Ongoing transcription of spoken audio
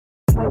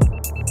Yo,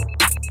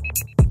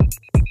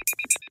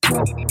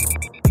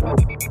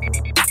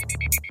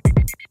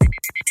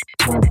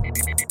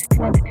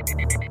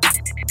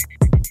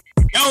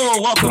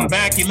 welcome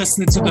back. You're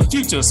listening to the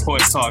Future of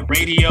Sports Talk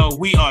Radio.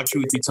 We are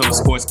Truth Be Told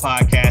Sports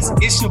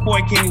Podcast. It's your boy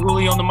King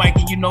Julio on the mic,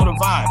 and you know the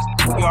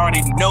vibes. You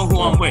already know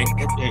who I'm with.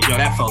 Yo,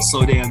 that felt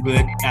so damn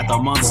good after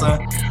a month,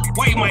 son.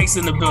 White Mike's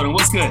in the building.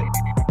 What's good?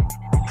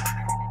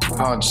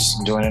 Oh, just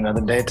enjoying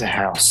another day at the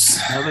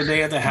house. Another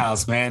day at the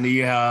house, man.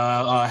 You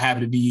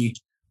happy to be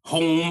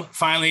home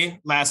finally?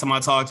 Last time I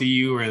talked to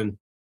you,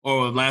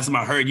 or last time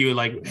I heard you, were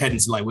like heading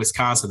to like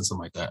Wisconsin or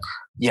something like that.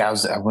 Yeah,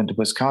 I went to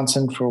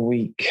Wisconsin for a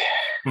week.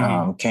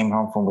 Came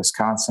home from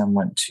Wisconsin,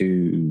 went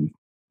to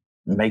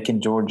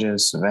Macon, Georgia,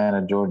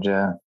 Savannah,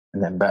 Georgia,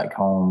 and then back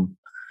home.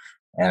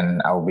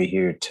 And I will be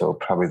here till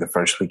probably the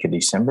first week of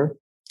December,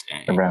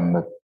 around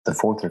the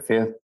 4th or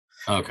 5th.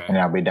 Okay. And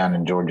I'll be down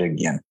in Georgia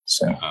again,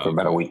 so for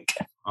about a week.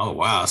 Oh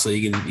wow! So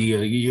you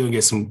can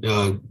get some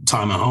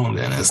time at home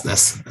then.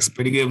 That's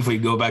pretty good before you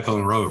go back on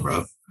the road,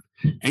 bro.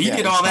 And you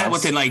did all that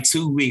within like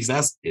 2 weeks.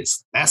 That's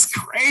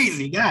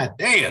crazy. God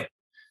damn.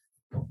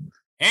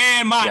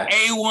 And my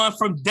A1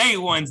 from day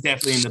one's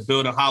definitely in the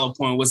building. Hollow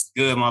Point, what's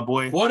good, my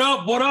boy? What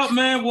up,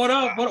 man? What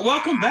up?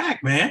 Welcome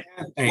back, man.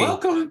 Hey.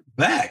 Welcome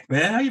back,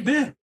 man. How you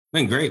been?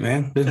 Been great,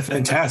 man. Been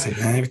fantastic,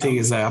 man. Everything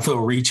is, I feel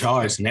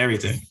recharged and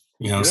everything.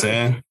 You know what I'm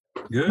saying?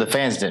 Good. The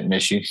fans didn't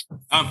miss you.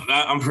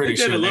 I'm pretty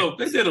sure.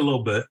 They did a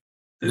little bit.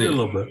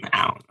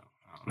 I don't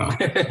know.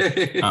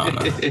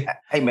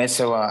 Hey, man,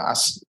 so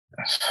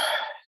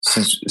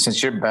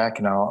since you're back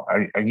and all,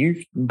 are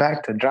you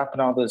back to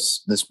dropping all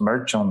this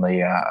merch on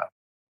the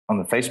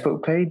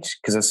Facebook page?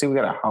 Because I see we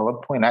got a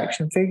Hollow Point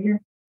action figure.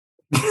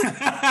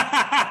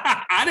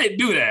 I didn't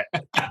do that.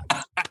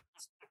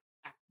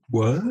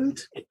 What?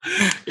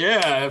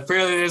 Yeah,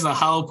 apparently there's a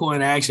Hollow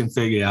Point action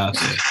figure out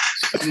there.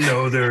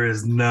 No, there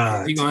is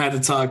not. You're gonna have to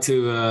talk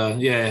to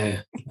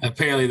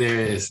apparently there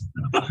is.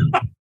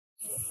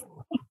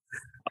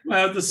 I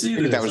have to see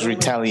this. That was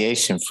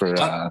retaliation for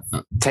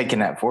taking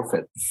that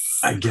forfeit.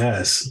 I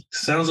guess.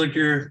 Sounds like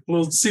you're a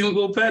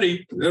little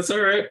petty. That's all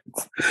right.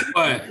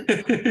 What?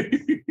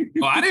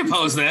 Well, I didn't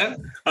post that.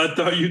 I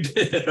thought you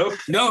did. Okay.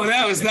 No,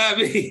 that was not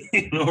me.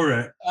 All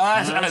right.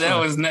 That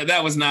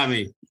was not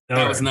me.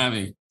 That was not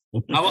me.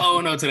 I will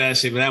own up to that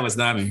shit, but that was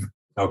not me.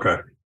 Okay.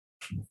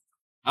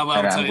 I'll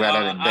tell you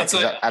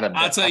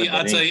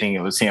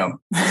it was him.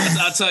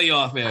 I'll tell you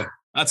off, man.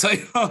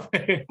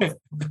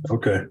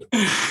 Okay.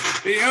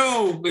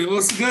 Yo,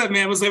 what's good,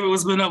 man? What's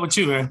been up with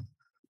you, man?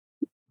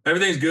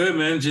 Everything's good,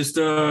 man. Just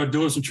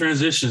doing some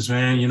transitions,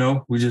 man. You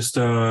know, we just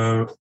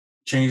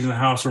changing the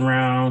house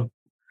around,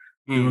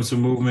 doing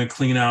some movement,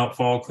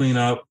 fall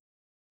cleanup.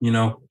 You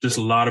know, just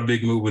a lot of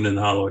big movement in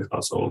the Holloway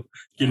household.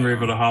 Getting ready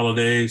for the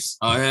holidays.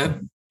 Oh yeah.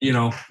 You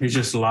know, it's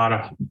just a lot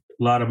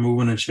of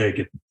moving and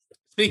shaking.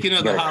 Speaking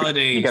of the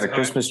holidays, you got a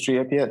Christmas tree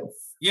up yet?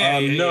 Yeah.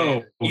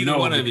 No,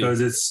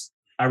 because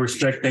I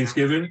respect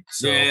Thanksgiving.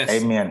 So. Yes.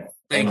 Amen.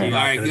 Thank you. All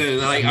right,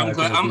 good. Like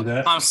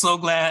I'm so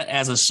glad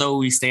as a show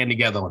we stand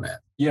together on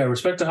that. Yeah,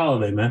 respect the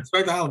holiday, man.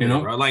 Respect the holiday,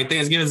 bro. Like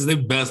Thanksgiving is the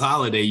best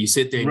holiday. You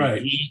sit there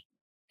and you eat,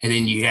 and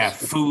then you have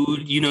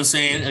food, you know what I'm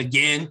saying,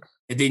 again,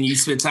 and then you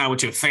spend time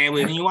with your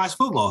family, and then you watch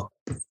football.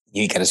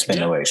 You ain't got to spend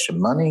no extra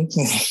money.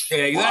 Yeah,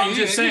 exactly. Well, I'm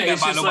just saying,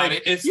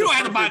 you don't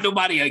have to buy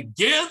nobody a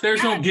gift.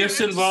 There's no gifts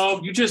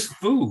involved. You just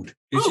food.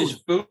 It's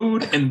just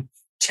food and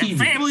TV. And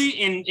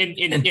family and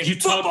you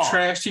football. Talk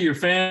trash to your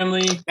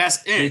family.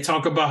 That's it. They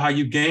talk about how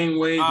you gain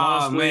weight,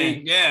 lost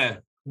weight. Yeah.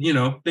 You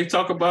know, they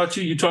talk about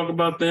you. You talk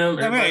about them.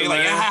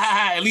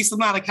 At least I'm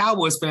not a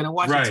Cowboys fan. I'm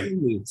watching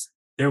teams.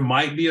 There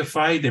might be a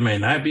fight. There may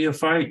not be a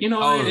fight. You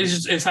know,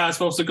 it's how it's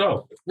supposed to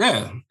go.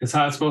 Yeah. It's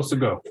how it's supposed to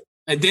go.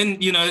 And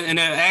then, you know, and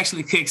that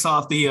actually kicks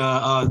off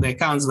that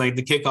counts like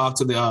the kickoff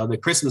to the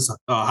Christmas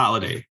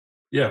holiday.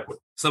 Yeah.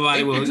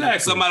 Somebody will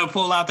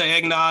pull out the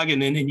eggnog and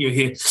then you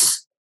hear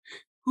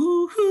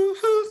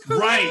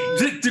right.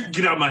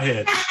 Get out of my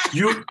head.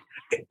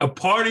 A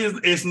party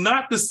it's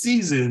not the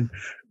season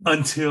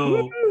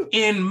until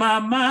In My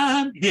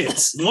Mind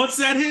hits. Once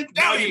that hit,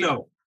 now you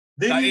know.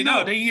 Then you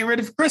know. Then you get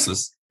ready for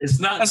Christmas. It's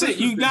not. That's it.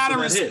 You gotta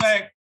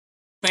respect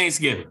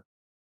Thanksgiving.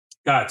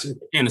 Got to.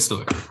 In the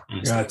store.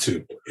 Got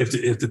to. If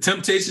the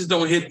Temptations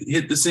don't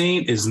hit the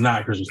scene, it's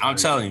not Christmas. I'm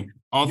telling you.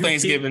 On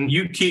Thanksgiving,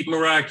 you keep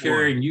Mariah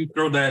Carey and you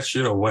throw that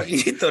shit away.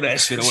 You throw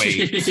that shit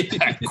away.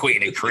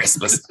 Queen of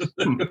Christmas.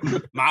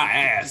 My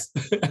ass.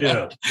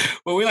 Yeah.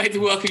 Well, we'd like to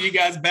welcome you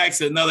guys back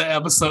to another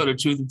episode of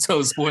Truth Be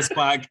Told Sports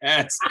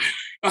Podcast.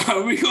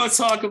 We're going to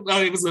talk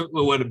about it was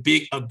a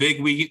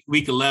big week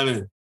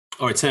 11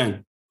 or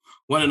 10.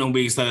 One of them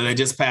weeks that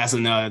just passed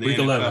in week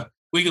 11.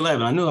 Week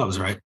 11. I knew I was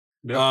right.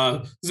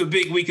 Yep. It's a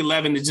big week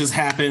 11 that just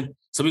happened.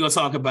 So we're going to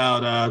talk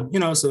about,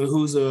 so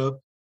who's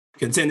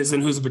contenders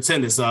and who's the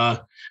pretenders. We're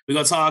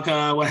going to talk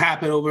what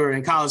happened over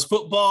in college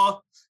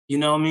football. You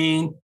know what I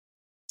mean?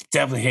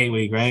 Definitely hate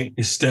week, right?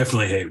 It's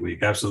definitely hate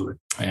week. Absolutely.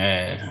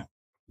 Yeah.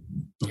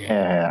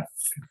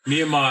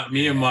 Me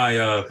and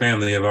my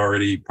family have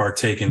already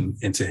partaken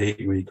into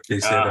hate week.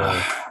 They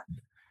said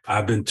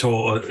I've been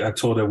told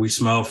that we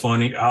smell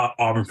funny.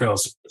 Auburn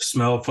Fells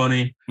smell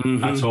funny.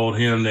 Mm-hmm. I told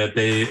him that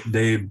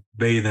they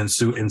bathe in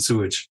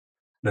sewage.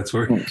 That's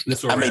where we're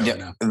at right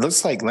now. It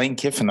looks like Lane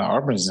Kiffin and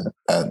Auburn's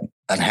an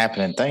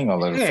happening thing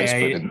all over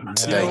Facebook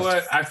today. You know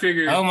what? I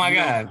figured. Oh my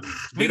God,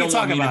 we don't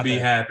want me to be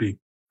happy.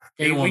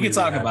 Hey, we can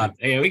talk about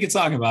that. Yeah, we can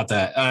talk about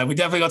that. We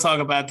definitely gonna talk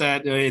about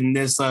that in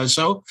this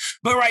show.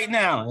 But right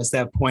now, it's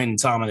that point in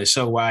time of the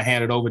show where I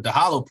hand it over to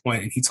Hollow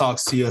Point and he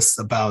talks to us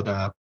about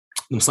them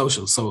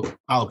socials. So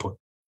Hollow Point.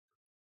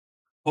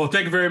 Well,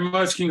 thank you very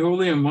much, King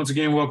Hooley, and once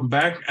again, welcome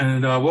back,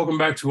 and welcome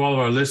back to all of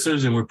our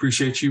listeners, and we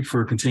appreciate you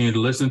for continuing to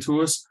listen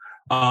to us.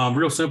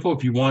 Real simple.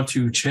 If you want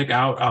to check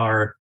out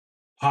our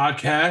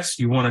podcast,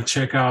 you want to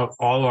check out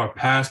all our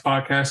past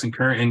podcasts and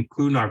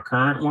including our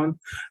current one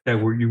that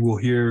you will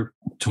hear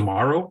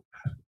tomorrow.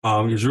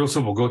 It's real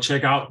simple. Go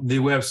check out the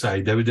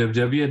website,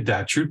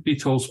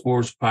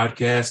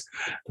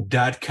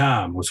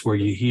 www.truthbetolsportspodcast.com. It's where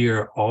you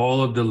hear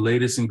all of the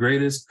latest and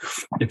greatest.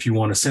 If you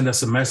want to send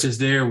us a message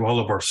there, all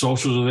of our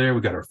socials are there.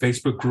 We got our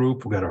Facebook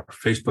group. We got our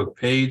Facebook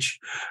page.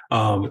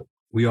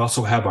 We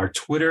also have our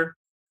Twitter.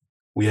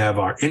 We have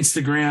our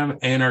Instagram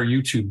and our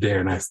YouTube there.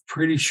 And I'm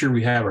pretty sure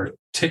we have our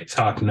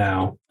TikTok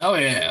now. Oh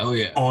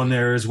yeah. On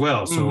there as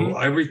well. So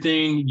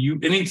everything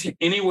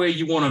any way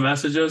you want to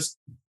message us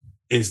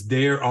is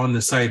there on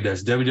the site.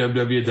 That's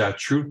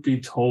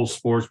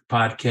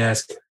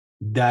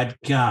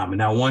www.truthbetolsportspodcast.com. And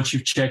now once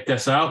you've checked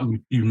us out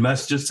and you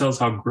message us, tell us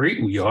how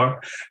great we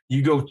are,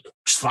 you go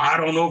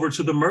slide on over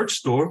to the merch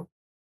store.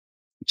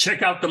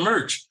 Check out the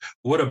merch.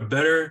 What a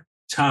better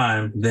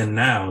time than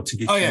now to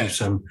get you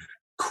some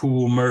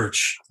cool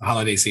merch.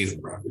 Holiday season,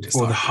 bro.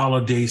 For the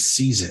holiday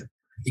season.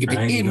 You get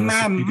to you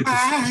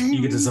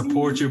get to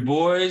support your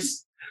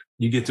boys.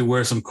 You get to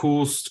wear some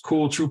cool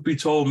Truth Be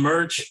Told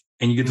merch,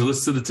 and you get to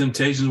listen to the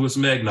Temptations with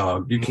some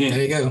eggnog. You can't.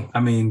 There you go. I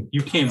mean,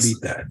 you can't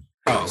beat that.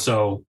 Oh,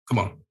 so come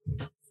on.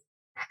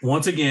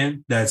 Once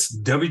again, that's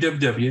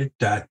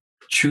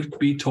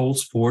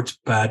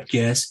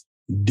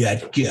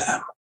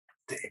www.truthbetolsportspodcast.com.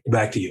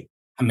 Back to you.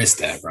 I missed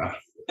that, bro.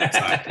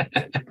 Sorry.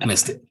 I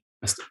missed it.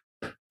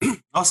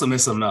 Also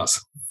missed something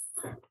else.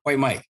 Wait,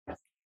 Mike.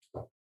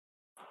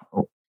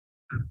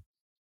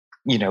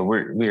 You know,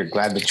 we're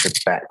glad that you're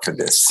back for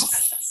this.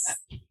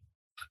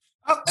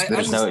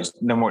 There's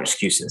no more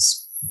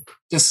excuses.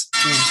 Just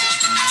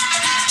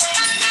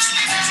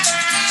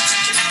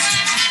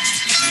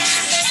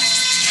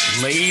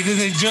ladies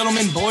and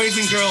gentlemen, boys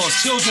and girls,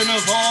 children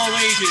of all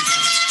ages,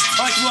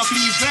 I'd like to welcome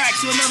you back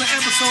to another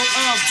episode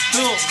of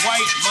the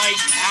White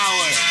Mike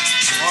Hour.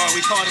 Or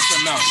we call it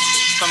something else.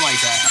 Something like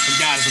that. I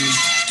forgot it. A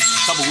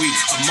couple weeks,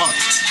 a month.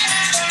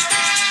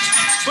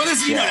 But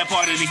this, you know that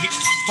part of the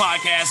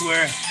podcast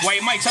where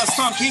White Mike touches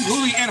on King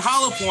Hooley and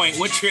Hollow Point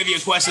with trivia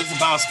questions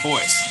about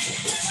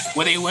sports.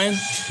 Will they win?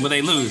 Will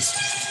they lose?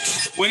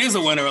 When is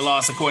a winner or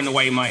loss according to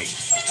White Mike?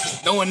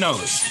 No one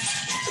knows.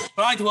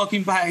 But I'd like to welcome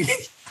you back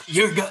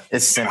your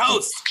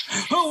host,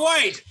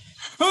 White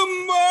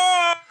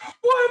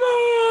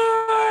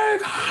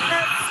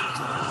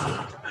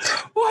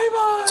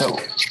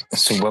Mike.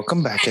 So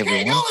welcome back,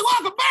 everyone.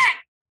 Welcome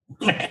back.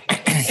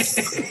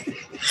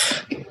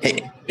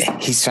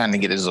 He's trying to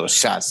get his little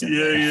shots in.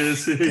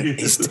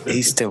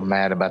 He's still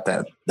mad about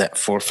that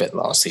forfeit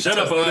loss. Shut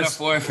up, Otis.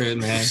 Forfeit,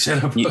 man.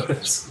 Shut up,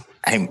 Otis.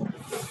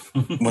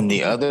 When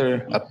the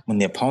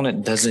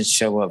opponent doesn't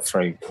show up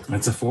for a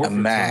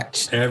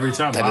match every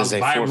time, that is a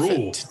by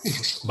forfeit.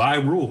 By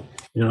rule,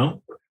 you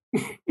know.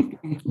 All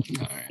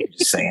right.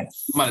 Just saying.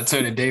 I'm about to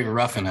turn to David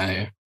Ruffin out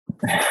here.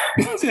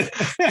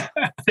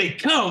 They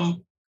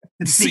come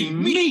to see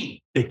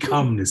me. They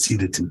come to see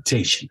the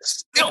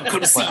Temptations. They don't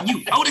come to see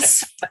you,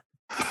 Otis.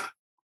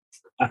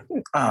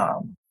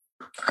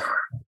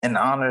 In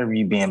honor of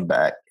you being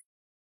back,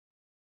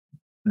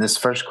 this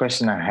first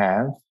question I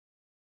have,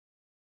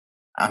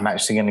 I'm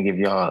actually going to give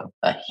y'all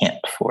a hint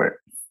for it.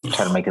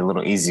 Try to make it a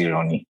little easier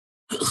on you.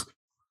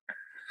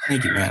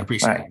 Thank you, man. I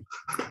appreciate it.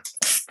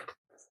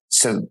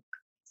 So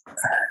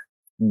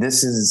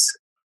this is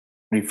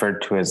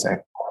referred to as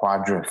a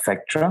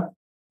quadrifecta.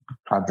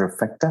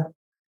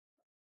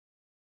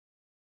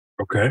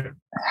 Okay.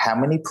 How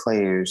many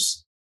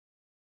players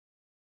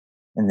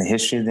in the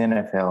history of the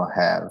NFL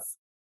have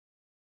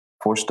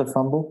forced a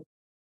fumble,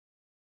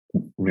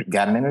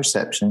 got an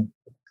interception,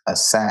 a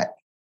sack,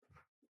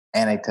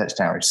 and a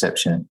touchdown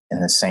reception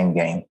in the same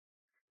game?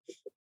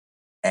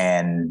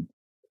 And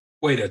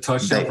wait, a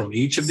touchdown from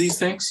each of these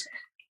things?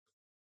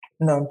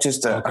 No,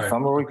 just a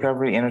fumble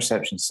recovery,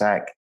 interception,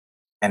 sack,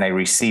 and a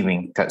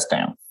receiving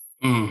touchdown.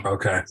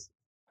 Okay.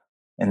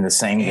 In the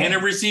same game. And a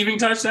receiving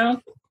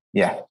touchdown?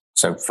 Yeah.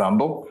 So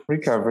fumble,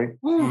 recovery,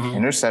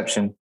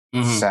 interception,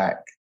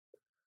 sack,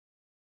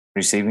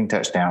 receiving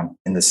touchdown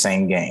in the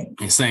same game.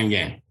 It's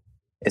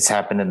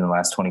happened in the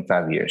last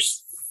 25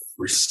 years.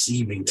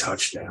 Receiving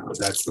touchdowns.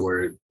 That's the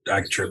word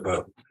I trip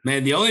up.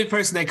 Man, the only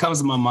person that comes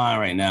to my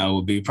mind right now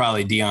would be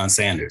probably Deion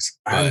Sanders.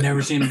 I've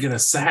never seen him get a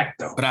sack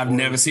though. But I've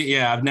never seen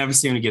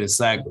him get a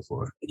sack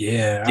before.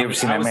 Yeah. You ever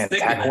seen that man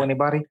tackle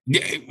anybody?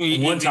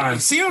 Yeah, one time.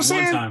 See what I'm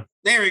saying?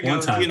 There we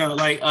go. You know,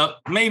 like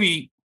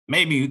maybe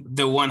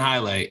the one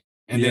highlight,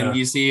 and then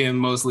you see him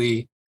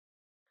mostly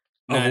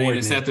not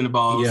intercepting the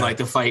ball. It was like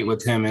the fight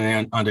with him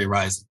and Andre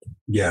Rison.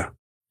 Yeah.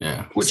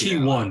 Which he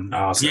won.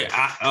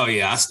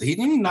 Yeah. He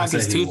didn't knock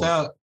his tooth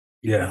out.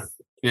 Yeah.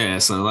 Yeah.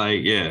 So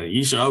like,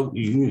 you show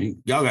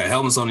y'all got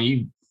helmets on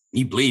and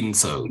you bleeding.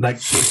 So like,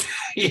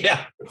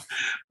 yeah.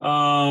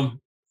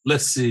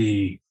 Let's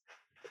see.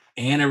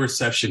 And a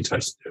reception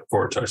touchdown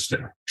for a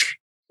touchdown.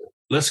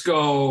 Let's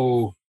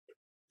go.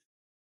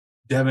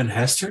 Devin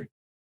Hester.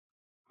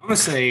 I'm gonna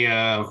say,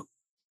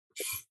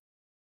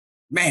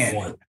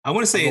 man. I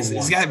want to say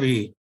it's got to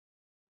be.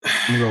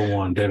 I'm gonna go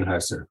one. Devin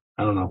Hester.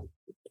 I don't know.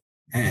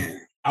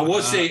 Man. I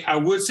would say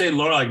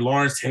like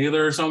Lawrence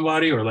Taylor or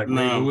somebody or like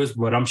Ray Lewis,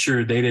 but I'm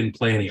sure they didn't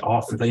play any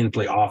offense. They didn't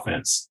play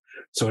offense,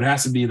 so it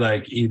has to be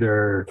like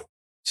either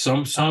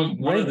some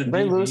one of the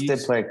Ray Lewis did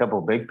play a couple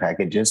of big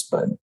packages,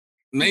 but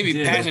maybe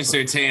Patrick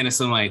Surtain or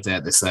something like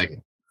that. The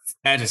second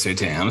Patrick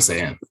Surtain, I'm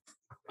saying.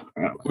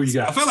 Who you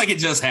got? I feel like it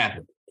just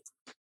happened.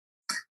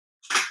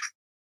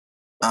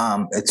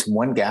 It's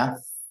one guy,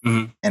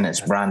 and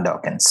it's Brian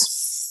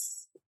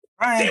Dawkins.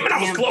 Damn it,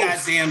 I was close.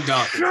 Goddamn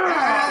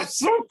Dawkins.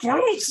 So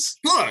close.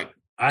 Look,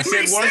 I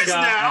said one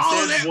guy.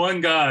 I said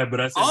one guy, but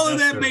I said all of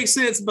that makes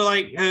sense. But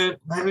like, I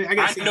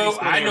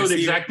know the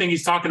exact thing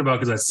he's talking about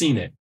because I've seen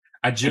it.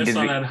 I just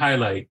saw that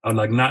highlight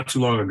like not too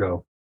long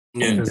ago.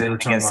 Yeah,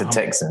 against the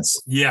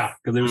Texans. Yeah,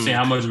 because they were saying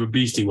how much of a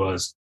beast he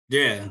was.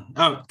 Yeah.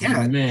 Oh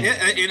God, man,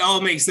 it all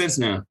makes sense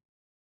now.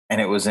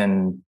 And it was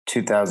in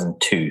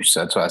 2002, so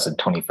that's why I said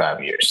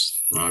 25 years.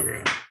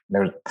 Okay.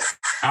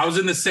 I was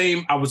in the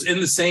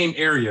same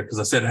area because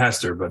I said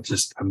Hester, but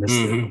just I missed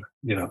it.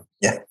 You know.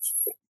 Yeah.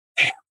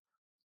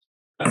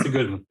 That's a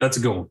good one. That's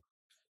a good one.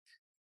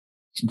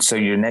 So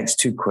your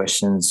next two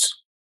questions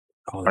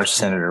are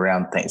centered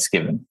around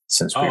Thanksgiving,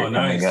 since we're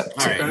coming up.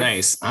 All right,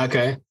 nice.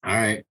 Okay. All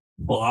right.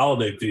 Well,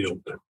 holiday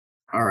field.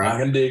 All right. I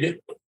can dig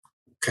it.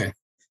 Okay.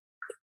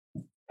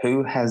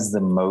 Who has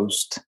the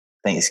most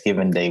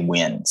Thanksgiving Day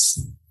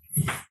wins?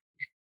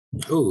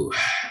 Ooh.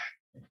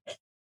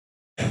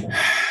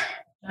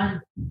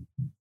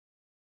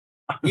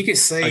 You could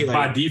say like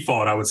by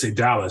default, I would say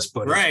Dallas,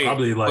 but it's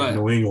probably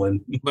New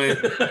England. But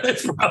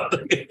it's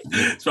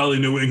probably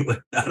New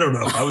England. I don't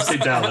know. I would say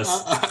Dallas.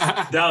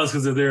 Dallas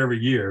because they're there every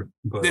year.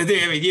 But they're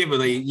there every year, but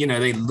they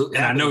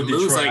I know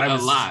lose Detroit, a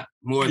lot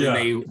more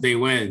than they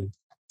win.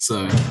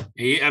 So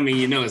I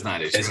mean, it's not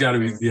Detroit. It's got to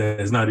be. Yeah,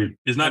 it's not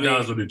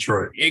Dallas or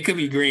Detroit. It could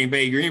be Green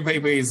Bay. Green Bay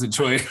plays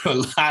Detroit a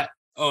lot.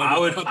 I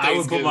would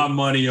put my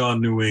money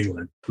on New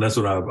England. That's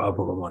what I'll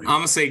put my money on. I'm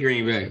gonna say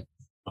Green Bay.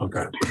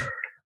 Okay.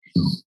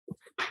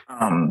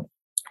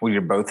 Well,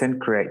 you're both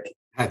incorrect.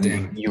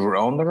 You were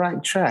on the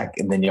right track,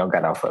 and then y'all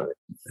got off of it.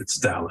 It's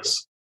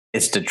Dallas.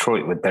 It's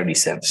Detroit with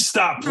 37.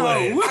 Stop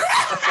playing.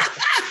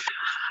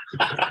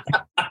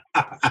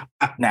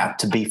 Now,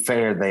 to be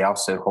fair, they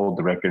also hold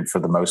the record for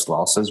the most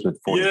losses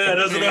with 40. Yeah,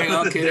 that's what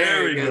I'm okay,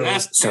 there we go.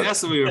 That's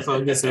what we were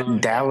focusing on.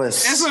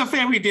 Dallas. That's not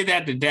fair we did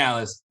that to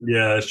Dallas.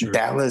 Yeah, that's true.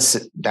 Dallas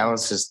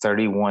is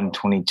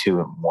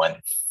 31-22-1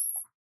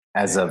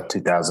 as of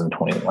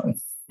 2021.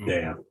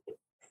 Damn.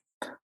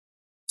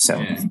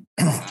 So,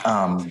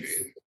 now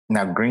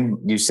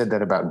you said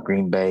that about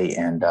Green Bay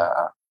and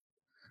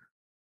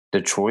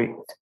Detroit.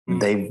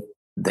 Mm-hmm.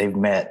 They've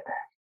met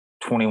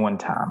 21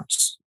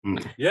 times.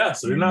 Yeah,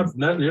 so you're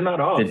not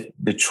off.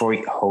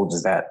 Detroit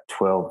holds that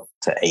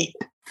 12-8-1.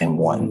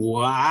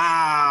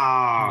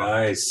 Wow,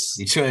 nice.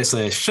 Detroit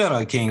says, "Shut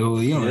up, King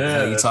Julio. You don't know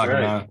what you're talking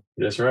about."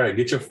 That's right.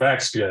 Get your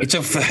facts together. Get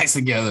your facts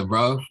together,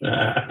 bro.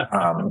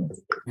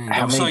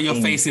 I'm sure you're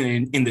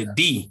facing in the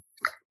D.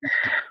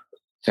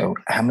 So,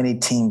 how many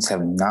teams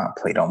have not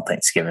played on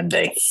Thanksgiving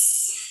Day?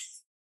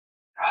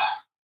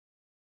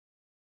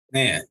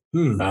 Man.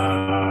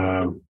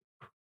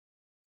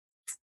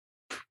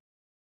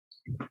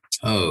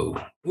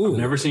 I've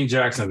never seen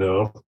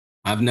Jacksonville.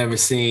 I've never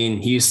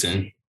seen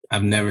Houston.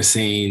 Have I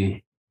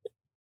seen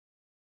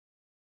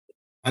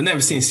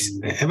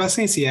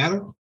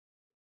Seattle?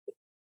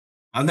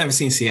 I've never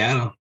seen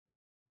Seattle.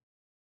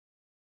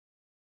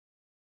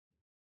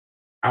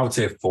 I would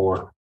say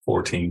four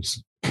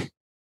teams.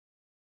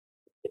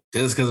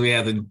 Just because we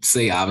have to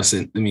say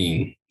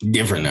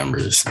different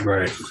numbers.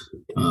 Right.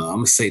 I'm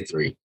going to say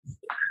 3.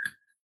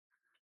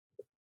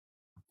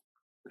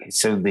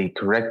 So the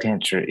correct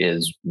answer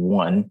is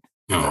 1.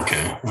 Oh,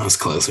 okay. That's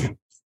closer.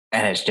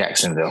 And it's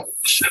Jacksonville.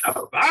 Shut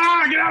up.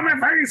 Get out of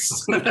my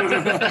face.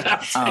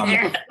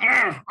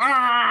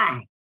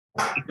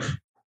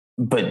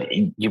 But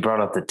you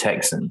brought up the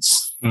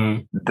Texans.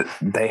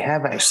 Mm-hmm. They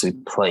have actually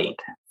played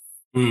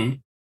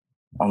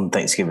on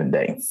Thanksgiving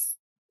Day.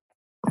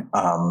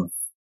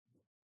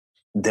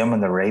 Them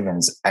and the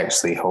Ravens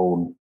actually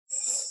hold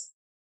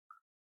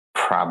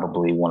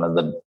probably one of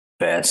the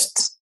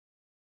best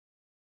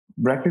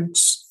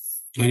records.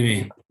 What do you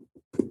mean?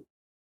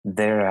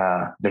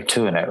 They're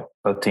 2-0.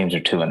 Both teams are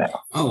 2-0.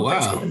 Oh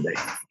wow!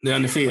 They're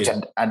undefeated.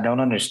 Which I don't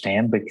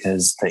understand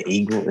because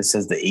it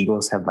says the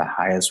Eagles have the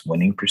highest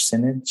winning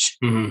percentage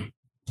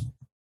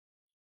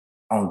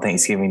on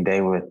Thanksgiving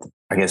Day with,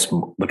 I guess,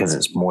 because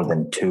it's more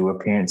than 2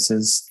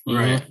 appearances.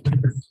 Right.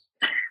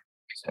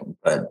 So,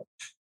 but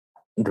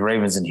the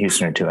Ravens in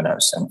Houston are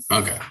 2-0. So.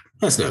 Okay.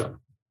 That's dope.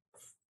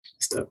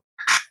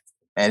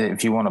 And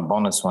if you want a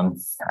bonus one,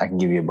 I can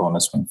give you a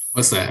bonus one.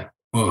 What's that?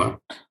 Why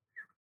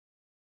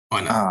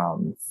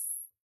not?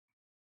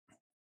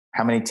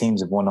 How many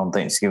teams have won on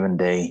Thanksgiving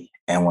Day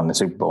and won the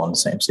Super Bowl in the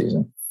same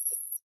season?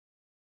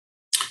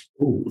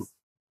 Ooh.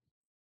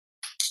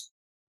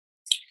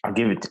 I'll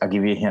give you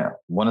a hint.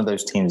 One of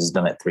those teams has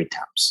done it 3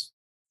 times.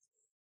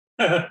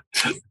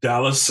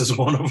 Dallas is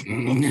one of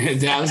them.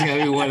 Dallas got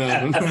to be one of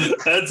them.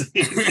 That's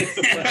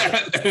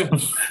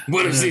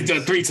What if she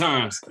done 3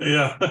 times?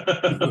 Yeah.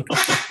 That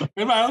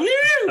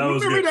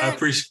was good. I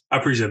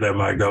appreciate that,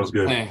 Mike. That was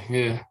good.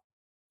 Yeah.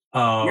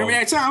 Remember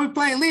that time we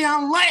played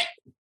Leon Lett?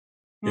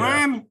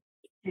 Miami?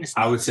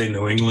 I would say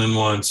New England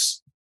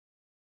once.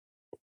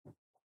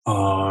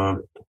 I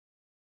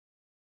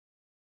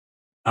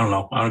don't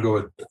know. I'll go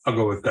with that. I'll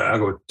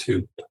go with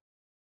 2.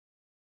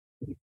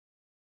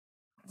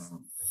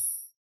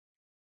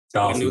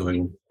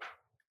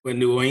 With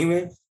New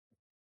England?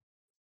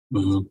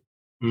 Mm-hmm.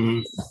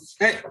 Mm-hmm.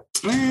 Hey,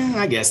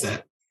 I guess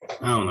that.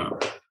 I don't know.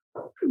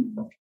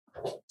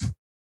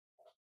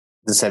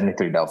 The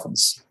 73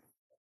 Dolphins.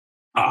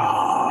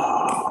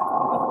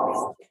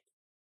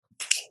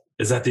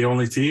 Is that the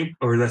only team,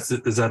 or is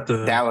that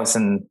the Dallas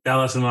and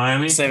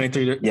Miami?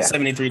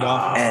 73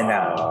 Dolphins. And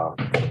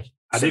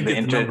I did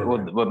get the number.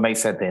 What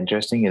makes that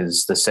interesting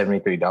is the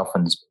 73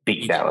 Dolphins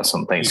beat Dallas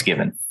on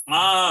Thanksgiving.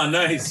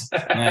 Nice.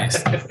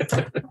 Nice.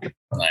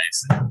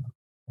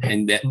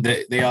 And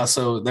they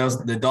also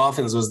the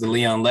Dolphins was the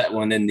Leon Lett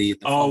one in the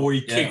where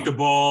he kicked the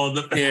ball.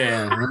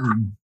 Yeah.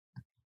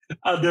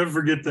 I'll never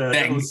forget that.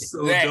 That was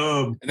so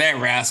dumb. That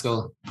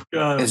rascal.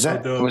 God,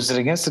 was it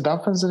against the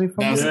Dolphins that he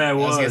fumbled? Yeah, it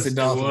was against the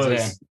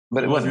Dolphins. Yeah.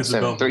 But it wasn't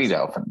 73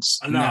 Dolphins.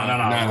 No.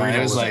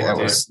 It was like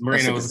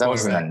Marino was that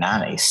was in the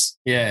 90s.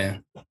 Yeah,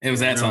 it was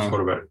that time.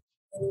 Quarterback.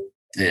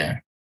 Yeah.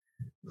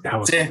 That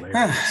was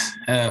hilarious.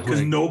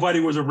 Because nobody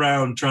was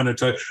around trying to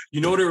touch. You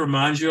know what it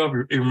reminds you of?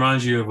 It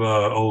reminds you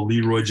of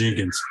Leroy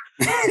Jenkins.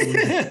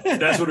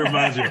 That's what it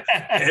reminds you of.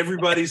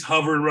 Everybody's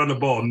hovering around the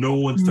ball. No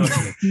one's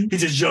touching it. He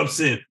just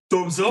jumps in.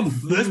 Thumbs up.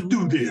 Let's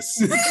do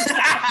this.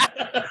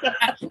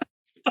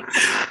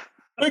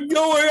 Don't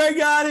worry, I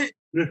got it.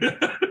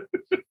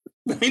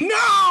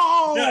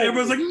 No. Yeah,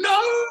 everyone's like,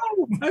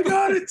 no, I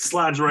got it.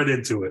 Slides right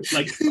into it.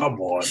 Like, come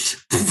on.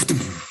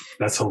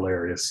 That's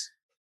hilarious.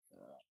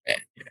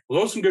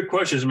 Well, those are some good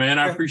questions, man.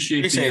 I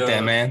appreciate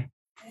that, man.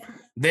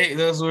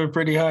 Those were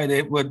pretty hard.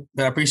 I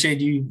appreciate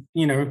you,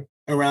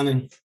 around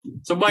the.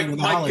 So Mike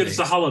gets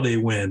the holiday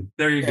win.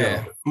 There you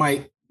go.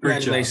 Mike,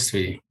 congratulations for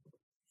you.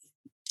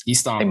 You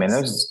stomped. Hey man,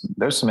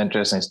 there's some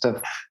interesting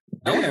stuff.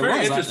 That was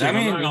very interesting. I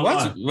mean,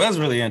 it was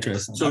really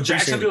interesting. So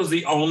Jacksonville's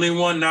the only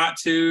one not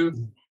to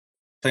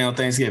play on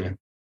Thanksgiving.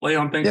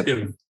 Yep.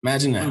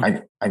 Imagine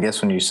that. I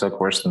guess when you suck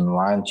worse than the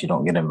Lions, you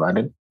don't get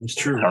invited. It's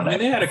true. I mean,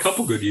 they had a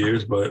couple good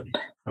years, but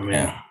I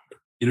mean,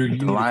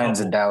 the Lions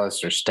and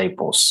Dallas are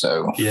staples.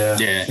 So yeah,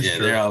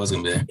 they're always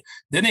gonna be there.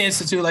 Didn't they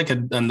institute like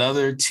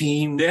another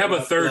team? They have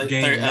a third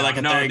game,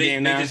 third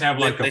game now. They just have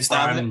like they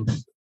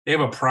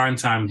have a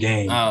primetime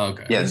game. Oh,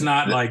 okay. Yeah, it's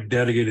not like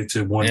dedicated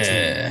to one team.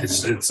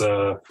 It's it's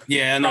like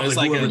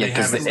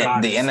because the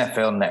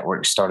NFL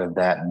Network started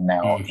that, and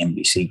now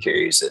NBC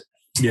carries it.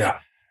 Yeah.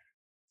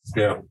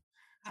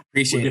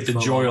 Appreciate get the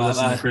joy of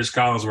listening to Chris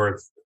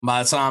Collinsworth.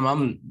 By the time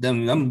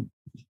I'm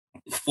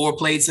 4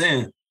 plates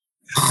in.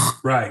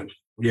 Right.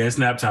 Yeah, it's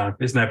nap time.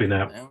 It's nappy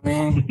nap.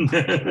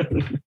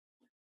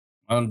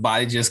 My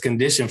body just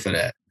conditioned for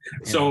that.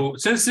 So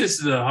since this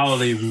is a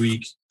holiday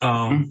week,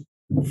 I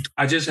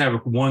just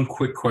have one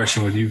quick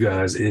question with you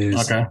guys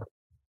is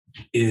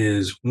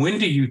when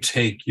do you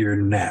take your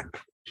nap?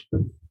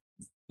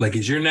 Like,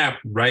 is your nap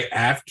right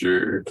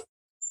after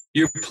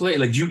your plate?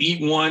 Like, do you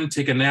eat one,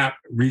 take a nap,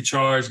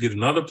 recharge, get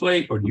another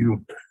plate, or do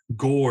you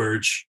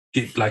gorge,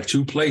 get like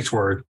 2 plates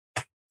worth,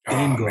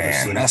 then go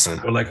to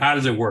sleep? Or like, how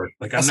does it work?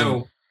 Like, I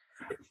know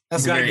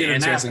that's a very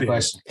interesting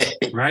question,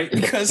 right?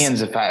 Because it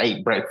depends if I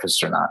ate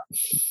breakfast or not.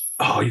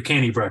 Oh, you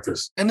can't eat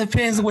breakfast. And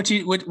depends on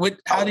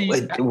how do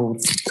you?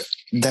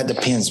 That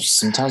depends.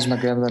 Sometimes my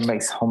grandmother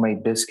makes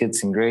homemade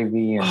biscuits and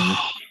gravy, and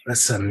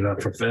that's setting it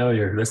up for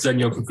failure.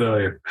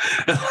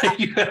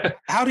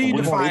 How do you define?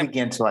 We won't eat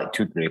again until like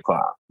 2-3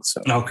 o'clock.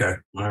 So okay.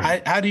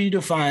 Right. How do you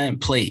define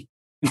plate?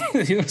 You know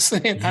what I'm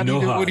saying?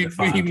 What do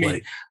you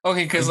mean?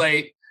 Okay, because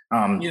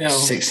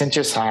 6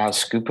 inches high,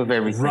 scoop of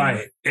everything.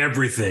 Right,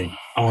 everything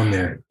on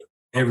there,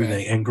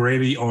 everything, and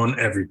gravy on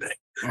everything.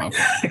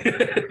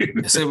 Okay.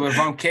 So if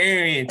I'm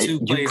carrying 2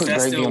 plates,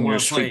 that's still 1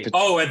 plate.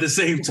 Oh, at the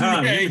same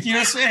time. You know what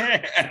I'm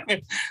saying?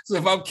 So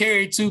if I'm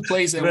carrying 2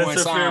 plates at one time,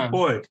 that's a fair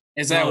point.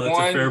 Is that one? That's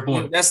a fair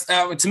point. That's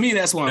to me.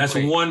 That's 1. That's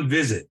plate. 1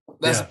 visit.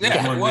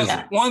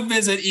 One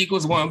visit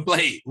equals 1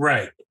 plate.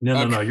 Right.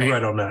 No. You're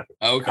right on that.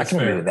 Okay. I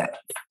can agree with that.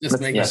 Just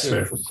make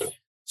sure.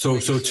 So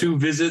 2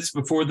 visits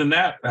before the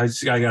nap. I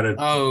gotta.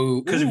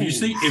 Oh, because if you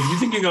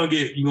think you're gonna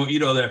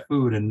eat all that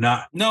food and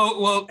not. No,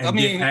 well, I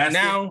mean,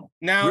 now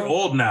you're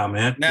old now,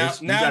 man. Now,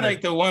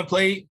 like the one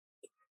plate,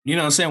 you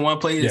know what I'm saying? One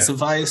plate is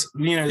suffice.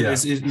 You know,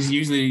 it's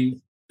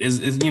usually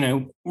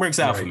works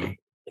out for me.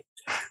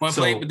 One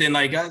plate, but then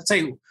like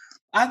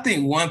I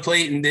think one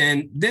plate and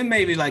then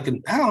maybe like a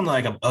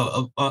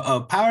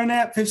power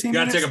nap, 15 minutes. You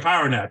gotta take a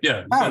power nap,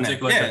 yeah. Power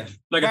nap,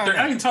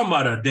 I ain't talking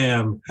about a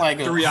damn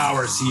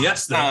 3-hour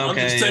siesta. I'm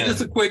just saying, just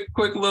a quick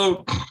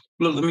little.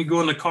 Let me go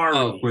in the car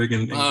real quick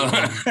and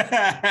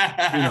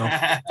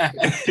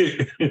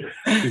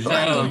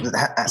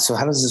So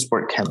how does this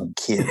work having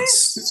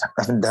kids?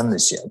 I haven't done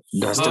this yet.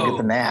 Do I still get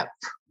the nap?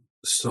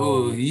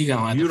 So you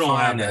don't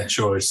have that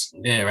choice.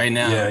 Yeah, right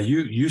now. Yeah,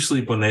 you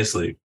sleep when they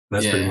sleep.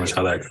 That's pretty much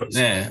how that goes.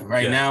 Yeah,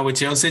 now with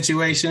your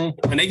situation,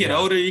 when they get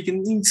older, you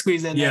can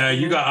squeeze that. Yeah,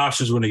 you got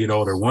options when they get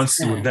older. Once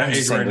with that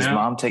age right now, does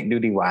mom take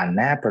duty while I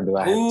nap, or do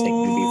I have to take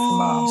duty for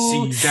mom?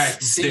 See, that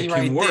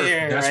can work.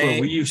 There, that's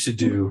what we used to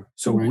do.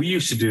 So what we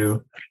used to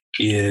do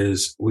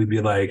is we'd be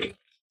like,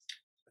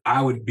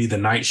 I would be the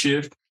night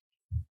shift,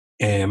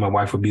 and my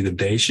wife would be the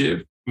day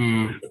shift.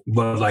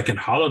 But like in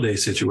holiday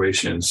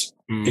situations,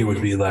 it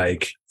would be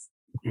like,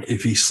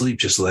 if he sleep,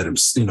 just let him,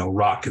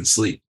 rock and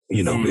sleep.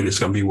 It's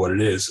going to be what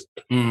it is.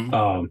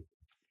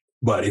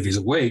 But if he's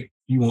awake,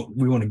 we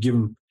want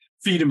to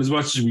feed him as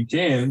much as we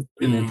can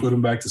and then put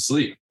him back to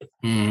sleep.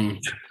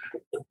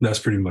 That's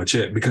pretty much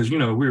it. Because,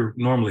 we're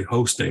normally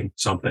hosting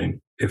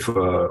something. If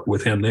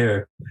with him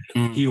there,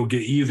 he'll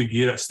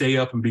stay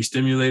up and be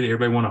stimulated.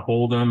 Everybody want to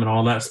hold him and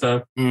all that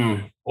stuff.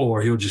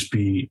 Or he'll just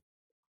be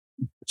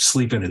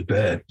sleep in his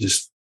bed,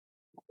 just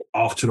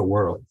off to the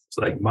world. It's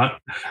like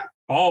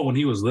Paul, when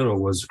he was little,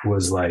 was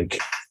like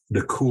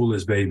the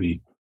coolest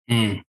baby.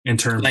 In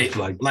terms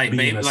of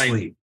being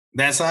asleep.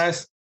 That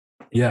size?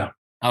 Yeah.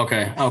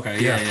 Okay.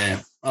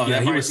 Yeah. Oh, yeah.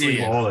 He would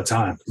sleep all the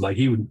time. Like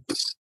you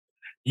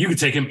could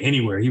take him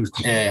anywhere. He was.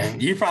 Yeah.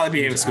 You'd probably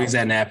be able to squeeze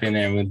that nap in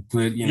there with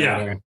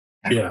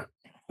Yeah.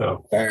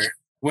 So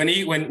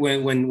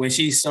when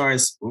she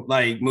starts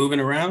like moving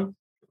around,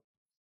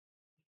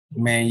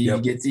 man, you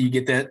get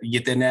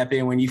that nap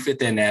in when you fit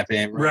that nap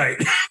in.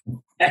 Right.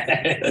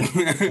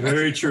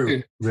 Very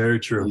true. Very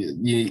true.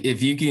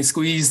 If you can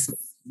squeeze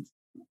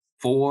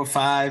 4,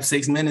 5,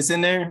 6 minutes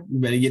in there, you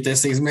better get that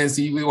 6 minutes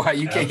while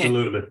you can.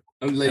 Absolutely.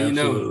 I'm letting you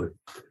know.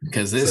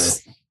 Because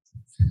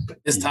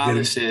it's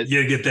toddler shit.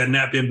 You get that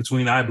nap in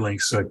between eye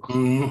blinks. Like,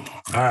 all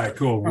right,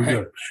 cool. We're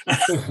good.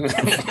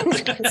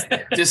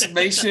 Just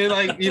make sure,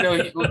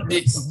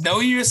 know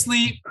you're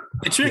asleep.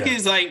 The trick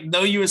is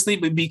know you're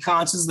asleep, but be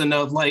conscious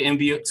enough, and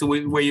be to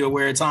where you're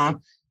aware of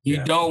time.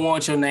 You don't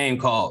want your name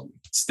called.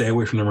 Stay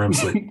away from the REM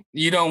sleep.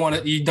 You don't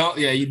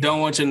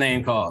want your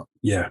name called.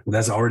 Yeah,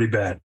 that's already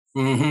bad.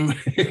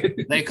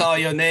 They call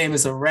your name,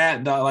 it's a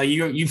rat, dog. Like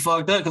you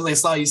fucked up because they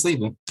saw you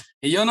sleeping.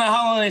 And you don't know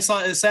how long they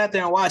sat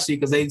there and watched you,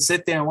 because they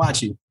sit there and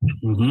watch you.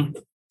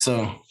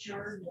 So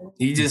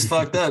you just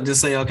fucked up.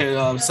 Just say,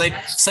 okay,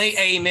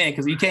 say amen,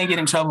 because you can't get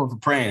in trouble for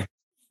praying.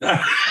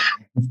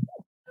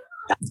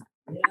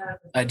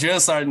 A drill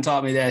sergeant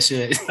taught me that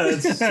shit.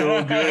 That's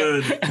so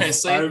good.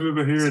 I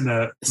remember hearing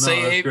that.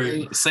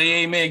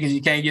 Say amen, because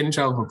you can't get in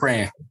trouble for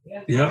praying.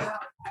 Yep.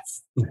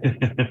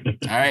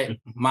 All right,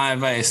 my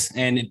advice,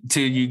 and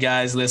to you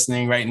guys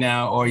listening right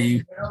now, or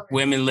you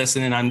women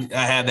listening, I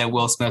have that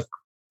Will Smith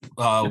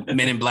Men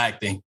in Black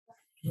thing.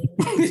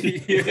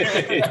 You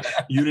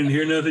didn't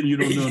hear nothing, you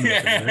don't know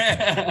nothing.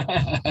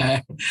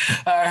 Right?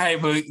 All right,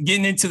 but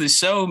getting into the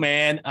show,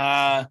 man.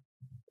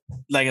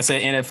 Like I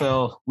said,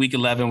 NFL Week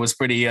 11 was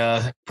pretty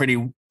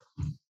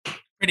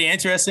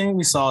interesting.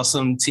 We saw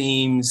some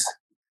teams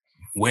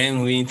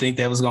win. We didn't think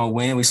that was going to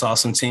win. We saw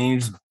some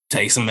teams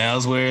take some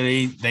L's where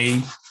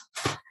they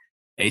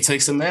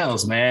took some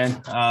L's,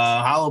 man.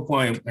 Hollow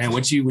Point, man.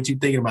 What you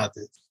thinking about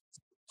this?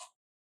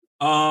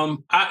 I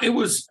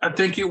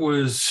think it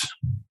was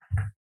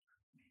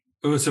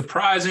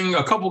surprising.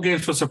 A couple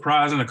games were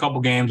surprising. A couple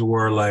games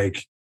were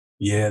like,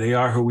 yeah, they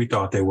are who we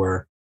thought they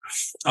were.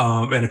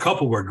 And a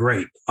couple were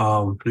great.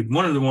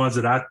 One of the ones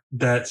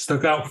that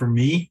stuck out for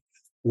me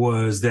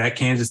was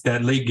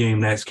that late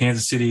game, that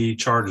Kansas City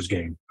Chargers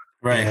game.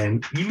 Right.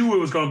 And you knew it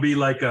was going to be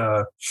like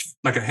a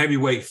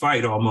heavyweight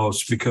fight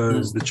almost,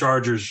 because the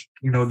Chargers,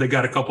 they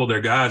got a couple of their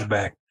guys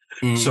back.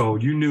 So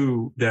you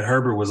knew that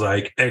Herbert was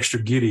like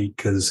extra giddy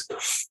because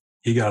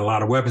he got a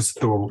lot of weapons to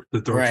throw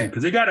right. to.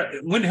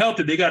 Because when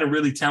healthy, they got a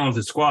really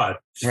talented squad.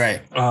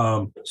 Right.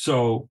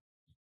 So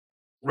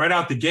right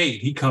out the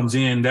gate, he comes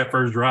in that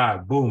first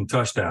drive, boom,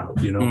 touchdown.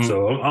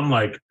 So I'm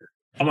like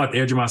at the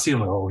edge of my seat. I'm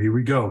like, oh, here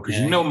we go. Because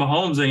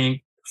Mahomes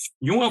ain't.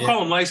 You won't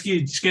call him light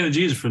skin of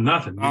Jesus for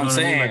nothing. You know what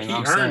I mean? Like, he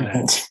earned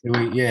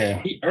that.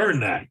 Yeah. He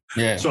earned that.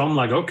 Yeah. So I'm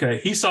like,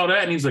 okay. He saw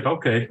that and he's like,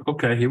 okay,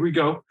 here we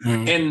go.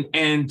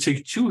 And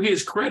to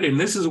his credit, and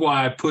this is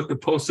why I put the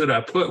post that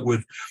I put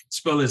with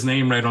spell his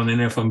name right on the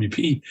NFL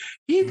MVP.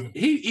 He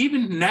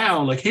even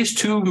now, like his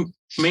two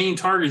main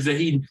targets that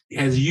he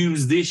has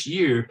used this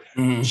year,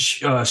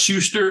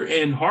 Schuster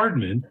and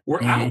Hardman,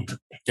 were out.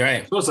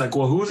 Right. So it's like,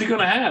 well, who's he going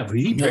to have?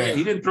 He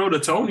didn't throw to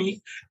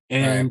Tony,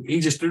 and he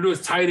just threw to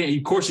his tight end.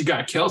 Of course, he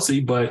got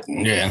Kelsey, but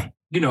he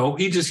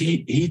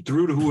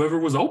threw to whoever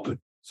was open.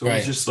 So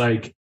it's just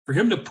like for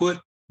him to put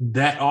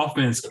that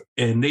offense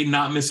and they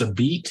not miss a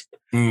beat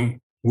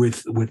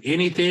with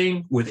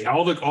anything, with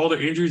all the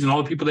injuries and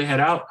all the people they had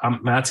out.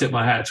 I tip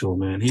my hat to him,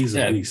 man. He's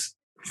a beast.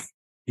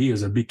 He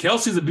is a beast.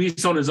 Kelsey's a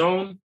beast on his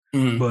own,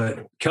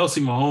 but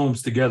Kelsey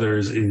Mahomes together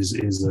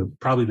is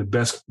probably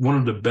one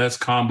of the best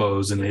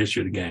combos in the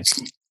history of the game.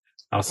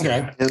 I'll say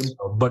that.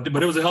 But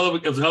it was a hell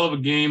of a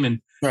game,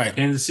 and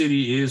Kansas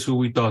City is who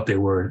we thought they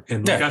were.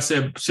 And like I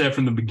said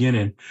from the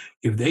beginning,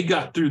 if they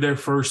got through their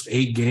first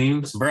 8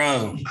 games,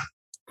 bro,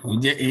 we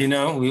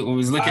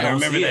was looking. I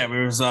remember that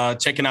we was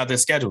checking out their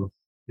schedule.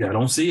 Yeah, I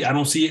don't see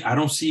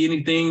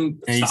anything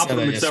stopping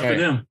them except for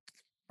them.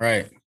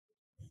 Right.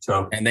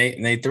 So and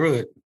they threw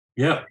it.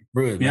 Yeah,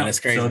 threw it. Man, that's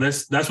crazy. So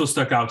that's what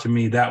stuck out to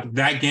me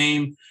that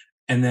game.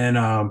 And then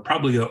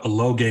probably a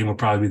low game would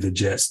probably be the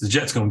Jets. The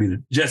Jets going to be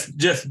the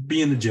Jets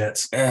being the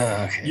Jets.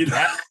 Okay.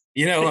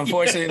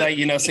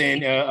 Unfortunately,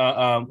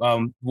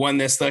 saying one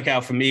that stuck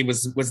out for me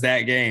was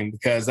that game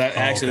because that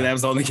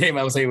was the only game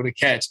I was able to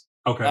catch.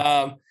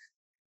 Okay.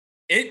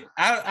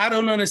 I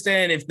don't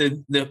understand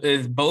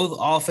if both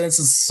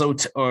offenses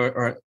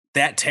or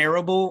that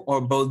terrible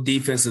or both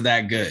defenses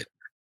that good.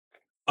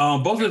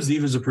 Both of those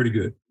defenses are pretty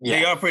good. Yeah.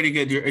 They are pretty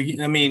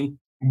good. I mean.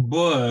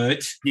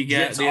 But you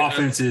got Jets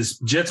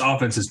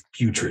offense is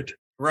putrid.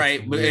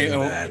 Right. But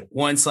on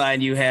one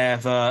side you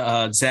have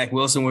Zach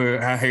Wilson,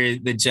 where I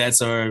heard the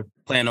Jets are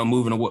planning on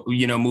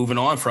moving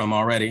on from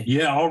already.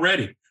 Yeah,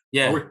 already.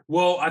 Yeah.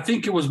 Well, I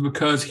think it was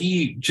because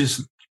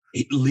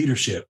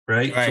leadership,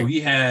 right? So he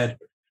had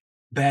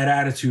bad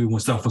attitude when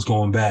stuff was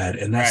going bad.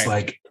 And that's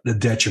like the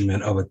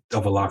detriment of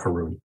a locker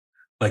room.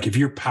 Like if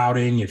you're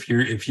pouting, if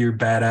you're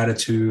bad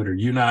attitude or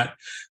you're not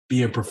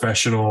being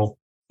professional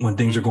when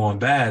things are going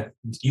bad,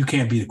 you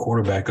can't be the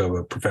quarterback of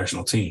a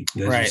professional team.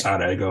 That's just how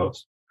that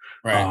goes.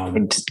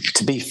 Right.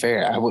 To be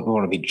fair, I wouldn't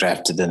want to be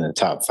drafted in the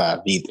top 5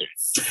 either.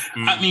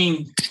 I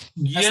mean,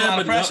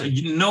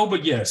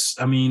 but yes.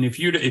 I mean, if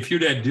you're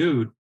that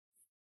dude,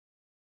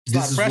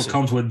 this is what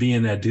comes with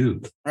being that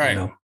dude.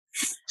 Right.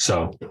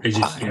 So it's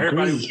just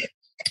everybody.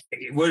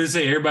 What did it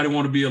say? Everybody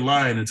want to be a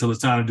lion until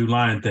it's time to do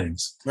lion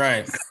things.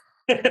 Right.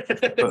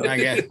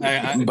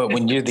 But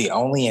when you're the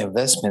only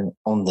investment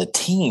on the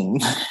team,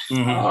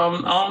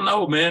 I don't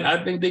know, man.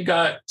 I think they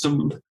got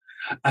some.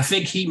 I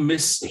think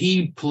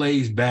he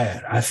plays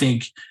bad. I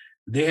think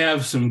they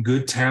have some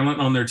good talent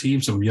on their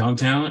team, some young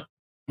talent,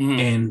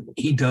 and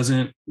he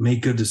doesn't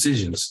make good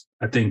decisions.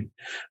 I think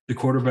the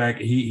quarterback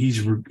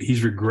he's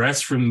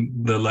regressed from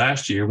the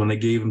last year when they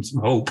gave him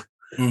some hope,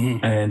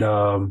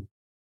 and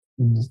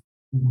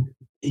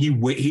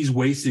he's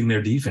wasting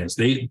their defense.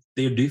 Their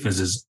defense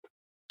is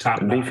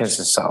top notch. Defense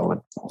is solid.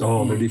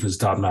 Oh, their defense is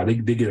top notch.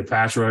 They get a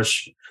pass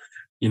rush,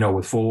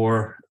 with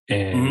 4,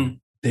 and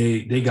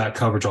they got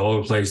coverage all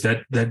over the place.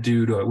 That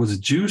dude was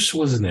it Juice?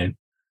 What's his name?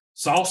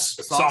 Sauce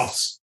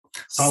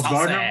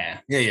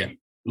Gardner. Yeah.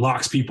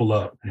 Locks people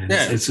up.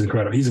 It's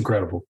incredible. He's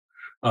incredible.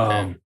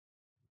 But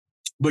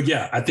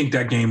yeah, I think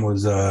that game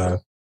was a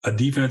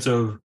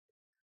defensive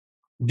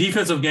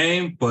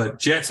game, but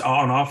Jets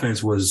on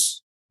offense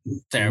was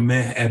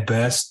meh at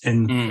best,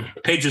 and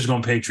Patriots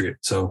going Patriot.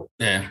 So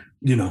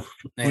we've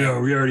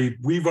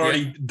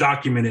already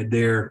documented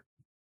their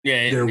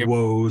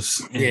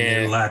woes and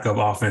their lack of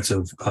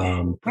offensive. They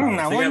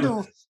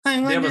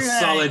have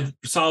a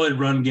solid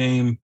run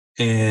game,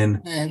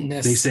 and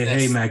they say,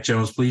 "Hey, Mac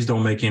Jones, please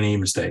don't make any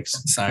mistakes."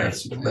 Sorry,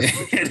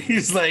 and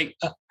he's like,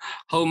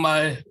 "Hold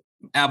my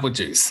apple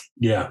juice."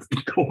 Yeah,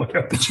 hold my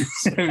apple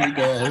juice.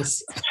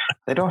 Because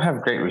they don't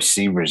have great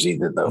receivers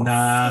either, though.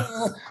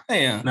 Nah,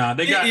 they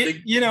got.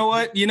 You know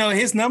what?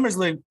 His numbers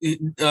look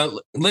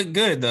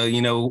good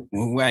though.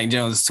 Mac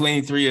Jones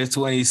 23 or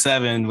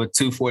 27 with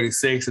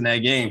 246 in that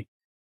game,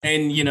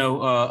 and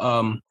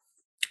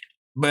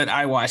but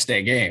I watched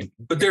that game.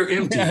 But they're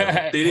empty.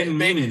 They didn't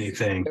mean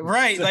anything,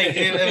 right? Like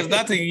it was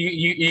nothing.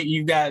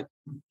 You got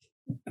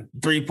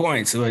 3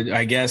 points.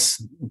 I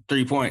guess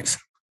 3 points.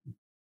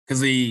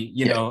 Because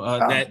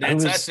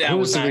who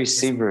was the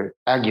receiver?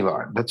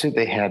 Aguilar. That's who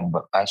they had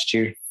last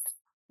year.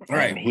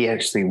 Right. And he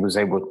actually was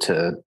able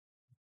to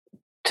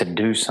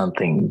do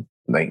something.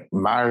 Like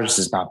Myers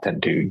is not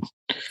that dude.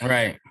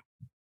 Right.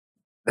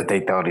 That they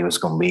thought he was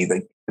going to be.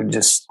 Like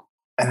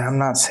and I'm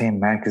not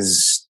saying Mac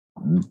is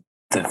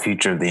the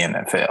future of the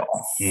NFL.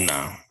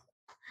 No.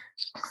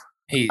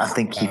 I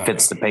think he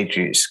fits the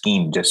Patriots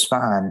scheme just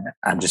fine.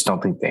 I just don't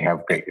think they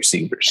have great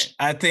receivers.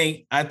 I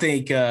think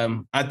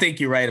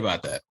you're right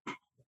about that.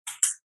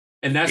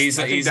 And that's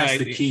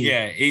the key.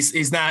 Yeah,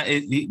 he's not.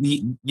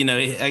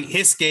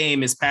 His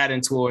game is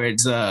patterned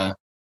towards the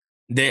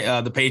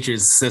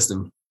Patriots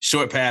system,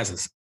 short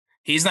passes.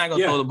 He's not going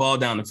to throw the ball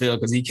down the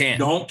field because he can't.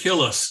 Don't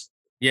kill us.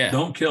 Yeah,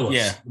 don't kill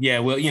us. Yeah.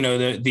 Well,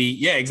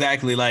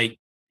 exactly. Like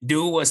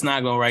do what's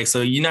not going right.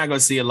 So you're not going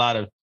to see a lot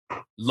of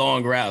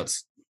long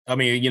routes. I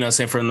mean,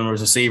 saying for the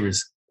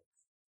receivers.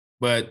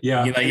 But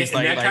yeah, and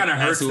that kind of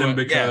hurts them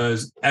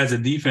because as a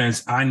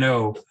defense, I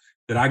know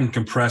that I can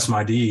compress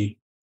my D.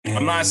 And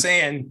I'm not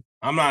saying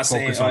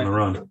focus on the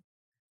run.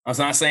 I was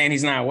not saying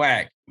he's not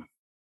whack.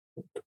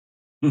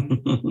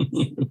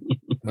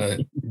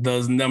 But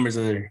those numbers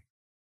are,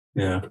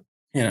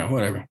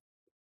 whatever.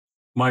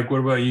 Mike, what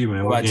about you,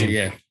 man? What about you?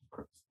 Yeah.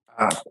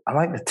 I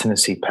like the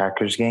Tennessee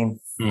Packers game.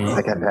 I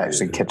think I'd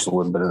actually catch a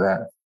little bit of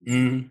that.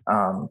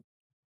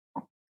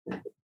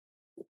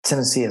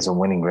 Tennessee has a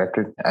winning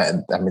record. I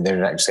mean, they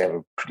actually have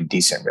a pretty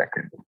decent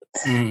record.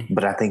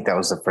 But I think that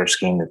was the first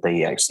game that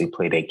they actually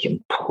played a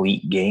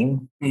complete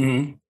game.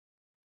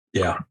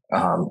 Yeah.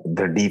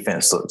 Their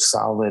defense looked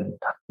solid.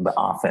 The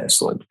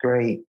offense looked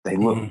great. They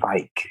looked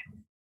like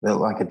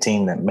a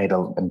team that made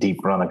a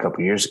deep run a couple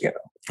of years ago.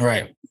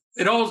 Right.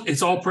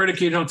 It's all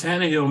predicated on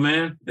Tannehill,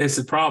 man. That's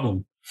the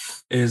problem.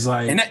 Is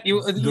like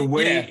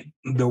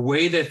the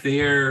way that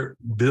they're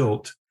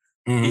built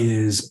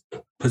is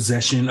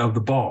possession of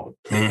the ball.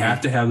 They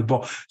have to have the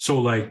ball. So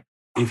like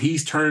if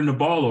he's turning the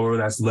ball over,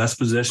 that's less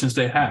possessions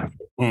they have.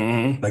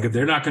 Like if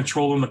they're not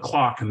controlling the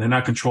clock and they're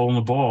not controlling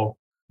the ball,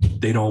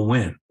 they don't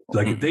win.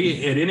 Like if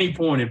they at any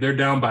point, if they're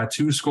down by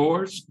 2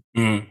 scores,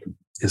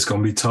 it's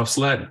going to be tough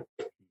sledding.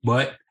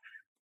 But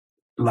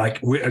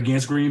like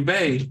against Green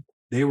Bay,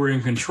 they were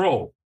in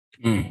control.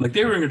 Like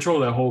they were in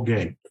control that whole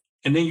game.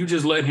 And then you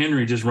just let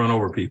Henry just run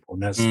over people.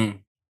 And that's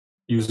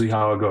usually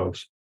how it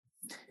goes.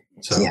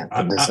 So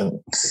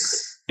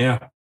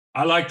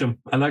I liked them.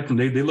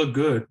 They look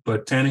good,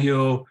 but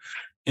Tannehill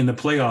in the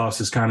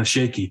playoffs is kind of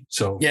shaky.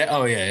 So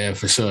yeah,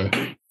 for sure.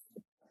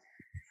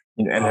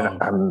 And then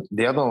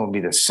the other one would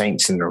be the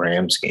Saints and the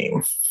Rams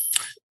game.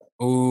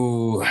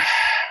 Ooh,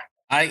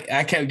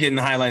 I kept getting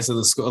the highlights of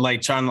the score,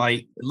 like trying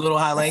to little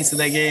highlights of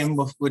that game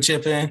with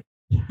Chip in.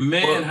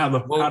 Man, how the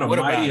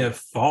mighty have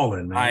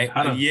fallen, man.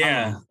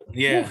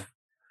 Yeah.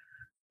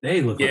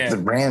 They look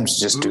the Rams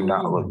just do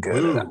not look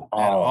good at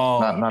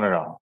all. Not at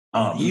all.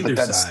 Either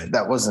side.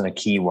 That wasn't a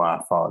key why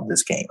I followed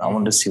this game. I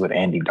wanted to see what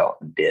Andy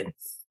Dalton did.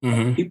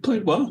 He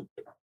played well.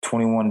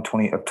 21,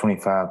 20 of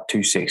 25,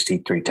 260,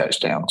 3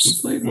 touchdowns.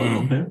 He played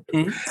well, man.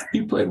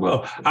 He played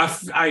well.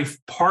 I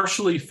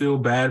partially feel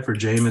bad for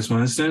Jameis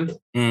Winston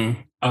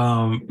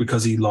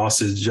because he lost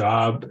his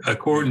job.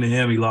 According to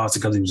him, he lost it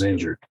because he was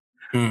injured.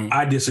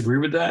 I disagree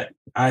with that.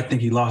 I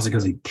think he lost it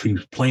because he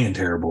was playing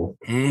terrible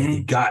and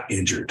he got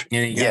injured.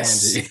 He got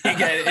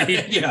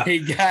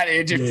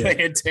injured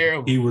playing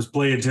terrible. He was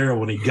playing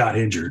terrible and he got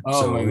injured.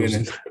 Oh, my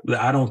goodness.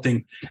 I don't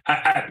think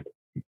I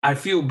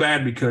feel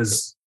bad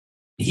because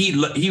he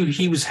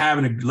was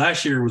having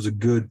last year was a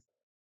good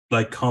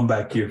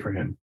comeback year for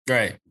him.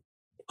 Right.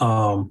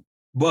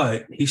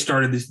 But he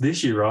started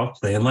this year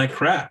off playing like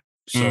crap.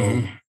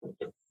 So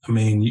I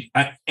mean,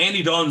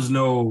 Andy Dalton's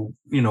no,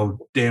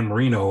 Dan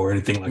Marino or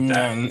anything like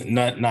that.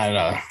 No, not at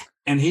all.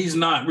 And he's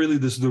not really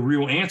the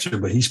real answer,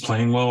 but he's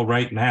playing well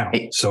right now.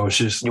 So it's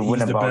just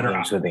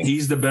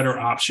he's the better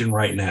option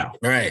right now.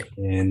 Right.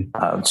 And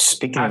I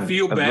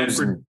feel bad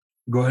for.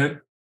 Go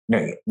ahead.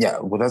 No, yeah.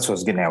 Well, that's what I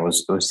was getting at.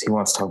 Was he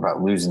wants to talk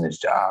about losing his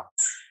job?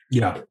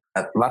 Yeah.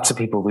 Lots of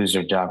people lose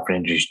their job for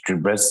injuries. Drew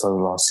Bledsoe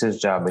lost his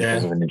job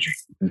because of an injury.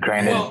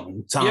 Granted,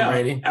 Tom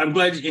Brady. I'm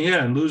glad.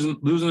 And losing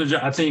the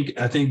job. I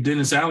think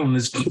Dennis Allen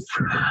is.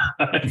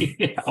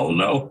 I don't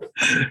know.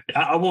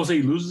 I won't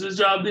say he loses his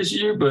job this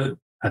year, but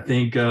I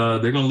think they're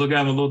going to look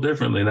at him a little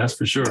differently. That's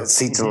for sure. The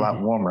seat's a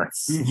lot warmer.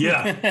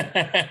 Yeah,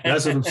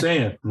 that's what I'm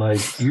saying.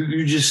 Like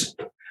you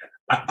just.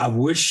 I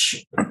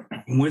wish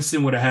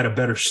Winston would have had a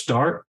better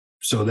start.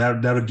 So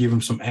that'll give him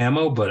some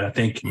ammo. But I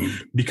think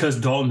because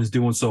Dalton is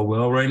doing so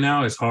well right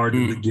now, it's hard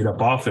to get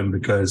up off him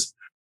because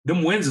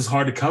them wins is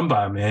hard to come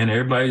by, man.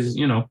 Everybody's,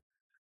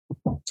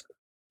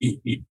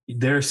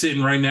 they're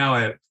sitting right now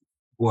at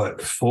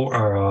what,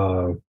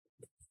 4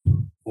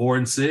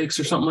 and 6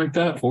 or something like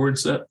that. 4 and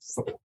 7,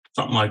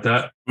 something like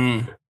that.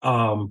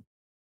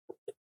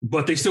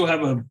 But they still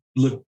have a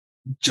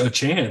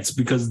chance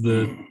because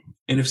the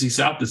NFC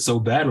South is so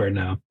bad right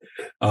now.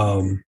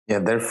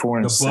 They're 4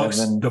 and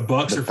 7. The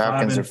Bucks are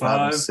 5 and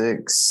 5,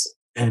 6,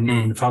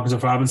 and the Falcons are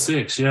 5 and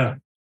 6. Yeah,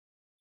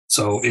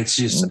 so it's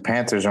just and the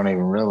Panthers aren't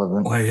even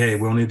relevant. Hey,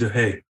 we don't need to.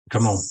 Hey,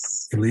 come on,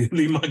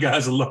 leave my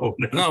guys alone.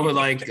 No,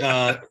 but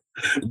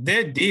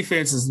their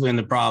defense has been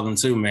the problem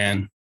too,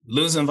 man.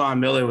 Losing Von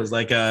Miller was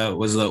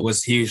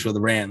was huge for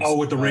the Rams. Oh,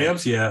 with the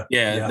Rams, yeah.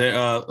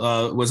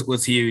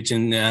 Was huge,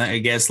 and I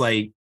guess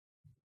filling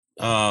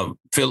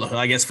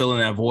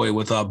that void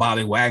with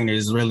Bobby Wagner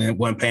is really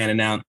wasn't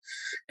panning out.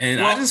 And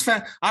I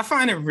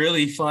find it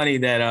really funny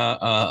that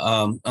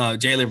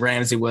Jalen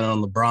Ramsey went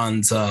on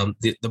LeBron's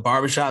the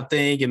barbershop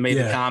thing and made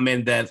the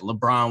comment that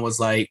LeBron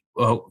was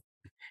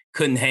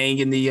couldn't hang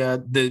in the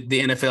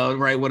NFL,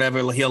 right?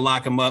 Whatever, he'll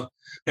lock him up.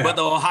 Yeah. But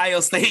the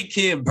Ohio State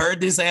kid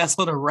burned his ass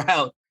on the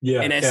route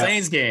in that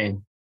Saints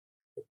game.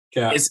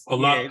 Yeah,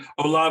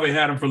 Olave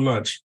had him for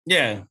lunch.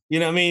 Yeah, you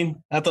know what I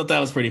mean? I thought that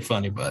was pretty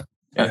funny, but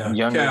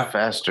Younger,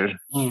 faster.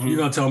 Mm-hmm. You're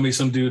gonna tell me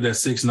some dude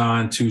that's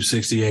 6'9",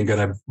 260 ain't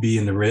gonna be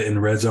in the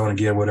red zone and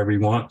get whatever he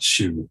wants?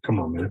 Shoot, come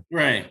on, man.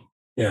 Right.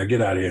 Yeah,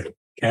 get out of here.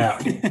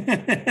 Cap.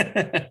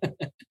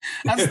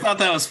 I just thought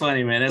that was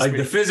funny, man. That's like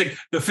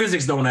the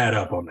physics don't add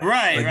up on that.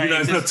 Right, like, right. You're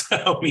not gonna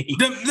tell me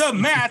the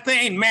math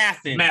ain't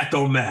mathing. Math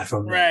don't math.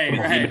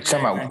 Right.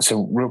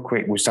 So real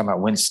quick, we're talking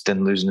about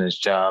Winston losing his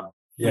job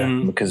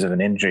because of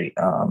an injury.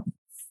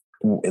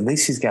 At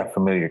least he's got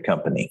familiar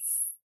company.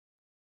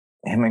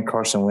 Him and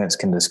Carson Wentz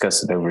can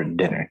discuss it over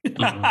dinner.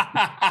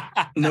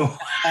 No.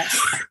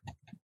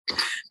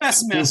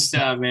 That's messed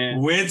up, man.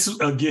 Wentz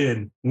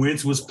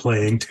was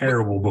playing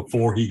terrible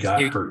before he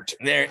got hurt.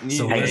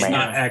 So let's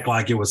not act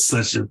like it was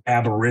such an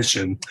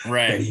aberration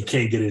that he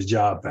can't get his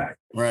job back.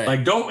 Right.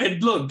 Like,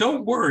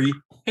 don't worry.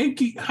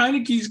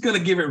 Heineke's going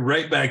to give it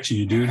right back to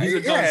you, dude. He's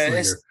a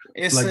gunslinger.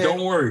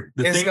 Don't worry.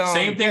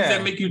 Same things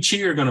that make you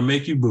cheer are going to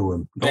make you boo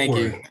him. Don't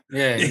worry.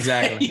 Yeah,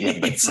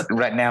 exactly.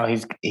 Right now,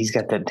 he's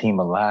got that team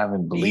alive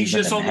and believing. He's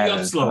just on the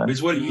upslope.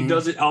 It's what he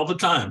does it all the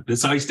time.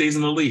 That's how he stays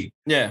in the league.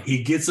 Yeah,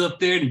 he gets up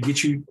there and he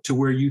gets you to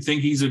where you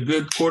think he's a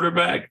good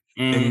quarterback,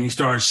 and then he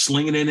starts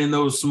slinging it in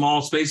those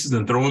small spaces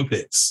and throwing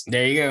picks.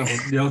 There you go. He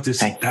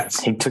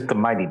took the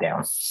mighty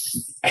down.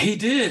 He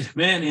did,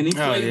 man, and he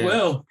played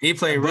well. He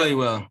played really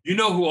well. You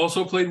know who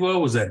also played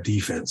well was that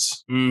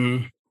defense.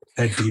 Mm-hmm.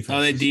 That defense.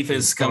 Oh, that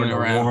defense is coming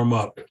around. Warm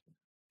up.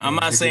 I'm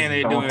not saying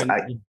they're doing.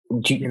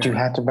 Do you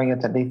have to bring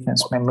up the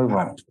defense, man? Move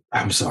on.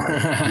 I'm sorry.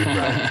 You're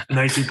right.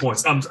 19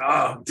 points. Hold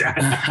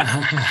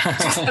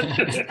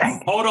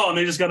on.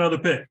 They just got another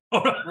pick.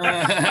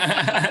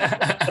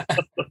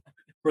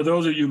 For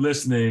those of you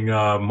listening,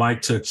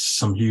 Mike took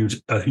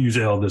a huge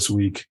L this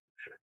week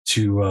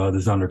to the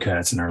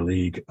Thundercats in our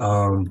league.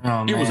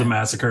 It was a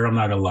massacre. I'm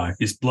not gonna lie.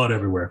 It's blood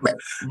everywhere.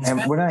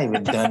 And we're not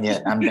even done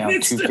yet. I'm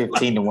down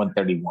 215 to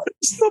 131.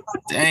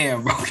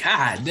 Damn, bro.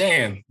 God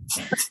damn.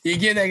 You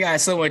give that guy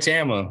so much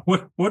ammo.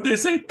 What they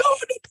say?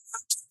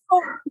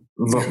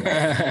 Look, he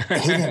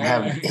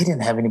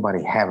didn't have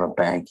anybody have a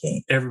bad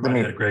game. Everybody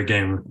had a great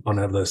game on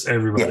that list.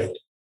 Everybody.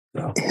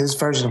 Yeah. His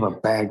version of a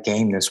bad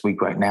game this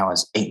week right now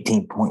is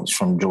 18 points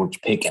from George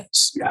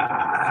Pickens.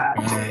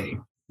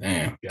 Damn.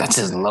 That's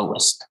his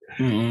lowest.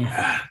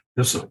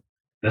 Mm-hmm.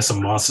 That's a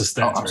monster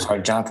stat. I'm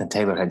sorry. Jonathan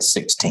Taylor had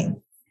 16.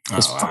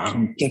 His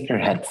fucking kicker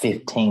had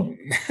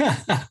 15.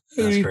 That's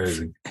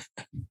crazy.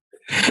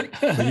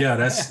 But yeah,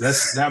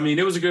 that's. I mean,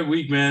 it was a good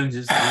week, man.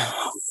 Just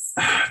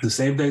the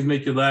same things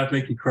make you laugh,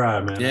 make you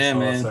cry, man. Yeah,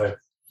 man.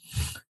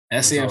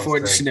 That's the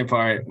unfortunate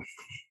part.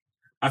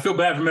 I feel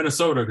bad for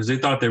Minnesota because they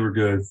thought they were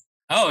good.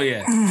 Oh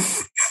yeah,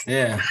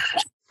 yeah.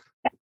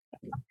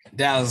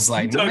 Dallas is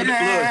like, look,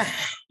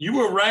 you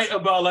were right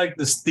about like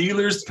the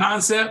Steelers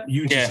concept.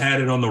 You just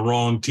had it on the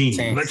wrong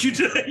team. Like you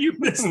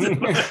missed it.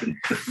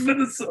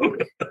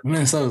 Minnesota.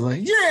 Minnesota's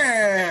like,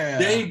 yeah.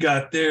 They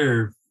got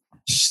their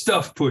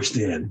stuff pushed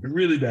in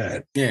really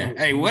bad. Yeah.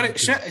 Hey,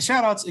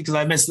 shout out because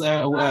I missed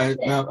what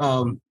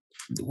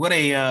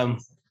a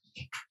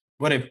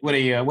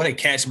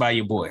catch by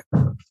your boy.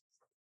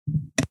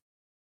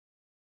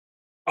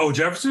 Oh,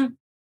 Jefferson?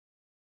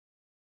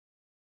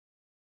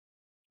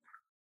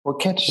 What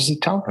catch is he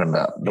talking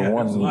about? The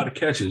one. There's a lot of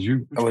catches.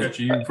 Which catch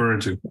are you referring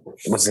to?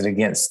 Was it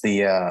against the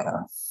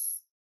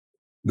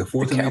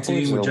 4th and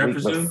 18 with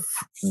Jefferson?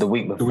 The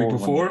week before. The week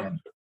before?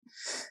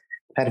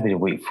 Had to be the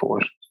week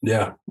before.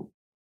 Yeah.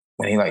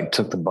 When he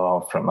took the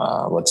ball from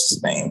what's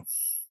his name?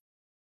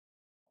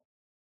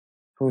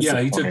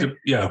 He took the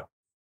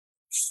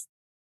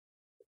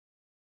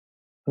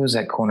Who was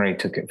that corner he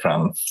took it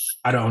from?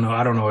 I don't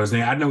know his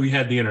name. I know he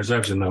had the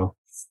interception though.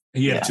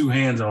 He had two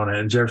hands on it,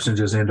 and Jefferson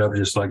just ended up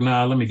just like,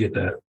 nah, let me get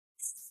that.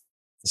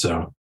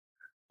 So,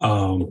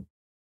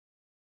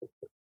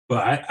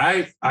 but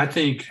I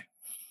think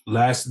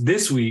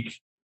this week,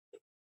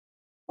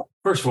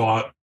 first of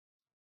all,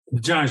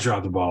 the Giants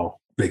dropped the ball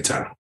big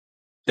time.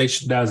 That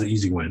was an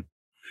easy win.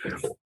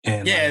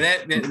 And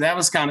that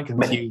was kind of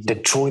confusing.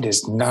 Detroit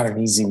is not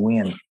an easy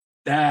win.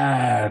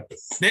 When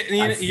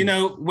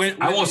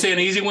I won't say an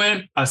easy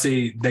win. I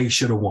say they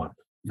should have won.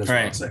 That's what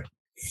I'm saying.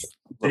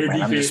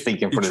 I'm just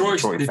speaking for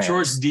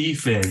Detroit's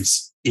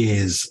defense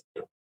is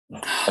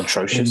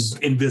atrocious,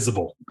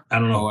 invisible. I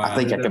don't know. I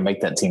think I can make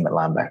that team at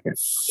linebacker,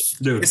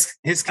 dude.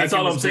 That's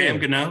all I'm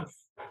saying.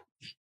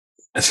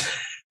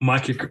 My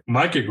kicker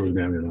was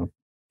Gano.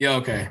 Yeah.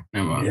 Okay.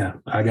 Yeah.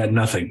 I got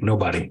nothing.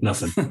 Nobody.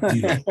 Nothing.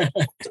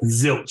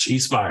 Zilch.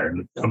 He's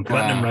fired. I'm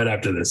putting him right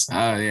after this.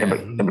 Oh yeah.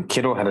 But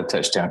Kittle had a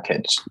touchdown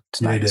catch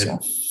tonight.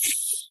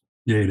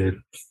 Yeah, he did.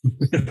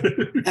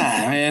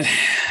 Man.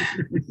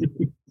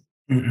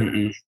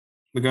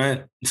 But go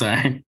ahead.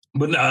 Sorry.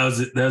 But no,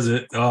 that's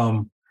it.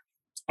 I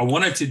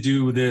wanted to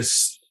do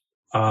this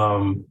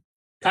kind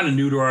of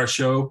new to our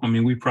show. I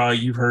mean, you've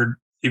heard,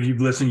 if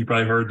you've listened, you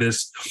probably heard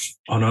this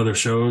on other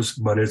shows,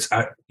 but there's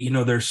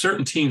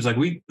certain teams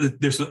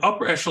there's the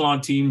upper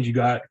echelon teams. You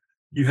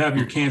have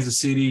your Kansas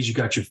Cities, you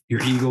got your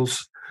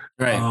Eagles,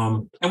 Right.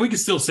 And we can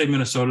still say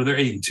Minnesota. They're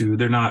 8-2.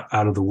 They're not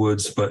out of the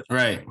woods, but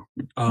right.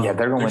 They're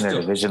going to win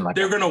their division.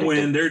 They're going to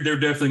win. They're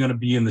definitely going to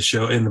be in the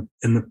show in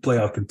the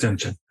playoff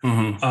contention.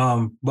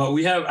 Mm-hmm. But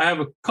I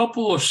have a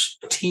couple of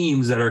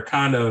teams that are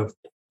kind of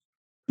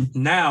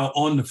now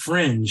on the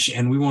fringe,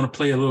 and we want to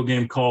play a little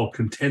game called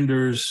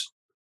Contenders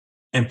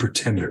and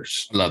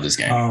Pretenders. Love this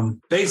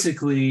game.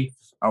 Basically.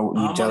 Oh,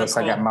 you jealous?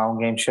 I got my own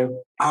game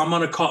show. I'm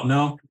gonna call.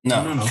 No.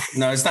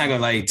 It's not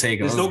gonna take.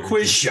 There's no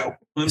quiz show.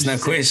 It's not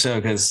a quiz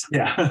show because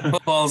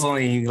football's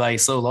only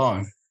so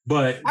long.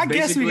 But I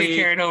guess we get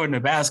carried over into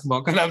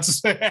basketball because I'm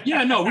just.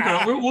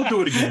 We'll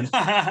do it again.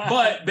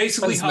 But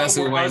basically, how it's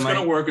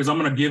gonna work is I'm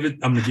gonna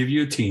give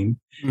you a team,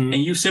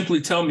 and you simply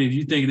tell me if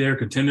you think they're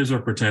contenders or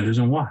pretenders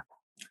and why.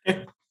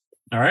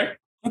 All right.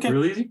 Okay.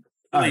 Real easy.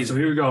 All right. So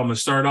here we go. I'm gonna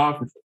start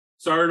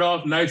it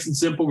off nice and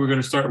simple. We're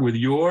gonna start with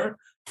your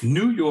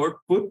New York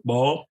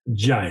Football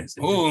Giants.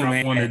 Oh,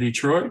 man. One to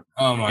Detroit.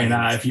 Oh, my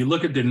God. If you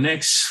look at the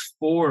next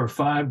 4 or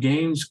 5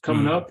 games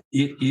coming up,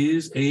 it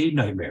is a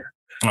nightmare.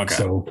 Okay.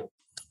 So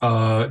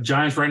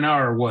Giants right now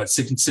are what?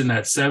 Sitting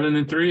at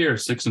 7-3 or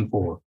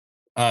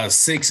 6-4?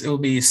 6.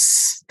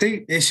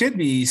 It should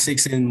be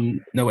 6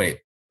 and no wait.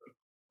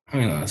 I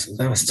mean, that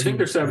was 2. I think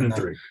they're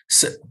 7-3.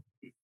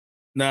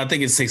 No, I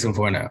think it's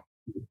 6-4 now.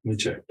 Let me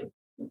check.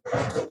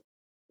 I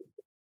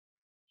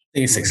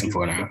think it's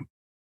 6-4 now.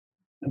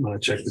 I'm going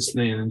to check the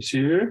standings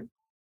here.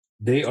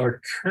 They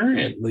are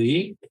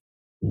currently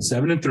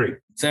 7-3.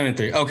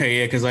 7-3. Okay,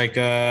 yeah, because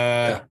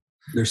they're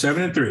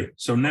 7-3.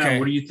 So now,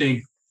 What do you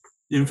think?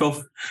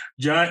 The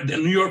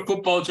New York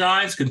Football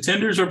Giants,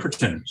 contenders or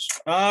pretenders?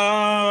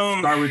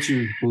 Start with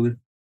you, Bully.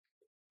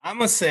 I'm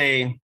gonna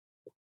say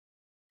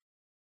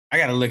I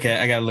gotta look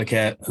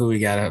at who we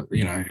got.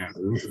 You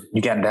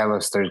got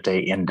Dallas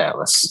Thursday in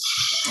Dallas.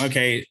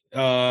 Okay.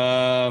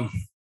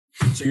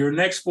 So your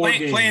next 4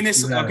 games. Playing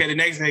this. The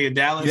next day,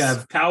 Dallas. You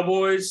have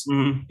Cowboys.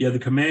 Mm-hmm. You have the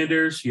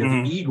Commanders. You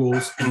have the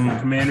Eagles and the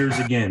Commanders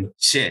again.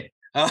 Shit.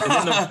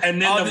 And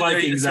then the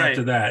Vikings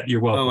after that. You're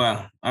welcome. Oh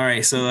wow! All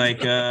right, so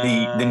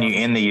then you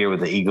end the year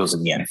with the Eagles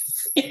again.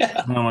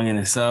 Yeah. Oh my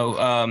goodness!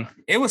 So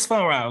it was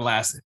fun while it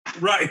lasted.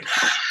 Right.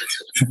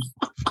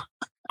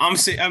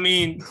 I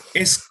mean,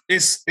 it's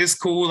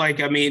cool.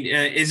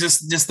 It's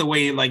just the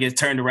way it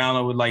turned around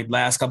over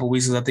last couple of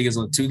weeks. I think it's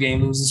a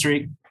 2-game losing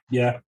streak.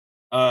 Yeah.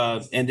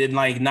 And then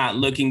not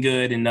looking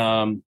good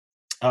and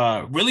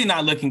really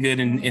not looking good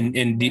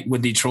in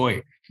with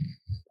Detroit.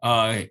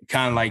 Kind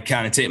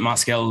of tipped my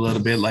scale a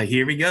little bit.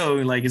 Here we go.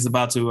 It's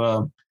about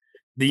to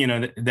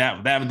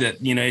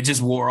it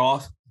just wore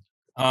off.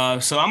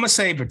 So I'm gonna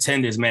say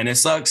pretenders, man. It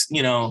sucks.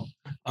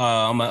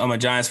 I'm a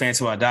Giants fan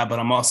till I die, but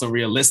I'm also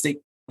realistic.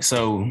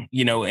 So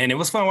and it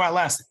was fun while it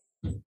lasted.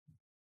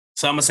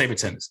 So I'm gonna say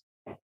pretenders.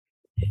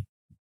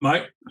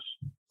 Mike.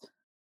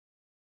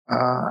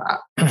 I'm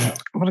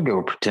gonna go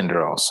with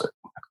pretender also.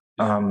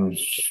 And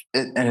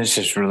it's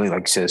just really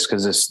like this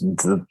because it's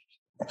the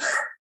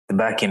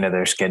back end of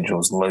their schedule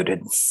is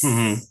loaded.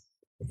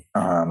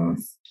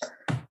 Mm-hmm.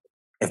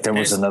 If there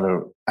was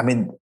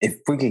if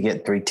we could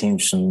get 3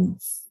 teams from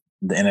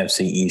the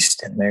NFC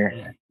East in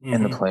there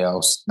in the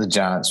playoffs, the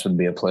Giants would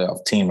be a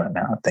playoff team right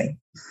now, I think.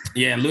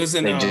 Yeah,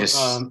 losing they just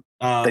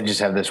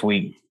have this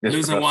week.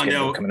 Losing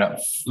Rondell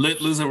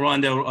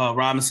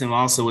Robinson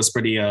also was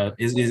pretty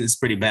is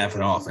pretty bad for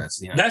the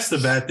offense. That's the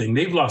bad thing.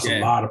 They've lost a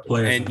lot of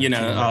players, and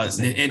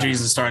the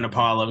injuries are starting to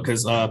pile up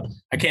because I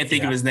can't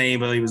think of his name,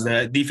 but he was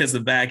a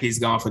defensive back. He's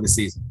gone for the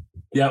season.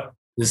 Yep.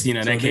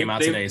 That came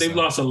out today. They've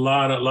lost a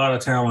lot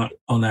of talent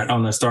on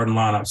that starting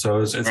lineup, so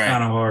it's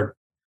kind of hard.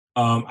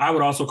 I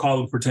would also call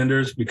them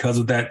pretenders because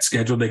of that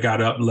schedule they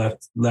got up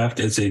left.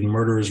 It's a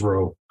murderer's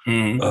row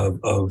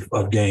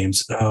of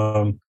games.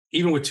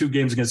 Even with 2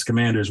 games against the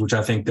Commanders, which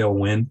I think they'll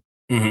win,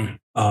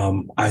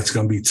 it's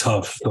going to be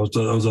tough.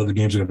 Those other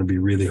games are going to be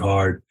really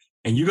hard,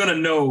 and you're going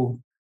to know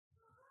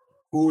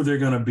who they're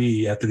going to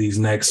be after these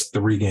next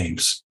 3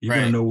 games. You're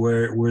going to know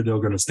where they're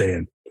going to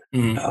stand.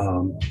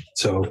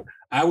 So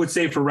I would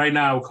say for right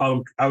now,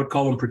 I would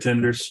call them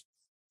pretenders.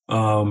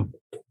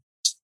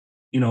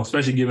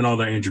 Especially given all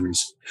their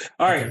injuries.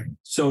 All right.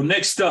 So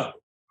next up,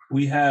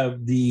 we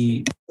have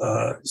the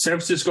San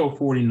Francisco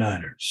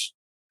 49ers.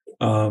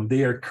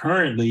 They are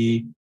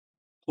currently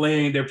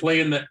playing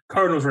the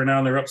Cardinals right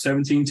now. They're up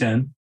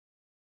 17-10.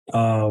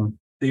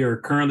 They are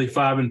currently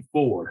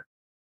 5-4.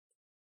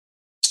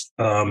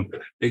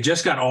 They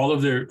just got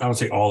I would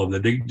say all of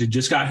them. They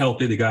just got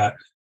healthy. They got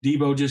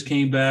Debo just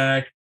came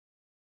back.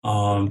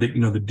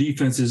 The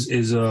defense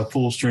is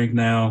full strength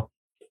now.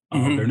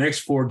 Their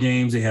next 4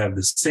 games, they have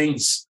the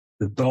Saints,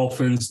 the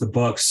Dolphins, the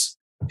Bucks,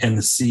 and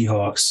the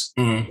Seahawks.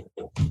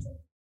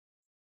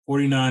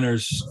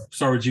 49ers,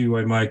 start with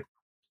you, Mike.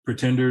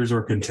 Pretenders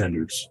or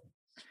contenders?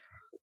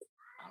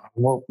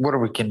 Well, what are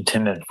we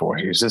contending for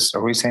here?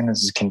 Are we saying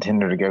this is a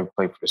contender to go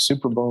play for the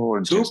Super Bowl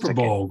or Super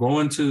Bowl,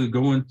 going to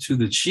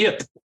the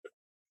chip?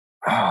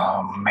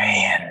 Oh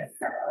man.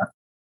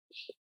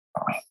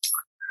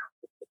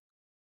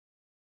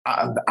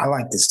 I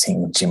like this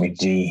team with Jimmy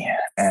G,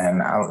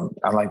 and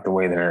I like the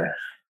way they're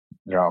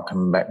all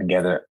coming back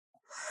together.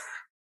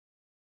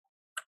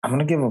 I'm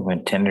gonna give them a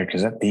contender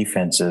because that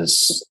defense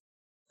is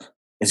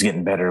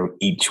getting better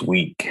each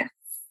week.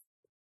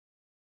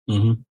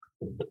 Mm-hmm.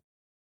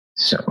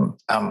 So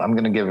I'm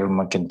gonna give them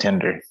a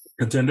contender.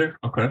 Contender?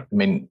 Okay. I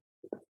mean,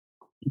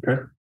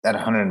 okay. At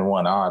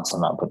 101 odds,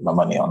 I'm not putting my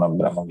money on them,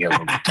 but I'm gonna give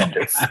them a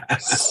contender.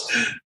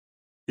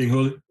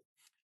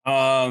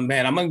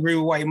 Man, I'm gonna agree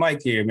with White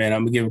Mike here, man.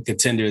 I'm gonna give a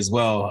contender as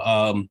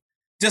well.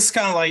 Just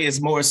kind of like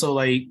it's more so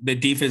like the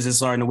defense is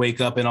starting to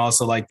wake up, and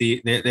also like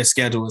their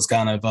schedule is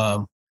kind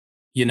of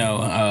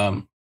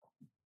it's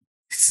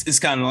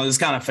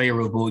kind of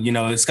favorable. You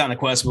know, it's kind of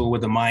questionable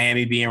with the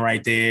Miami being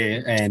right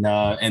there, and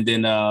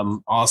then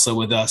also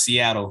with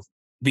Seattle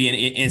being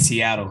in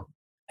Seattle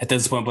at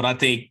this point. But I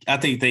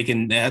think they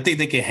can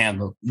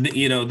handle.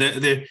 You know,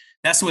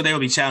 that's where they'll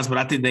be challenged. But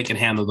I think they can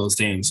handle those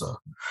teams. So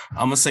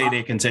I'm gonna say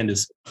they're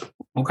contenders.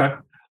 Okay.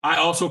 I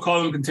also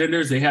call them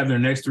contenders. They have their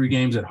next 3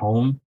 games at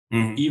home.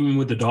 Mm-hmm. Even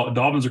with the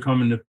Dolphins are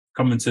coming to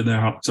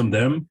some of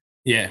them.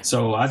 Yeah.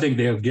 So I think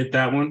they'll get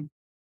that one.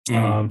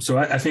 Mm-hmm. So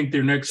I think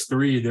their next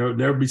 3,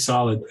 they'll be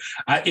solid.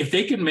 If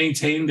they can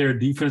maintain their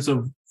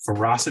defensive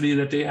ferocity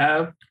that they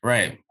have,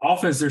 right?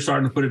 Offense, they're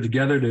starting to put it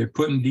together. They're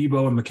putting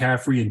Debo and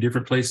McCaffrey in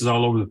different places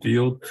all over the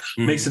field.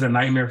 Mm-hmm. Makes it a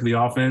nightmare for the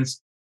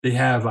offense. They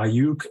have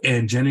Ayuk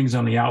and Jennings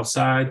on the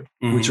outside,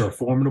 mm-hmm. which are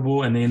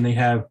formidable, and then they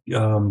have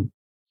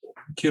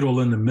Kittle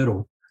in the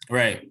middle.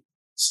 Right.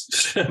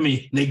 I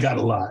mean, they got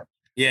a lot.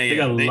 Yeah, they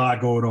got a lot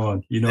going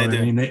on. You know what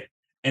I mean?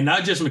 And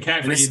not just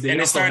McCaffrey. And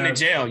they're starting to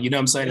gel. You know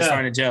what I'm saying? They're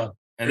starting to gel.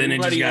 And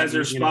everybody then has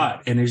their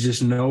spot. And there's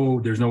just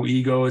there's no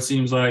ego, it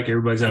seems like.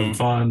 Everybody's having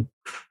fun.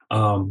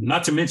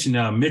 Not to mention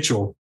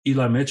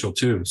Eli Mitchell,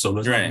 too. So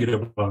let's not get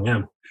up on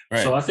him.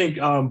 Right. So I think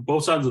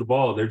both sides of the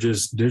ball, they're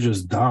just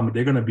dominant.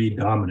 They're going to be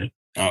dominant.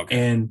 Okay.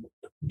 And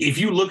if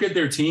you look at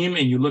their team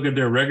and you look at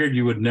their record,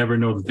 you would never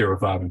know that they were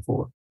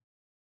 5-4.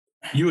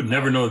 You would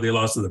never know that they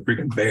lost to the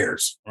freaking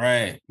Bears.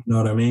 Right. You know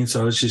what I mean?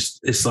 So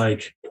it's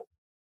like,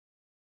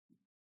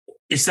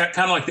 it's that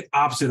kind of like the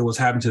opposite of what's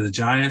happened to the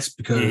Giants,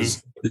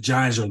 because the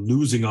Giants are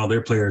losing all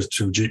their players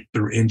through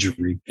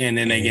injury. And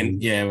then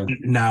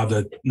now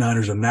the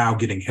Niners are now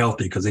getting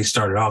healthy because they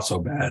started off so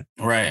bad.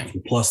 Right.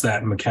 Plus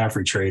that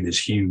McCaffrey trade is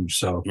huge.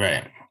 So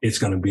it's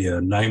going to be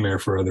a nightmare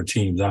for other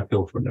teams. I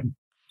feel for them.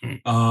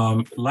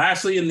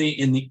 Lastly, in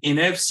the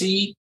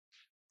NFC,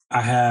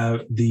 I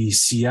have the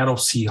Seattle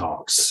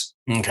Seahawks.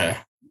 Okay.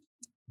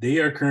 They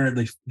are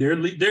currently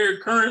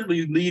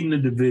leading the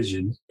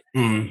division.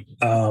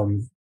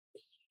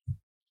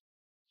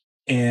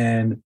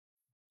 And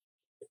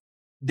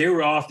they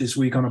were off this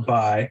week on a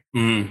bye.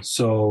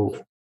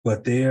 So,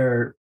 but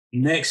their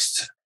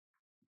next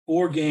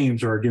 4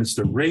 games are against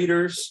the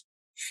Raiders,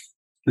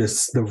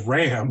 the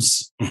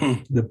Rams,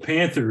 the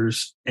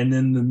Panthers, and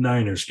then the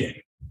Niners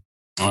game.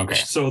 Okay.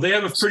 So they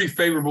have a pretty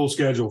favorable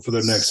schedule for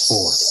their next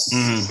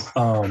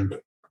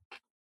 4.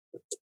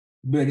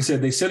 Like I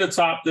said, they sit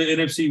atop the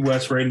NFC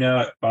West right now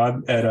at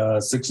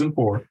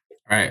 6-4.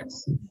 Right.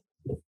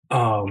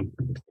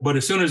 But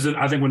as soon as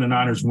I think when the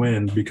Niners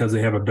win, because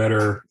they have a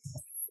better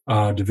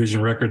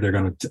division record, they're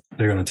gonna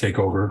take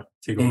over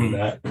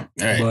that.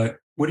 Right. But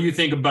what do you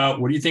think about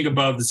the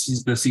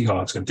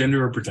Seahawks?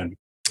 Contender or pretender?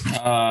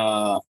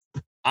 I'm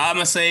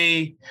gonna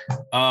say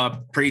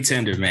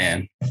pretender,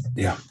 man.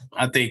 Yeah.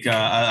 I think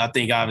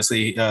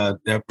obviously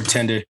they're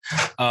pretender.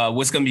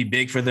 What's going to be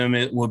big for them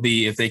will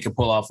be if they could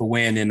pull off a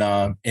win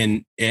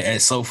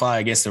at SoFi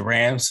against the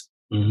Rams.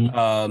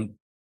 Mm-hmm.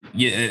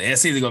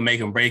 It's either going to make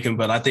them break them,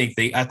 but I think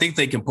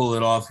they can pull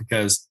it off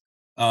because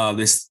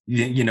this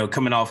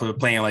coming off of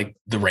playing like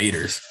the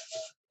Raiders,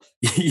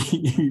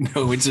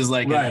 which is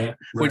like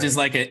which is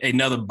like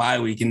another bye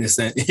week in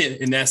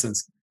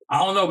essence. I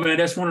don't know, man.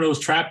 That's one of those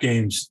trap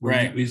games.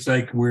 Right. It's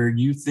like where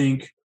you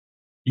think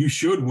you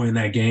should win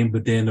that game,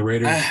 but then the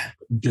Raiders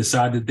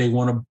decide that they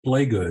want to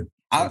play good.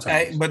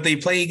 But they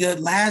played good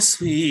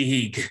last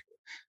week.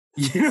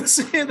 You know what I'm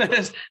saying?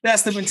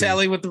 That's the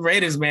mentality with the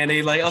Raiders, man.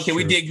 They like, okay,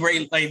 we did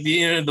great like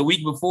the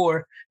week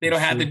before. They don't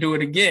have to do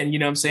it again. You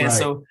know what I'm saying? Right.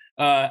 So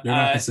they're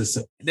not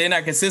consistent. They're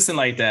not consistent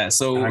like that.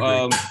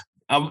 So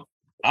I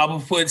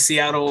will put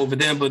Seattle over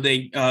them, but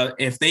they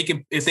if they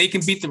can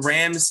beat the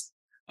Rams,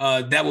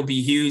 that will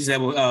be huge.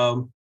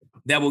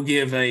 That will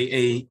give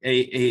a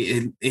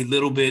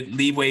little bit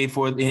leeway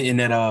for in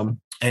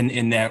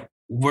that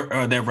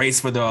race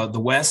for the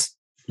West.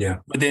 Yeah.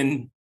 But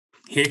then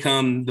here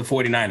come the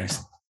 49ers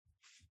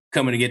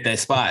coming to get that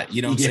spot.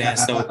 You know what I'm saying?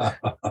 So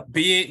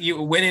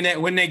winning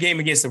that game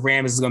against the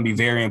Rams is going to be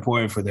very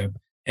important for them.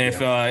 If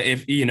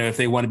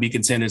they want to be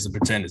contenders and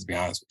pretenders, to be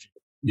honest with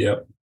you.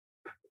 Yep.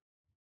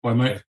 Why,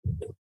 Mike?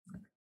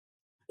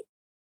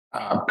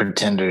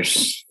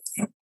 Pretenders.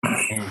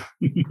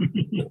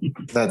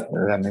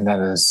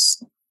 That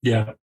is.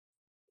 Yeah.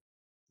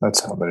 That's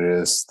how it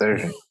is.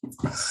 They're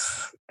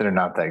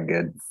not that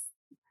good.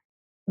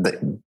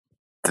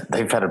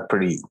 They've had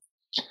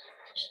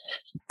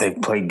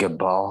they've played good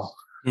ball,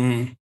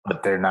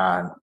 but they're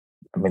not.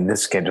 I mean,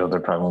 this schedule, they're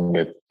probably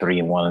going to get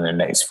 3-1 in their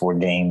next 4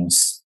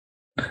 games.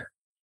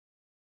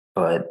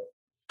 But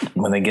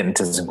when they get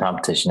into some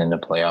competition in the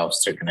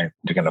playoffs,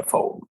 they're gonna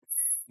fold.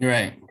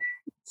 Right.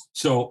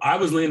 So I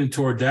was leaning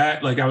toward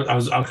that. Like I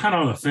was kind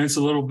of on the fence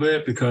a little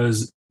bit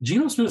because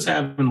Geno Smith's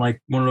having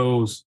like one of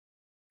those,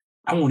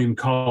 I won't even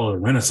call it a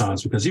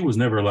renaissance because he was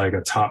never like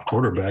a top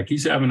quarterback.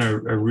 He's having a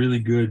really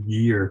good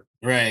year.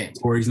 Right.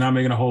 Where he's not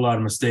making a whole lot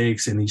of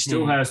mistakes, and he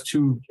still has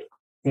two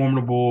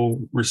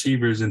formidable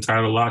receivers in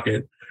Tyler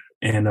Lockett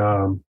and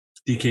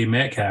DK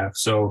Metcalf.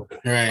 So,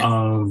 right.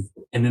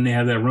 And then they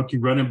have that rookie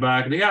running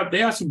back. They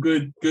have some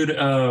good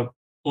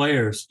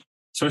players,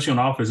 especially on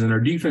offense, and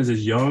their defense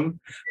is young,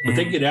 but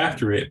they get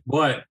after it.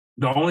 But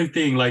the only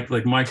thing, like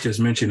Mike just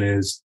mentioned,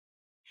 is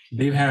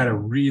they've had a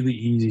really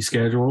easy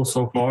schedule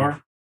so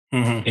far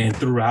and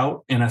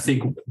throughout, and I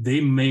think they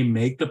may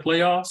make the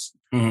playoffs.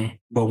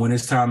 But when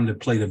it's time to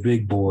play the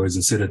big boys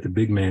and sit at the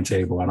big man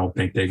table, I don't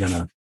think they're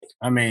gonna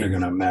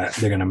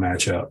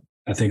match up.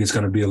 I think it's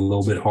gonna be a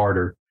little bit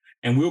harder,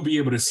 and we'll be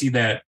able to see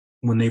that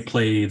when they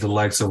play the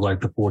likes of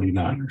like the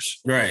 49ers.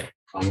 Right.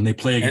 When they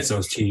play against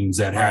those teams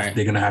that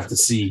they're gonna have to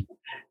see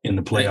in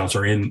the playoffs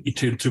or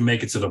to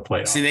make it to the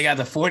playoffs. See, they got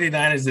the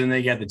 49ers and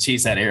they got the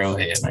Chiefs at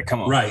Arrowhead. Like,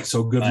 come on. Right.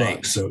 So good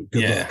luck. So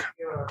good luck.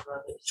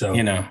 So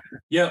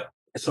Yep.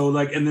 So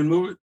like, and then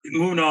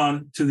moving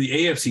on to the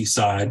AFC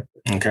side.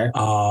 Okay.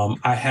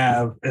 I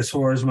have, as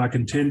far as my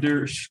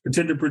pretender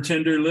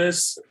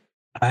list,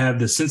 I have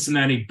the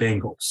Cincinnati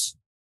Bengals.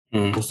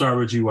 We'll start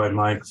with you, White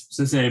Mike.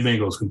 Cincinnati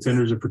Bengals,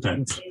 contenders or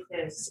pretenders?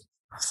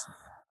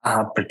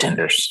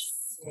 Pretenders.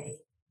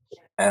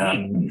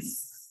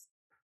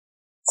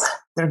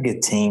 They're a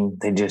good team.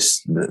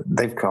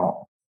 They've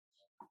caught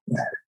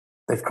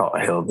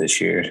hell this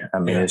year. I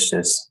mean, it's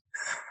just.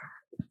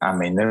 I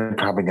mean, they're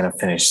probably going to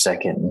finish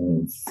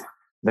second.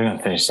 They're going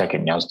to finish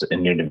second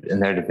in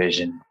their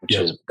division, which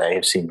is the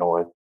AFC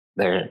North.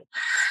 They're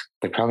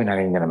probably not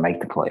even going to make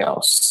the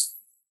playoffs.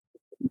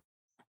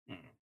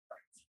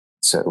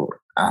 So,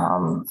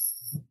 like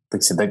I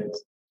said,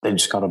 they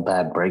just got a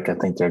bad break. I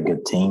think they're a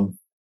good team,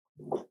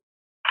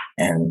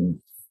 and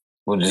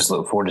we'll just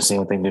look forward to seeing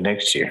what they do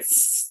next year.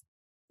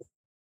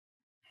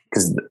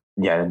 Because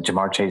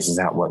Jamar Chase is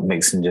out.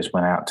 Mixon just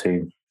went out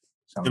too.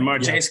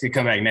 Jamar Chase could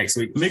come back next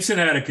week. Mixon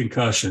had a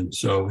concussion,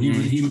 so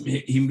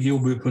he'll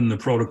be put in the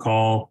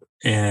protocol,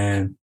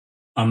 and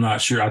I'm not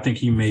sure. I think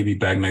he may be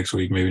back next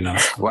week, maybe not.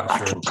 Well, I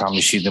can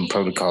promise you, them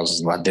protocols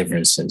is a lot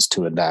different since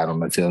Tua died on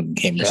the field and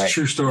came back. That's a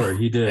true story.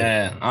 He did.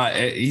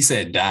 Yeah, he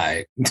said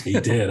died. He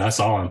did. I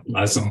saw him.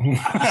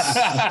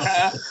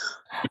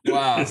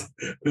 Wow.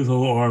 His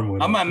whole arm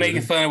went. I'm not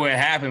making fun of what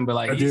happened, but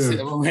like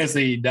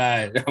he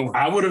died.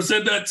 I would have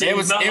said that too. It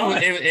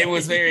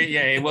was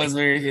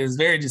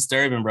very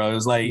disturbing, bro. It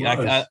was like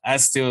I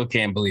still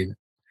can't believe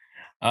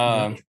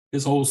it.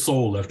 His whole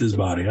soul left his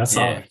body. I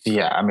saw it.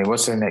 Yeah, I mean,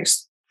 what's their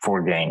next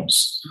 4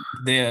 games?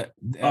 My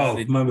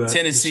bad.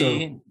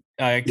 Tennessee,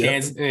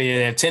 Kansas,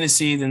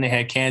 Tennessee. Then they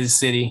had Kansas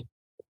City,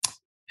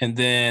 and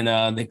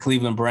then the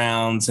Cleveland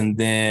Browns, and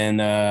then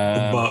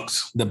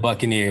the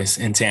Buccaneers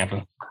in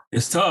Tampa.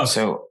 It's tough.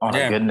 So on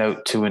a good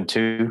note,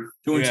 2-2.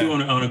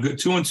 2-2 on a good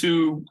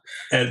 2-2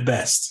 at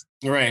best.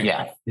 Right.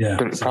 Yeah.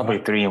 Probably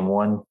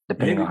 3-1,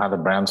 depending on how the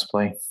Browns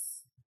play.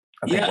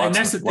 And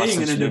that's the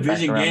thing in a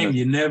division game,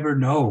 you never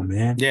know,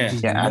 man. Yeah.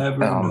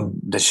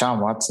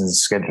 Deshaun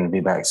Watson's scheduled to be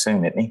back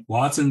soon, isn't he?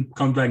 Watson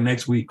comes back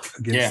next week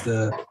against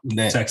the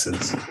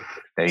Texans.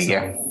 There you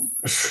go.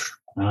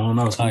 I don't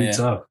know. It's gonna be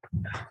tough.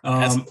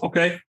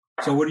 Okay.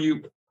 So what do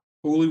you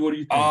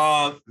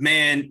think?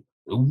 Man,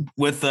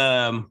 with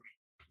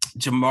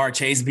Jamar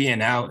Chase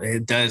being out,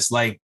 it does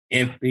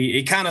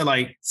it kind of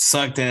like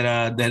sucked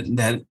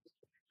that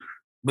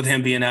with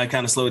him being out,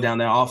 kind of slowed down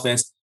their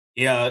offense.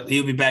 Yeah,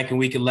 he'll be back in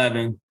week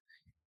 11.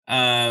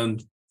 I'm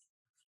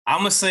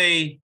gonna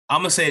say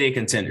they're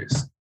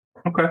contenders.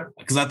 Okay,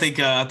 because I think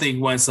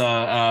once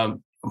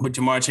when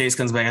Jamar Chase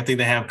comes back, I think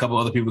they have a couple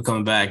other people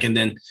coming back, and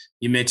then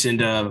you mentioned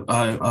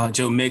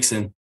Joe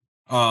Mixon.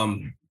 He'll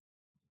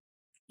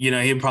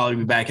probably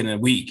be back in a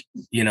week.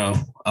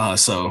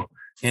 So.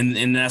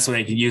 And that's when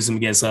they can use them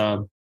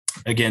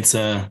against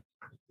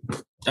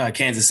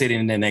Kansas City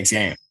in the next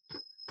game.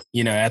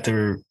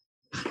 After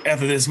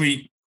this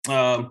week.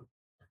 But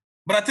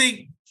I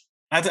think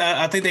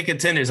they're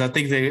contenders. I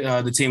think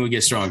the team will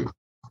get stronger.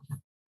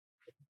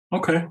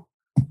 Okay.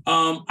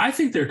 I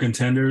think they're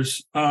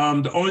contenders.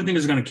 The only thing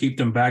that's going to keep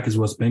them back is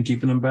what's been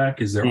keeping them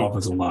back is their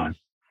offensive line.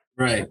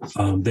 Right.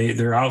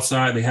 They're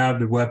outside. They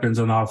have the weapons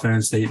on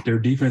offense. Their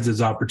defense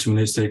is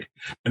opportunistic.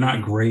 They're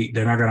not great.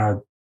 They're not going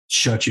to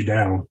shut you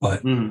down.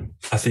 But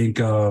I think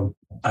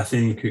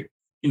they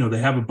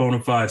have a bona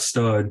fide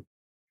stud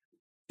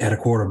at a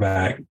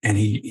quarterback, and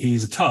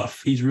he's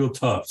tough. He's real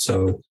tough.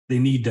 So they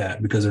need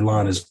that because their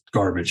line is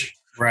garbage.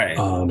 Right.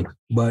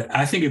 But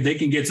I think if they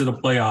can get to the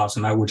playoffs,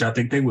 which I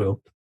think they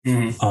will,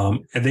 and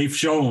they've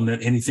shown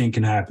that anything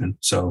can happen.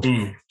 So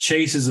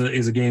Chase is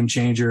a game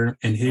changer,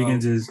 and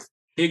Higgins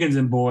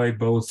and Boyd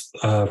both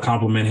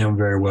complement him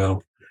very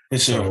well.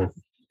 So,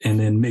 and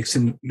then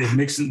Mixon,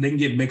 they can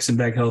get Mixon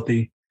back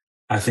healthy,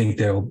 I think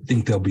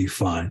they'll be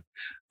fine.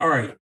 All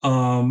right.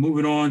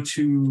 Moving on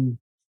to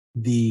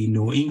the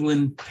New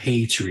England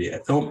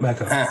Patriots. Oh,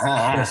 back up.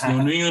 Yes,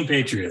 New England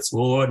Patriots.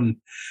 We'll go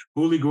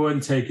ahead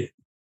and take it.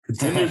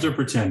 Contenders or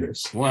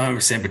pretenders?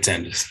 100%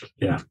 pretenders.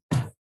 Yeah.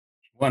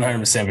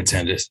 100%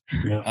 pretenders.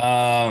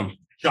 Yeah.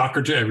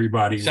 Shocker to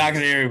everybody. Shocker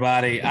to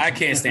everybody. I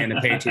can't stand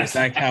the Patriots.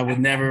 I would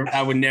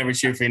never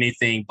cheer for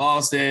anything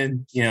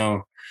Boston,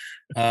 in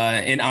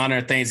honor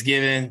of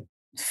Thanksgiving.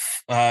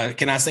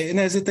 Can I say,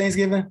 is it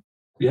Thanksgiving?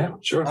 Yeah,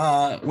 sure.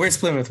 Where's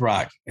Plymouth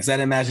Rock? Is that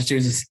in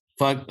Massachusetts?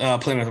 Fuck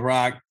Plymouth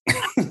Rock.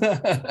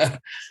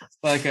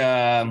 fuck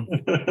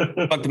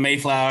the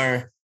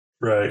Mayflower.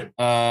 Right.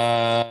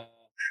 The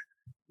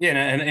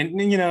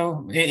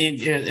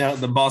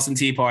Boston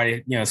Tea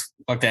Party,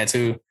 fuck that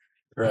too.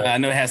 Right. I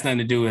know it has nothing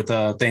to do with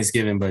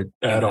Thanksgiving, but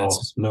at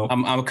all. No.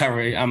 I'm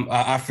covering.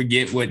 I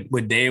forget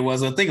what day it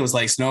was. I think it was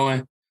like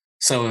snowing.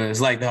 So it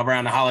was like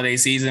around the holiday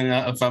season,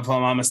 if I'm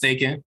not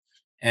mistaken.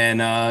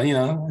 And I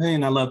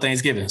love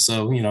Thanksgiving.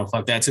 So,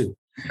 fuck that too.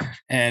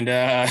 And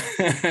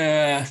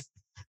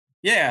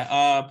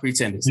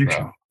pretenders,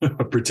 bro.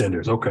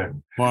 Pretenders, okay.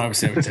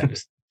 100%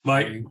 pretenders.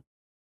 Mike?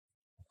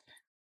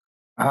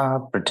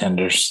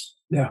 Pretenders.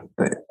 Yeah.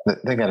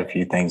 They got a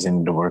few things they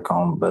need to work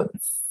on, but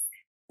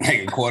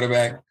like a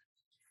quarterback.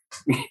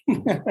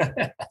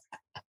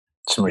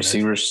 Some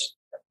receivers.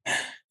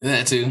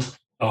 That too.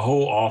 A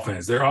whole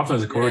offense. Their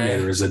offensive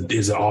coordinator is a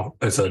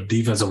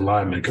defensive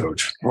lineman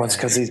coach. Well, it's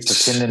because he's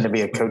pretending to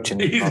be a coach in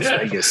Las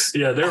Vegas.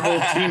 Yeah, their whole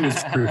team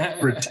is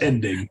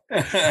pretending.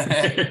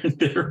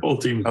 Their whole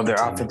team. Their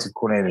offensive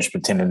coordinator is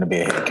pretending to be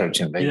a head coach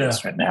in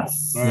Vegas right now.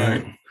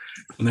 Right.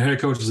 And the head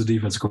coach is a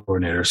defensive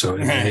coordinator, so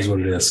it is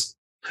what it is.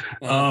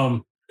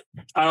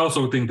 I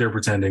also think they're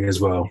pretending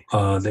as well.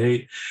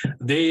 They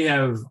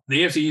have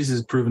the AFC East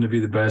has proven to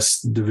be the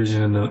best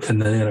division in the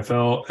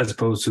NFL as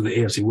opposed to the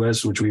AFC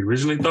West, which we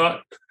originally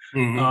thought.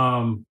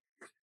 Mm-hmm.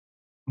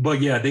 But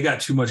yeah, they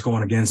got too much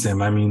going against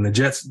them. I mean, the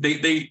Jets,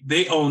 they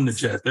own the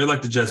Jets. They're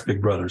like the Jets'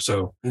 big brother.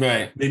 So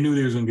right, they knew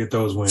they was going to get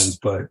those wins.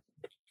 But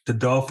the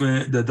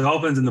Dolphins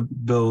and the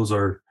Bills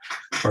are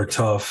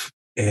tough,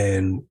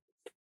 and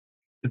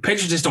the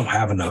Patriots just don't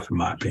have enough, in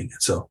my opinion.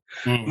 So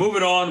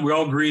moving on, we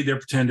all agree they're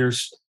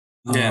pretenders.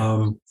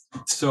 Yeah.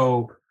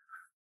 So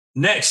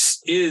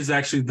next is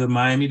actually the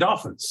Miami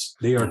Dolphins.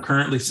 They are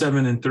currently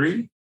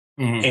 7-3,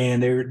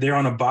 and they're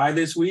on a bye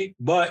this week.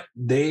 But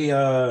they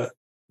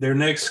their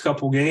next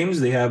couple games,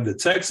 they have the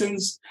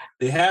Texans,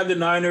 they have the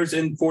Niners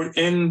in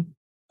San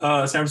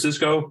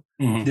Francisco,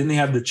 then they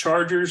have the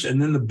Chargers,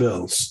 and then the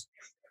Bills.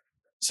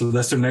 So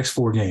that's their next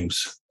 4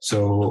 games.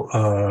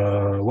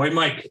 So White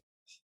Mike,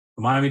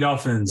 the Miami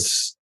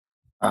Dolphins,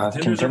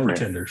 contenders or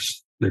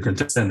pretenders? They're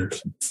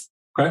contenders.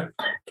 Okay.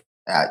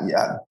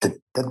 The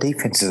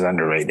defense is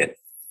underrated.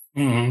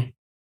 Mm-hmm.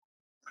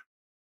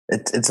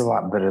 It's a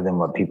lot better than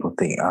what people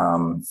think.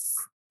 I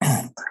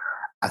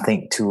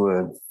think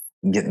Tua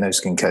getting those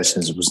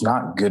concussions was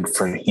not good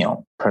for him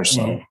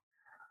personally.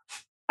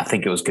 I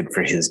think it was good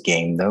for his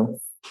game, though.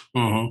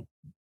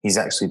 He's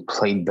actually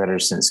played better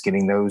since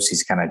getting those.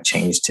 He's kind of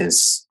changed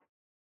the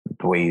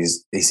way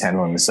he's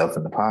handling himself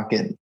in the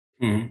pocket.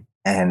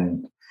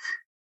 And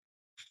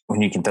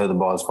when you can throw the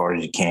ball as far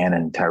as you can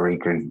and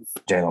Tyreek or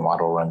Jalen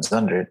Waddle runs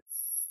under it,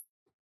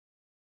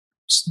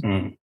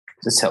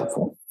 it's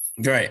helpful.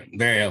 Right.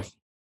 Very helpful.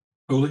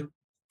 Uli?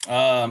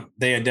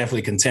 They are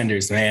definitely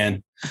contenders,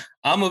 man.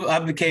 I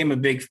became a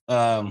big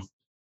fan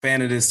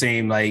of this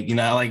team. Like,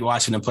 I like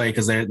watching them play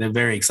because they're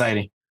very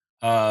exciting.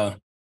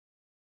 And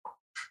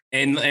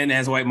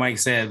as White Mike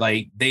said,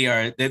 like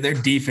their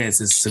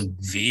defense is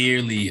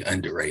severely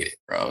underrated,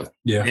 bro.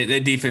 Yeah. Their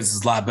defense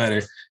is a lot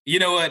better. You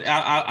know what?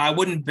 I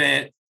wouldn't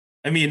bet.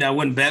 I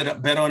wouldn't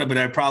bet on it, but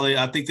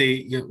I think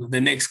the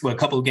next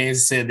couple of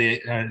games said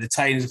that the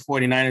Titans and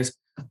 49ers.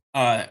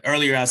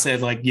 Earlier I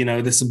said, like,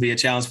 this would be a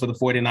challenge for the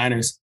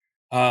 49ers.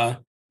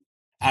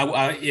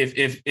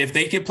 If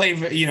they could play,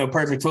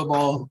 perfect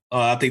football,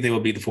 I think they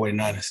will beat the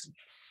 49ers.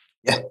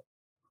 Yeah,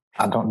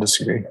 I don't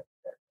disagree.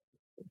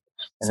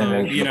 And so,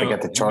 then they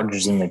got the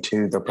Chargers in there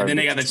too. And then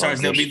they got the Chargers.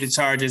 They'll beat the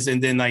Chargers,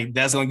 and then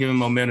that's going to give them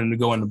momentum to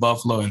go into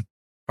Buffalo and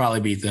probably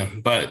beat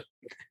them. But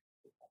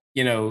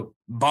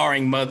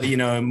barring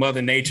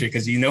Mother Nature,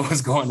 because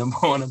what's going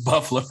on in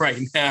Buffalo right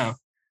now.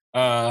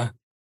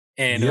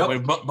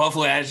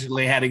 Buffalo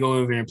actually had to go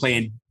over and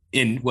play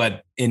in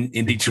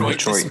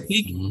Detroit this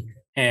week,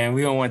 and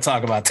we don't want to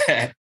talk about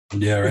that.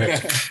 Yeah,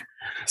 right.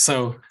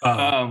 So,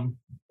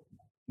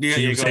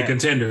 you say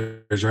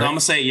contenders, right? So I'm gonna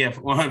say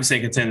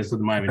 100% contenders for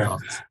the Miami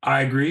Dolphins.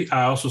 I agree.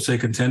 I also say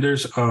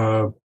contenders.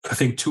 I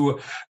think Tua.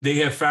 They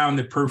have found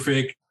the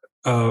perfect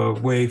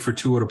way for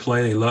Tua to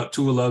play.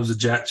 Tua loves the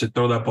Jets to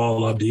throw that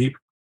ball up deep.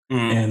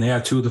 And they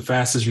have 2 of the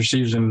fastest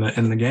receivers in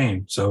the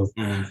game. So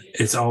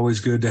it's always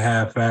good to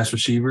have fast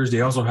receivers.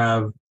 They also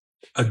have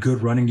a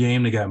good running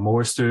game. They got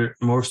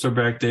Morster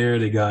back there.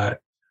 They got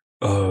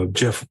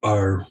Jeff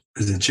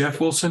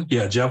Wilson?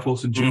 Yeah, Jeff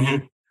Wilson Jr.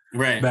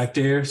 back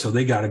there. So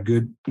they got a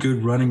good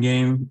running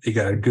game. They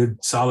got a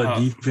good solid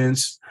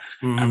defense.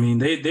 Mm-hmm. I mean,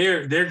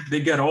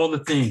 they got all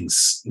the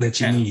things that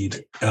you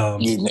need.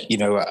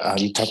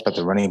 You talked about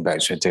the running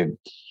backs right there.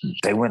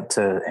 They went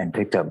to and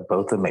picked up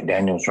both of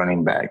McDaniel's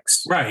running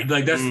backs. Right,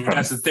 like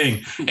that's the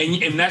thing,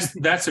 and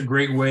that's a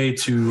great way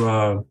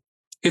to.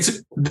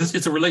 It's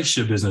a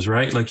relationship business,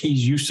 right? Like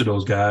he's used to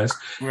those guys,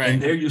 right,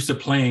 and they're used to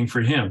playing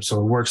for him, so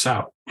it works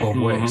out both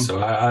ways.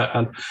 So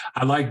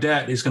I like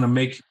that. It's going to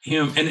make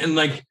him and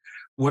like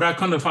what I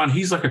come to find,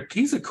 he's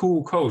a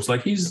cool coach.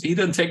 Like he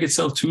doesn't take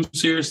himself too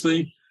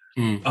seriously.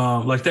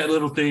 Like that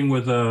little thing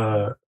with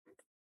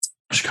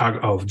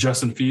Chicago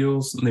Justin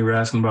Fields, and they were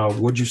asking about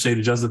what'd you say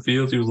to Justin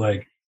Fields. He was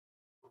like,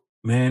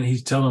 "Man,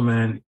 he's telling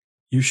man,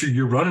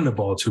 you're running the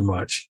ball too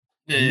much.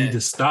 You need to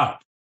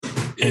stop."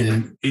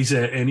 And he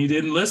said, and he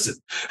didn't listen.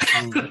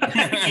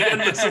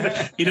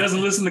 He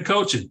doesn't listen to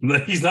coaching.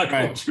 He's not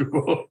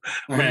coachable.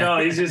 But no,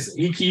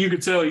 you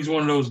could tell he's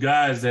one of those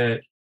guys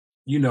that,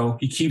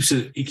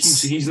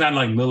 he's not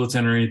like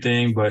militant or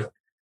anything, but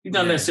he's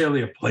not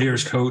necessarily a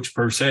player's coach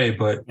per se,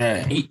 but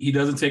he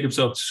doesn't take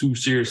himself too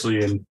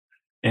seriously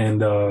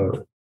and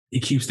he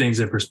keeps things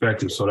in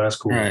perspective. So that's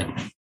cool.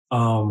 Right.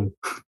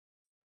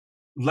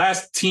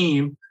 Last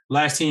team,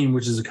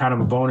 which is a kind of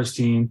a bonus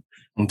team.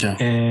 Okay.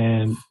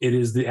 And it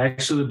is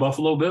the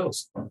Buffalo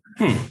Bills.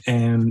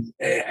 And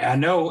I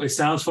know it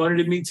sounds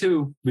funny to me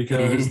too,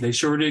 because they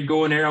sure did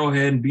go in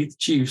Arrowhead and beat the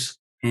Chiefs.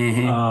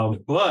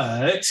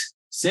 But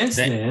since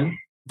then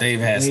they've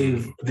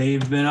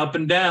been up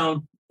and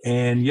down.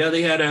 And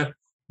they had a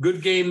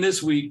good game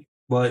this week,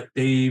 but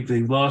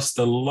they've lost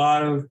a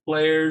lot of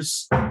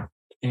players.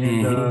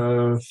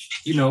 And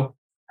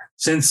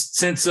since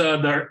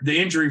the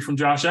injury from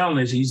Josh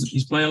Allen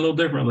he's playing a little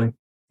differently.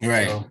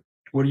 Right. So,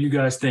 what do you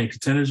guys think?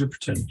 Contenders or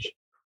pretenders?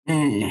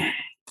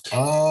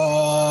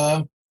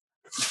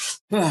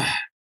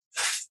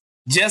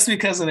 Just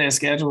because of their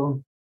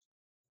schedule,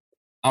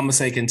 I'm gonna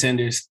say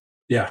contenders.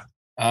 Yeah.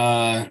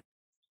 I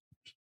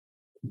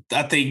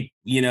think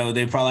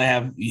they probably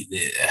have.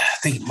 I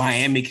think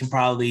Miami can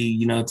probably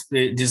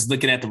just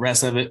looking at the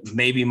rest of it,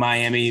 maybe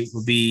Miami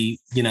would be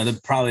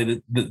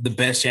probably the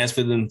best chance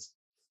for them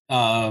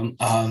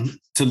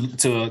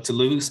to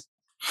lose.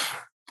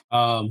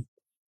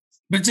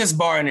 But just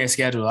barring their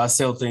schedule, I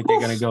still think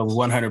they're going to go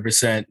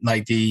 100%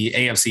 like the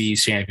AFC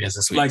East champions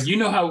this week. Like,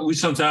 how we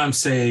sometimes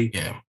say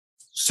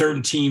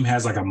certain team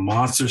has like a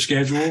monster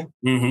schedule.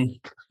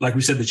 Like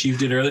we said, the Chiefs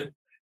did earlier.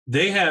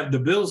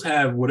 The Bills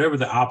have whatever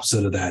the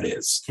opposite of that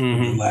is.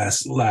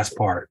 The last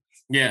part.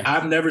 Yeah.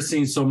 I've never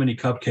seen so many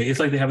cupcakes. It's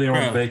like they have their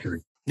own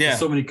bakery. Yeah. There's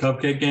so many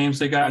cupcake games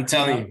they got. I'm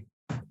telling you,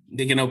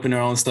 they can open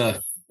their own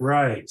stuff.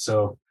 Right.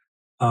 So,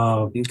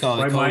 you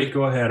call it Mike,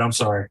 go ahead. I'm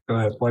sorry. Go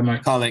ahead. Play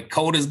Mike. Call it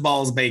Coldest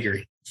Balls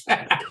Bakery.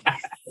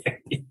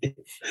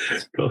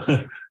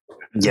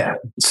 Yeah.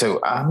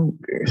 So I'm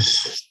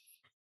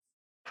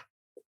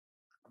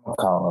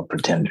calling a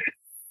pretender.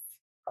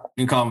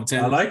 You call them a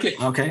pretender? I like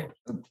it. Okay.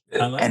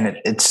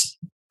 It's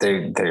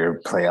they're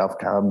a playoff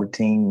caliber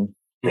team.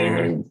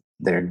 They're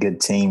a good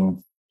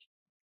team,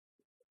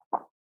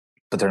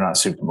 but they're not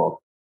Super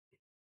Bowl.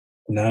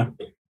 No.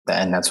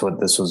 And that's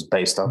what this was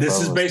based off. This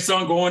is based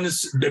on going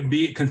to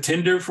be a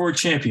contender for a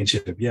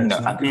championship. Yes, no,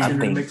 I think to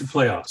make the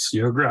playoffs.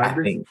 You agree? I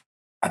agree.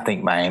 I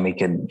think Miami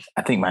could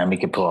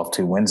pull off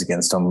 2 wins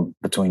against them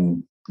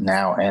between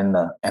now and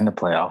the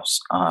playoffs.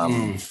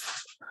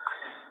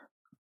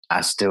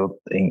 I still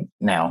think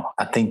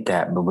I think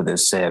that, but with it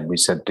said, we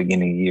said at the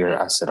beginning of the year,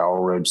 I said all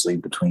roads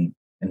lead in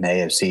the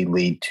AFC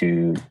lead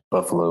to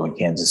Buffalo and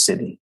Kansas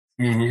City.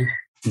 No,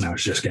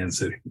 it's just Kansas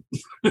City.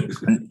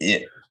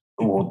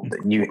 Well,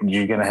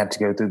 you're going to have to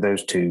go through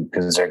those two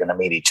because they're going to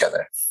meet each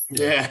other.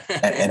 Yeah.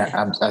 and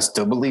I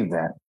still believe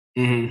that.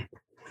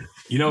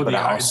 But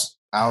I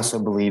also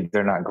believe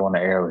they're not going to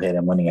Arrowhead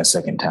and winning a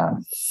second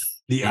time.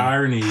 The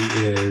irony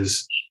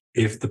is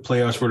if the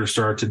playoffs were to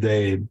start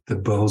today, the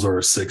Bills are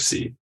a 6th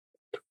seed.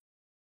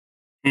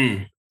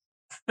 Oh,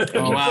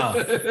 wow.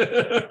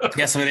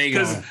 Guess where they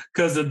go?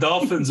 Because the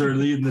Dolphins are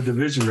leading the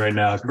division right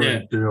now,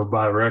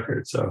 by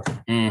record. So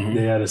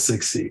they had a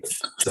 6th seed.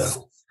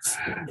 So.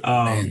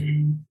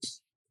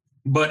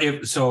 But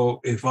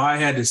if I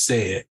had to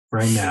say it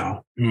right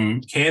now,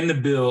 can the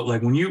Bill,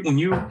 like when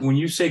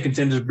you say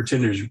contenders or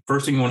pretenders,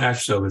 first thing you want to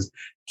ask yourself is,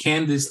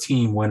 can this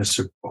team win a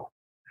Super Bowl?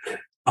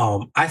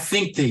 I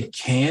think they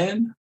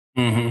can.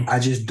 I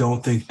just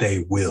don't think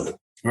they will.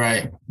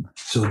 Right.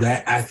 So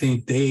that I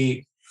think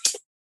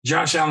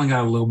Josh Allen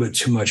got a little bit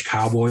too much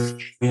cowboy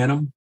in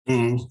him,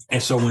 and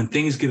so when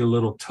things get a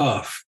little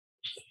tough,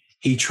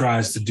 he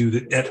tries to do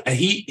that.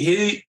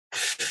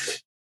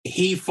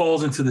 He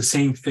falls into the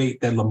same fate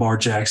that Lamar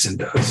Jackson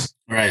does.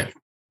 Right.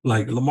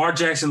 Like Lamar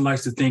Jackson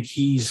likes to think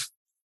he's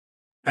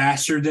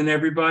faster than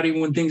everybody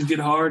when things get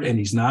hard, and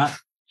he's not.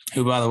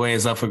 Who, by the way,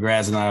 is up for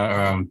grabs in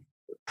our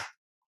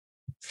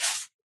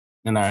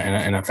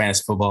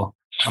fantasy football.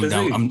 I'm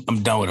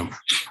done with him.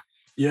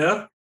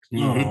 Yeah.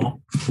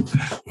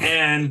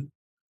 And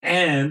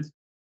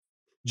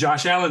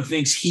Josh Allen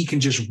thinks he can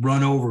just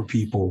run over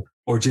people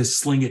or just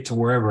sling it to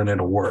wherever and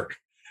it'll work.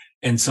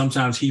 And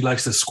sometimes he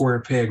likes to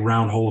square peg,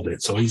 round hold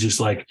it. So he's just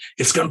like,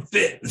 it's going to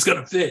fit. It's going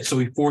to fit. So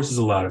he forces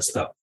a lot of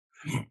stuff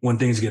when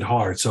things get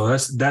hard. So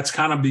that's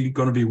kind of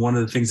going to be one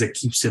of the things that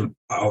keeps him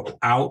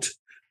out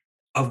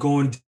of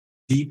going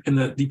deep in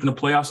the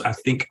playoffs. I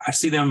think I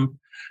see them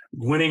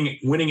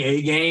winning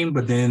a game,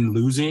 but then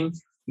losing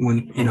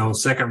when,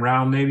 second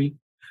round maybe.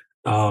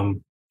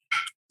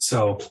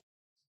 So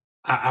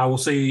I will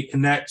say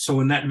in that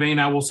vein,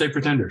 I will say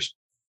Pretenders.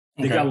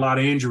 They got a lot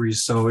of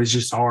injuries, so it's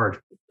just hard.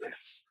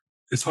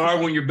 It's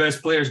hard when your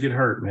best players get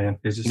hurt, man.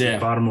 It's just the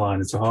bottom line.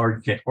 It's a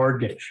hard game.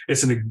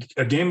 It's a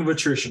game of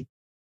attrition.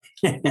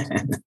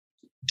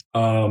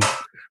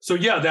 So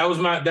yeah, that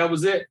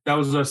was it.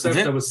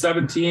 That was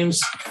 7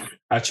 teams.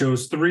 I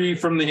chose 3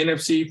 from the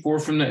NFC, 4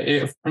 from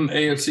the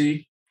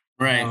AFC.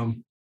 Right.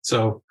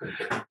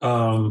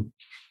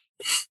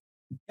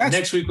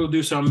 Next week we'll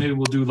do something. Maybe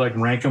we'll do like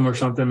rank them or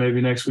something. Maybe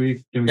next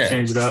week, then we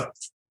change it up.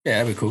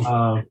 Yeah, that'd be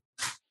cool.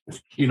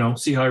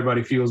 See how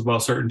everybody feels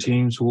about certain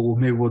teams.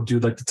 Maybe we'll do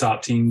like the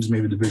top teams,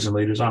 maybe division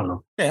leaders. I don't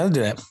know. Yeah, let's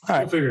do that. All right,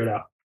 we'll figure it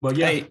out. But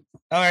yeah. Hey,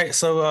 all right.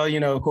 So,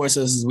 of course,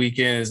 this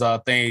weekend is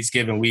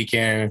Thanksgiving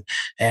weekend,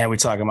 and we're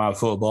talking about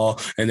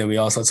football, and then we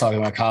also talking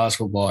about college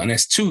football, and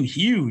there's 2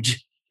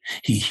 huge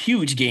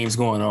games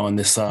going on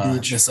this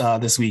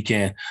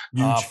weekend.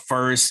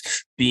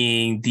 First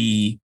being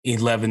the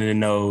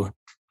 11-0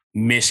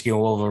 Michigan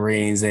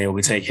Wolverines. They will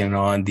be taking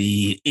on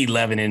the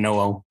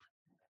 11-0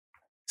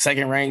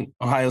 second-ranked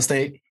Ohio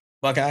State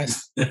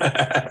Buckeyes. Is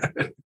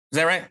that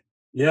right?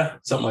 Yeah,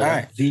 something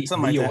like that.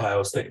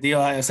 Ohio State. The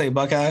Ohio State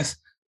Buckeyes.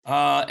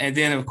 And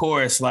then, of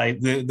course, like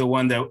the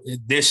one that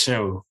this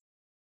show,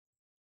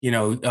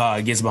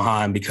 gets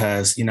behind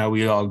because,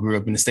 we all grew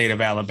up in the state of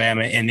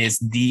Alabama, and it's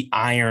the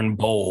Iron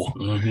Bowl.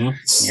 Mm-hmm. You know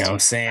what I'm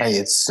saying? Hey,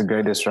 it's the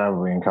greatest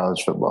rivalry in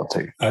college football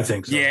too. I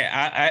think so.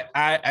 Yeah,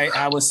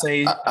 I would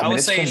say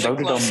it's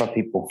voted on by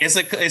people.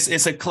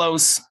 It's a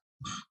close.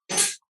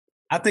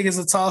 I think it's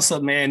a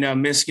toss-up, man.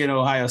 Michigan,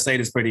 Ohio State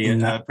is pretty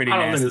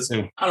nasty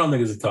too. I don't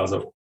think it's a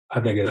toss-up. I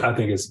think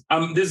it's.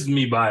 This is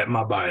me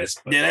my bias.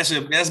 Yeah,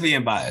 that's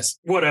being biased.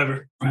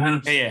 Whatever.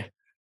 Yeah,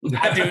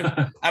 I do.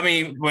 I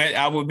mean, but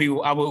I would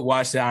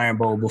watch the Iron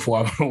Bowl before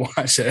I would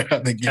watch that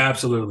other game.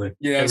 Absolutely.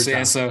 You know what I'm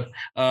saying? So,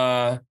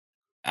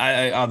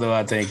 although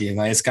I think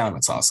it's kind of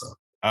a toss-up.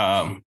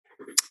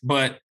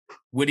 But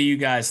what do you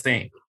guys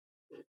think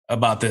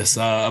about this?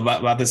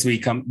 About this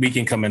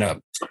weekend coming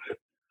up?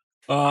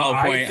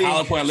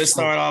 Hollow Point. Let's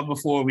start off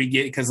before we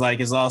get, because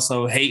it's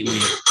also hate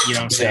week. You know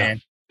what I'm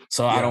saying?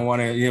 So I don't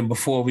want to,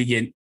 before we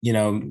get,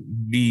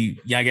 be,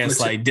 I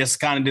guess,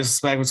 kind of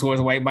disrespectful towards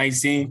the white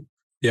Mike's team.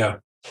 Yeah.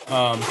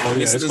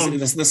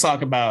 Let's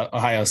talk about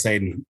Ohio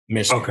State and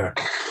Michigan. Okay.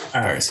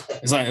 All right. So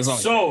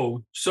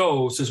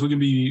since we can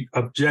be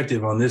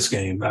objective on this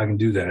game, I can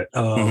do that.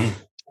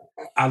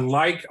 I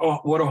like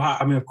what Ohio.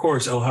 I mean, of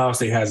course, Ohio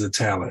State has the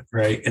talent,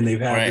 right? And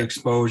they've had the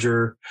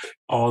exposure.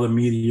 All the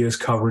media is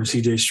covering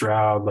C.J.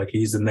 Stroud like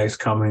he's the next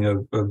coming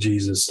of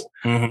Jesus.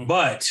 Mm-hmm.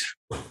 But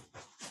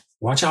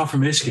watch out for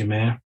Michigan,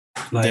 man.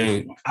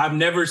 Dude. I've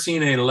never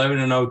seen an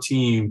 11-0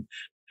 team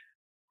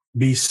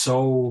be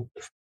so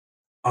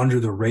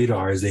under the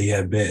radar as they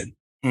have been.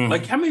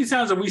 Mm-hmm. How many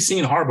times have we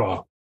seen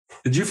Harbaugh?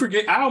 Did you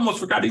forget? I almost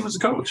forgot he was a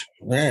coach.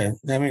 Yeah,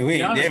 I mean,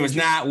 there was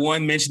not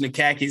one mention of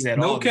khakis at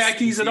all. No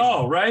khakis at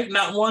all, right?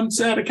 Not one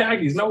set of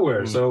khakis,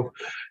 nowhere. Mm-hmm. So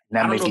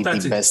that may be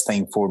the best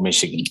thing for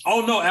Michigan.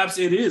 Oh no,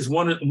 absolutely, it is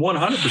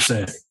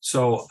 100%.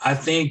 So I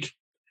think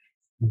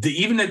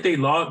even if they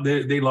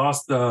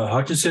lost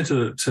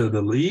Hutchinson to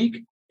the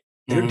league,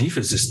 their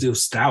defense is still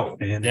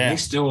stout, man. Yeah. They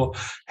still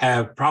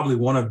have probably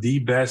one of the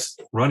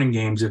best running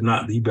games, if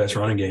not the best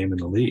running game in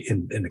the league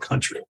in the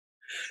country.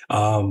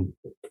 Yeah,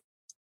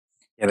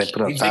 they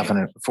put up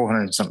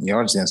 400 something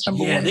yards against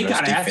number one. Yeah, they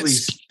got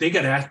athletes. They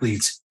got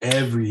athletes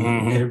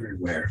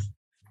everywhere.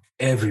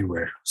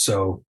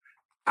 So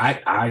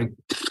I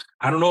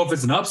don't know if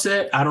it's an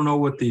upset. I don't know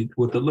what the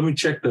let me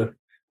check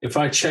if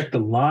I check the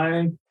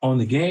line on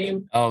the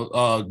game.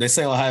 Oh, they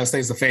say Ohio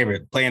State's the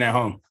favorite playing at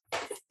home.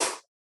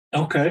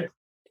 Okay.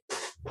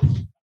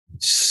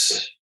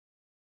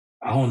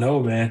 I don't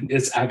know, man.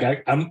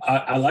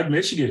 I like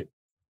Michigan.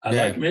 I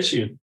like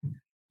Michigan.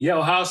 Yeah,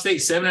 Ohio State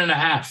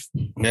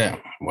 7.5. Yeah.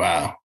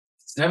 Wow.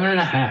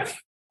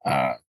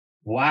 7.5.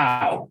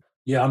 Wow.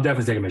 Yeah, I'm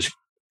definitely taking Michigan.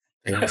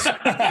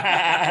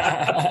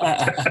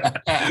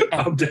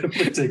 I'm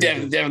definitely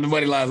taking the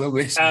money lines on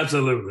Michigan.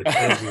 Absolutely.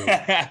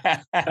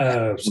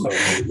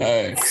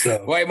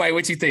 So. White Mike,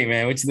 what you think,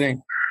 man? What you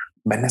think?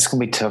 Man, that's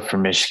gonna be tough for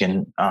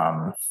Michigan.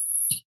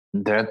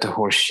 They're at the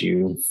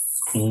Horseshoe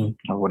or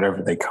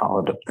whatever they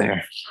call it up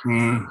there.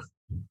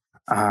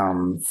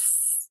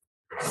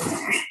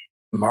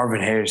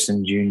 Marvin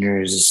Harrison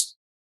Jr. is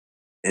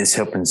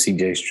helping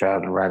C.J.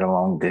 Stroud right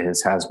along to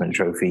his Heisman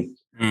Trophy.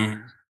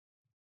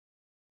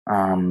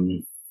 But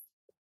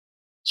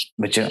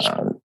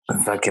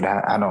Fuck it.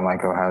 I don't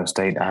like Ohio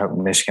State. I hope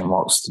Michigan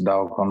walks the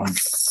dog on them.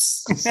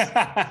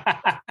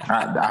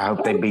 I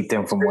hope they beat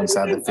them from one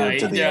side of the field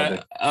to the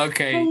other.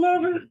 Okay. I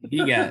love it.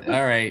 You got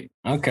all right.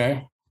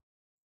 Okay.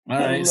 All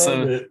right.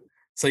 So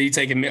are you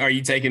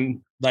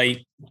taking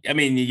like, I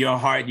mean, your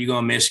heart, you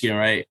going Michigan,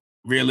 right?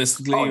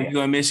 Realistically, you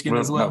going Michigan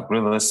as well? No,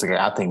 realistically,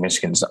 I think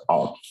Michigan's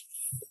on.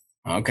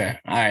 Okay.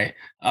 All right.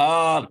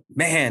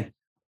 Man,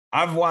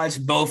 I've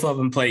watched both of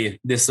them play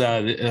this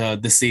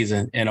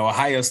season, and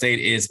Ohio State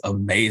is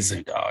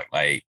amazing, dog.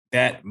 Like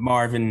that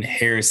Marvin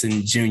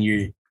Harrison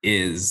Jr.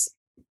 is,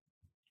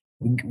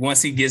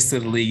 once he gets to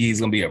the league, he's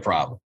gonna be a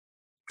problem.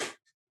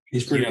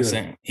 He's pretty good. What I'm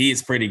saying? He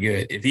is pretty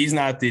good. If he's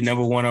not the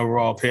number 1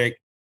 overall pick,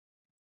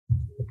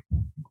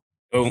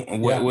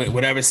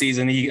 whatever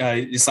season he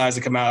decides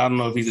to come out, I don't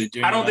know if he's a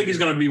junior. I don't think he's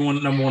going to be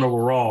number 1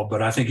 overall,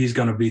 but I think he's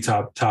going to be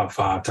top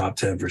 5, top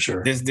 10 for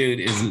sure. This dude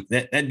is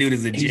that dude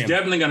is a gem. He's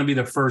definitely going to be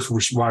the first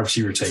wide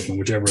receiver taken,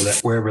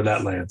 wherever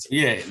that lands.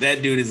 Yeah,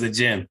 that dude is a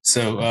gem.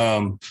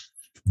 So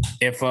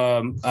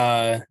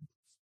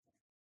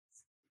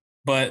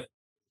but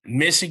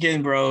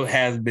Michigan, bro,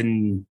 has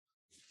been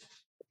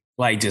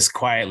like just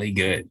quietly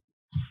good.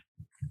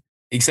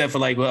 Except for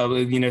like, well,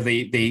 you know,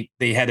 they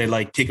had to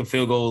like kick a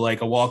field goal,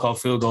 like a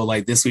walk-off field goal,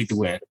 like this week to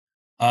win.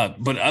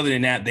 But other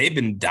than that, they've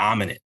been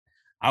dominant.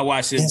 I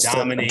watched them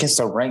dominate against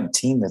a ranked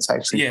team that's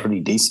actually pretty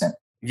decent.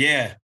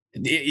 Yeah,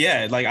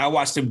 like I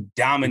watched them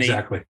dominate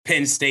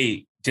Penn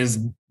State,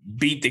 just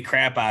beat the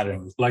crap out of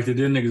them, like they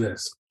didn't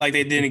exist. Like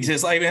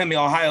I mean,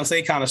 Ohio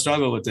State kind of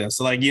struggled with them.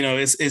 So like, you know,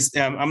 it's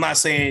I'm not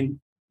saying,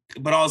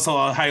 but also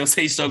Ohio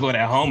State struggled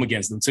at home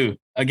against them too,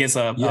 against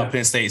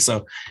Penn State.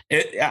 So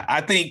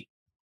I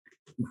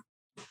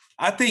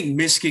think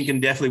Michigan can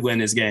definitely win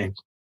this game.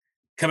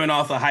 Coming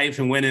off the hype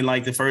and winning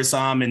like the first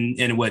time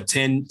in what,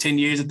 10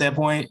 years at that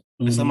point,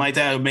 or something like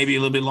that, or maybe a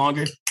little bit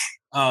longer.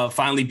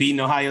 Finally beating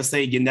Ohio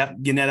State, getting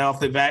that off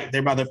the back.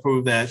 They're about to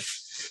prove that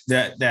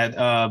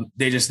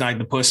they're just not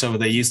the pushover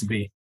they used to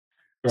be.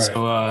 Right.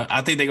 So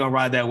I think they're gonna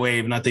ride that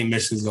wave, and I think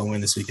Michigan's gonna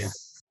win this weekend.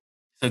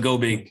 So go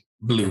big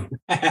blue.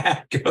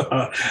 I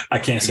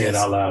can't say it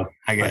out loud.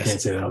 I can't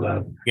say it out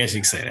loud. I guess you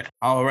can say that.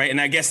 All right, and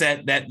I guess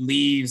that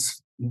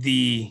leaves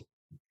the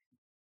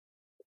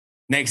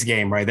next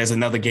game, right? There's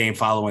another game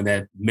following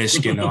that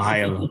Michigan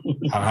Ohio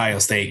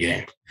State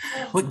game.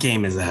 What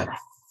game is that?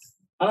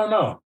 I don't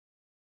know.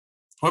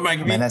 What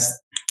might be?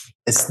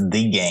 It's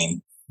the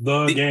game.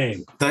 The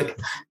game.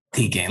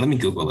 The game. Let me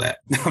Google that.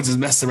 I'm just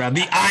messing around.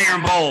 The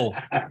Iron Bowl.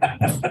 You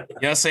know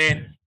what I'm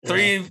saying?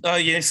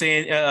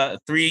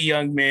 Three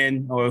young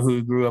men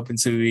who grew up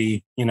into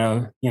the,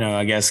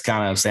 I guess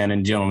kind of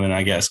standing gentlemen,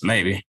 I guess,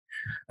 maybe.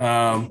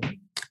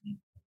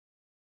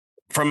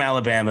 From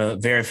Alabama,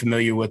 very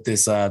familiar with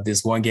this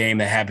one game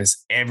that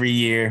happens every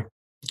year.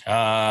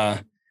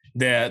 The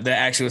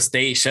actual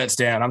state shuts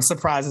down. I'm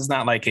surprised it's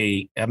not like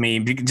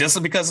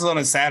just because it's on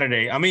a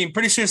Saturday. I mean,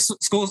 pretty sure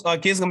schools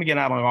kids gonna be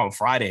getting out on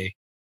Friday.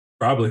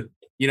 Probably.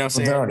 You know what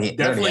I'm saying?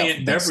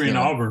 Definitely in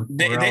Auburn.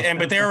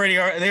 But they're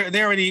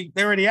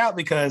already out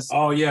because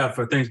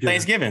for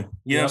Thanksgiving.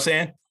 You know what I'm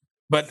saying?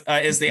 But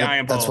it's the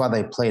Iron Bowl. That's why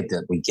they played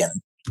that weekend.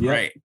 Yep.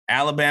 Right.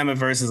 Alabama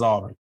versus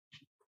Auburn.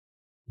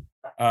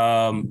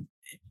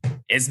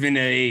 It's been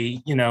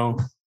a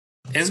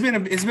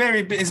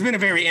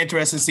very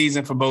interesting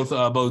season for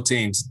both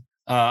teams.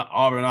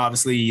 Auburn,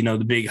 obviously,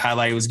 the big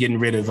highlight was getting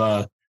rid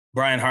of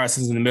Brian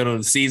Harsons in the middle of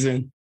the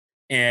season,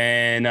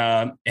 and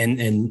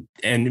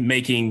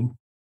making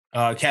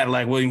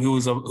Cadillac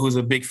Williams, who's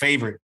a big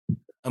favorite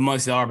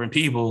amongst the Auburn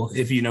people.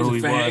 If you know who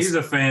he was, he's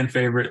a fan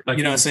favorite. Like,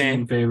 you know what I'm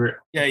saying? Favorite.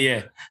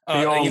 Yeah.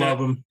 They all love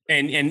him.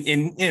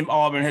 And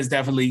Auburn has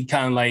definitely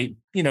kind of like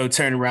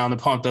turned around and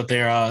pumped up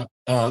their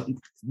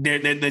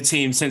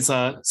team since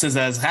that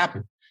has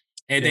happened.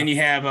 And then you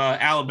have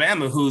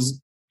Alabama, who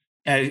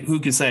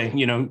can say,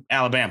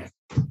 Alabama,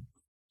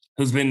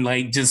 who's been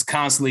like just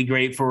constantly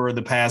great for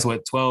the past,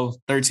 12,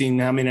 13,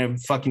 how many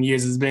fucking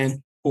years it's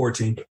been?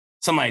 14.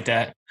 Something like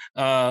that.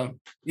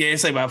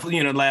 It's like about,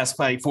 the last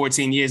like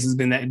 14 years has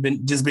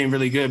been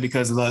really good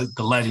because of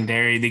the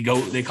legendary, they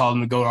call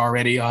him the GOAT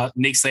already,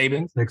 Nick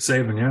Saban. Nick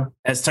Saban, yeah.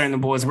 Has turned the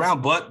boys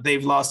around, but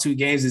they've lost 2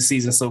 games this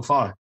season so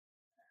far.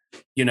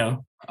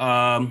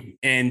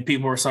 And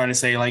people are starting to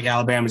say like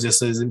Alabama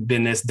just hasn't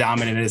been as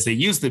dominant as they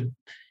used to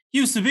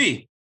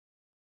be.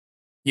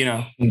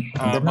 They're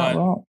not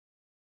wrong.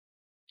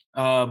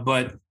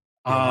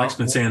 Mike's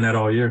been saying that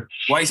all year.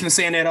 White's been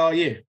saying that all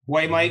year.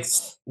 White Mike,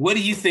 what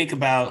do you think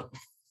about?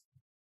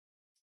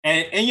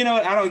 And you know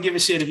what? I don't give a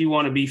shit if you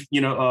want to be, let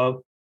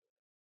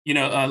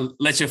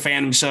your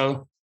fandom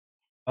show.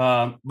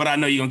 But I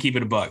know you're gonna keep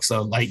it a buck.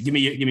 So like, give me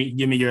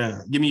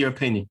your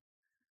opinion.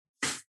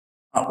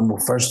 Well,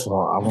 first of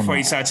all, before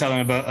you start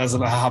telling us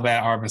about how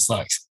bad Auburn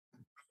sucks.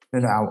 I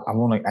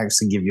want to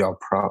actually give y'all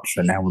props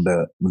right now with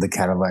the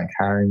Cadillac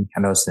hiring. I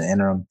know it's an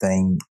interim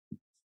thing.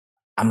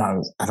 I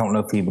don't know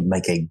if he would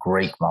make a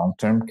great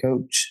long-term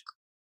coach,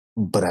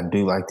 but I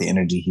do like the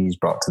energy he's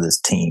brought to this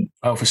team.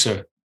 Oh, for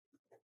sure.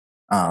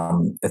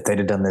 If they'd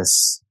have done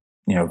this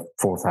 4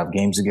 or 5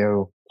 games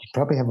ago, you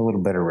probably have a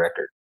little better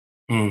record.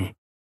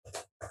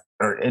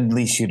 Or at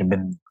least you'd have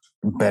been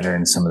better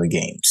in some of the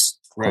games.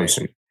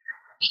 Closer.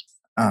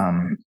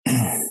 Right.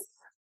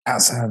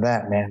 Outside of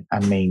that, man, I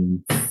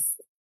mean,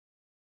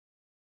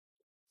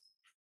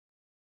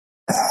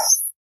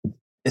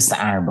 it's the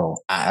Iron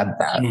Bowl.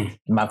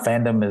 My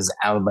fandom is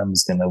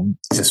Alabama's going to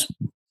just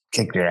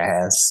kick their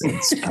ass.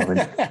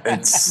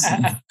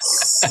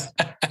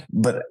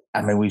 But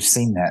I mean, we've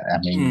seen that. I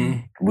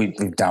mean,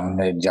 we've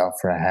dominated y'all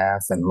for a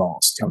half and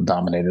lost. Y'all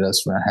dominated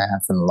us for a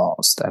half and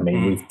lost. I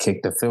mean, we've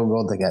kicked a field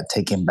goal that got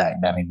taken back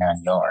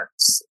 99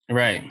 yards.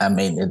 Right. I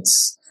mean,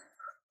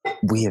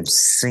 we have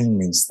seen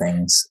these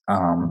things.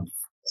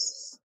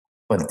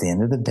 But at the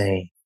end of the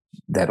day,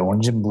 that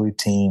orange and blue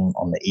team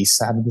on the east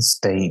side of the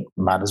state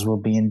might as well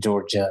be in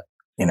Georgia.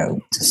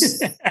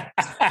 Just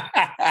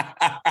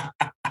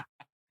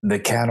the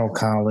Cattle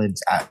College.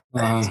 I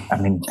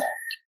mean,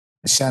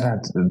 shout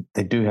out to them.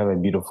 They do have a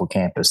beautiful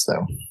campus,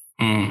 though.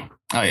 Oh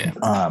yeah.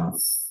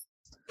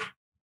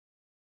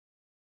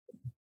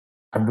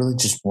 I really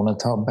just want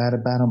to talk bad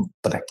about them,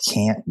 but I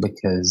can't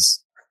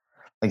because,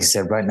 like I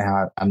said, right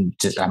now I'm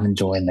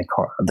enjoying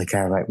the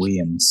Cadillac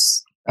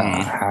Williams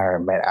hire.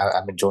 Man,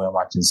 I'm enjoying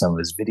watching some of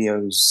his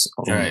videos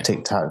on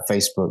TikTok,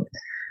 Facebook.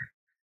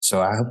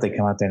 So I hope they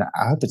come out there, and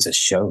I hope it's a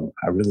show.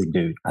 I really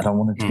do. I don't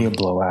want it to be a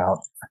blowout.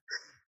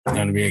 It's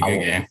going to be a good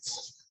game.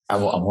 I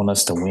want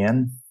us to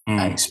win.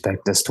 I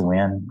expect us to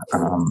win.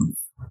 Some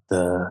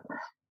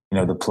of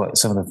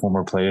the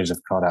former players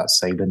have called out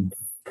Saban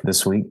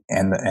this week,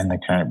 and the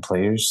current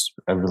players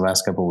over the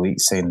last couple of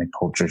weeks, saying the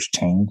culture's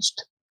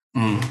changed.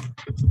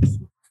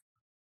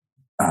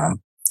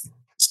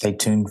 Stay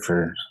tuned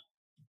for.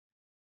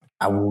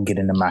 I will get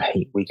into my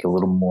hate week a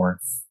little more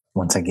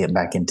once I get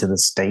back into the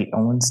state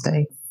on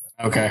Wednesday.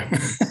 Okay.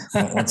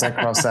 Once I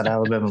cross that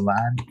Alabama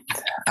line,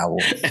 I will.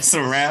 It's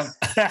a wrap.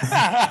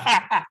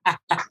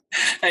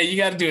 Hey, you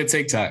got to do a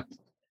TikTok.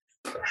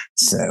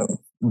 So,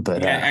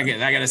 but I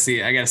got to see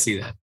it. I got to see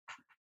that.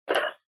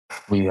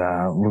 We're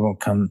gonna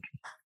come.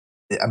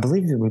 I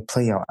believe that we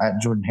play out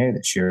at Jordan Hare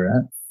this year,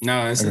 right?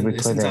 No, it's in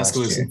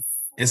Tuscaloosa.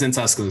 It's in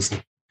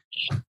Tuscaloosa.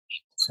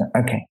 So,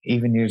 okay,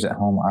 even years at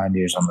home, odd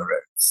years on the road.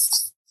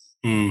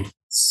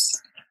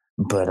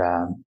 But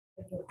like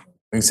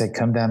I said,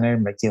 come down there,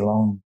 make you a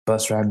long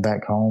bus ride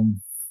back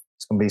home.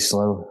 It's gonna be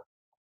slow.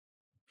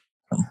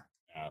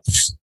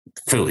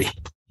 Philly.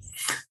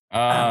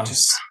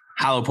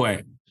 Hollow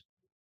Point.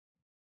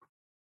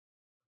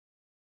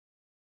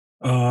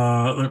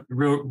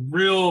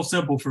 Real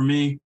simple for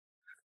me.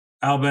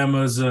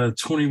 Alabama's a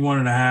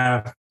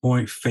 21.5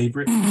 point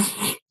favorite.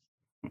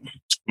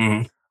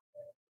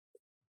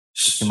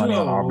 So, money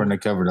on Auburn to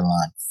cover the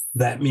line.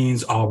 That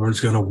means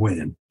Auburn's going to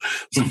win.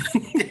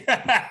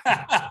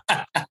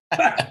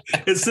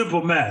 It's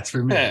simple math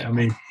for me. I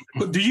mean,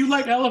 do you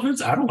like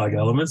elephants? I don't like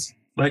elephants.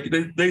 Like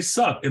they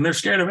suck and they're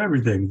scared of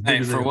everything.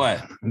 Hey, for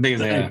what?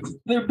 They're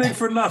big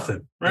for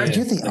nothing, right?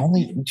 You're the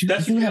only. You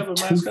have a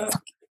mascot.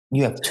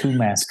 You have 2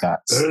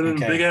 mascots.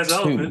 Big ass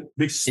elephant,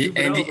 big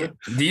stupid elephant.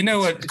 Do you know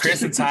what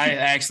Chris and Ty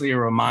actually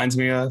reminds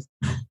me of?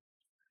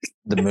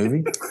 The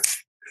movie?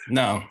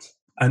 No.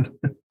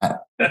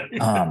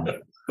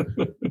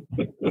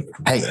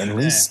 Hey, at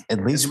least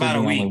it's about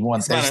a week.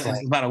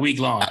 It's about a week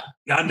long.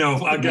 I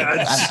know. I got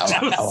it.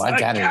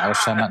 I was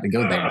trying not to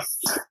go there.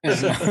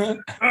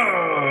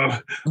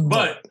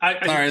 But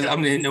I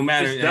mean, no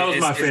matter. That was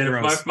my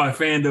fandom. My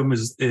fandom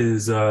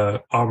is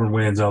Auburn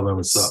wins,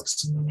 Alabama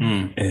sucks,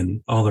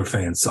 and all their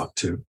fans suck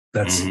too.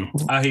 That's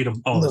I hate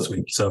them all this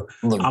week. So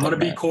I'm going to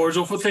be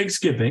cordial for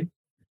Thanksgiving,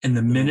 and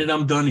the minute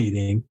I'm done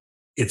eating,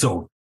 it's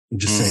over. I'm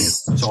just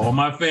saying. So all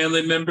my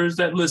family members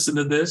that listen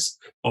to this,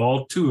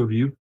 all 2 of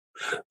you,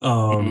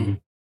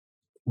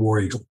 War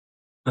Eagle.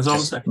 That's all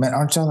I'm saying. Man,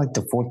 aren't y'all like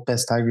the 4th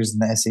best Tigers in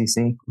the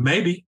SEC?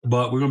 Maybe,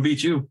 but we're gonna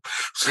beat you.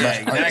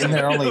 Yeah, exactly.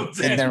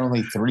 Isn't there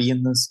only 3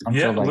 in this?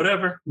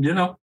 Whatever.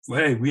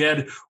 Hey, we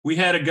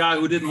had a guy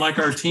who didn't like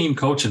our team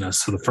coaching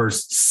us for the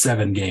first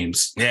 7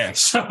 games. Yeah.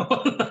 So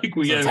like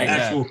we have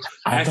an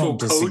actual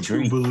coach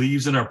who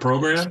believes in our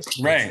program.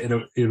 Right.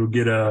 It'll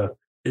get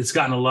it's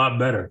gotten a lot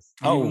better.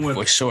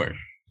 For sure.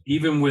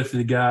 Even with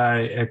the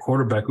guy at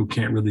quarterback who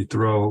can't really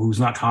throw, who's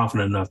not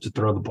confident enough to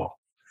throw the ball.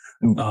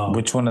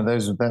 Which one of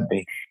those would that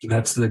be?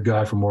 That's the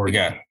guy from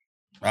Oregon.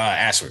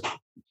 Ashford.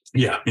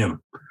 Yeah,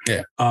 him.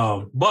 Yeah.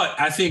 But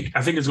I think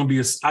it's going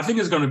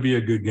to be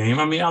a good game.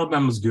 I mean,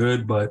 Alabama's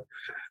good, but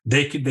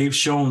they've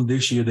shown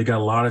this year they got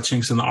a lot of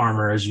chinks in the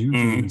armor, as you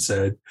even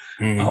said.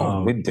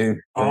 We do.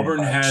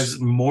 Auburn has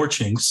more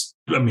chinks.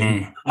 I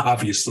mean,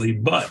 obviously,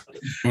 but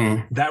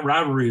that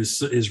rivalry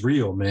is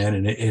real,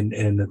 man.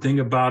 And the thing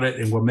about it,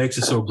 and what makes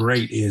it so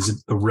great,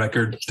 is the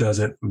record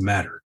doesn't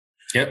matter.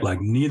 Yep.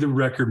 Like neither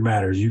record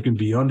matters. You can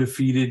be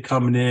undefeated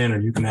coming in, or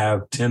you can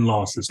have 10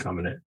 losses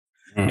coming in,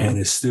 and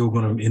it's still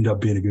going to end up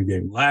being a good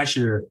game. Last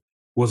year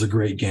was a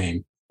great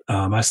game.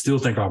 I still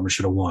think Auburn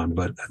should have won,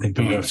 but I think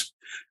the refs.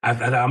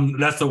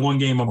 That's the one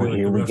game I'll be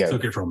like, the refs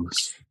took it from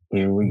us.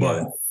 Here we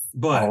go.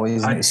 But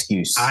always an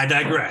excuse. I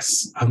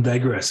digress. I'm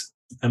digressing.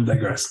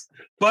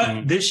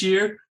 But this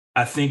year,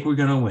 I think we're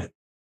gonna win,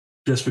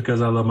 just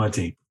because I love my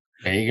team.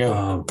 There you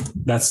go.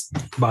 That's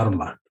bottom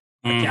line.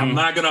 I'm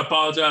not gonna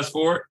apologize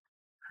for it.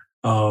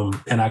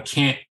 And I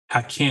can't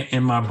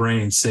in my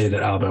brain say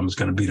that Alabama's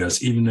gonna beat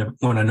us, even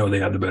when I know they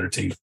have the better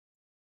team.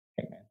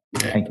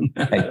 Hey,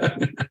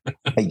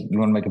 you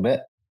want to make a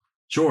bet?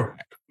 Sure.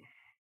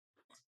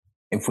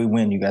 If we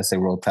win, you guys say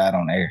Roll Tide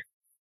on air.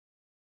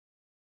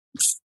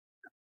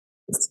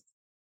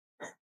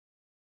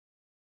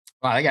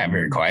 Wow, I got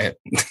very quiet.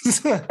 I'm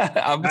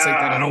gonna take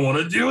that. I don't want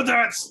to do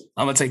that.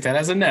 I'm gonna take that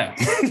as a no.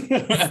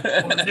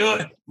 I'm gonna do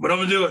it. But I'm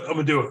gonna do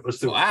it. Let's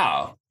do it.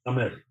 Wow. I'm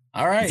in.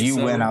 All right. If you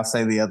win, I'll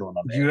say the other one.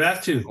 You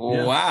have to.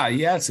 Yeah. Wow,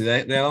 you have to.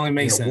 That only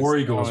makes sense. War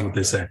Eagle is what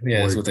they say.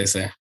 Yeah, that's what they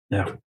say.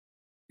 Yeah.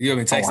 You want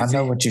me to text I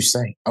know what you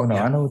say. Oh no,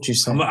 I know what you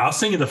say. I'll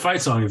sing you the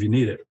fight song if you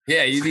need it.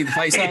 Yeah, you need the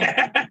fight song.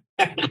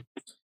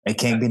 It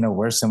can't be no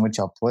worse than what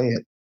y'all play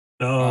it.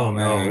 Oh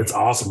no, it's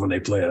awesome when they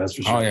play it. That's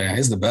for sure. Oh yeah,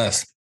 it's the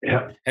best.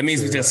 Yeah, that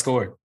means we just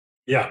scored.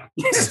 Yeah.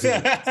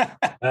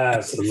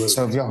 Absolutely.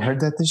 So have y'all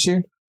heard that this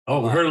year? Oh,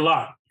 we heard a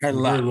lot. We heard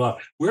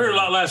a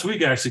lot last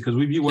week, actually, because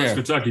we beat West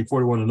Kentucky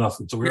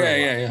 41-0. So we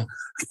heard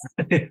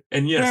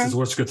and yes, it's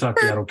West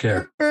Kentucky. I don't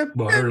care.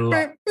 But I heard a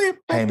lot.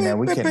 Hey man,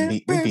 we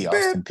beat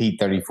Austin Peay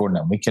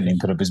 34-0. We couldn't even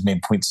put up as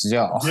many points as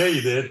y'all. Yeah,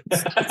 you did.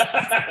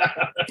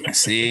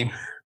 See,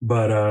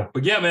 but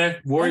yeah, man,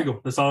 War Eagle.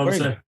 That's all I'm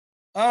saying.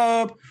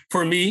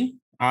 For me,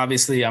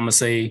 obviously, I'm gonna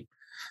say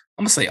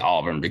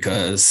Auburn,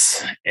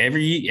 because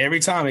every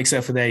time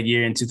except for that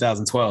year in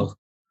 2012,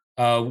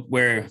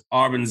 where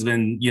Auburn's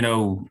been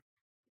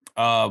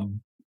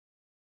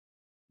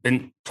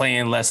been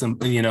playing less than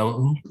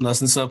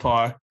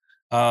subpar,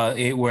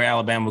 where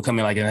Alabama would come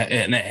in like a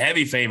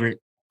heavy favorite.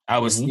 I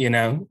was,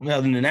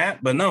 other than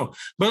that, but no.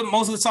 But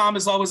most of the time,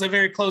 it's always a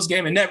very close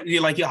game, and never,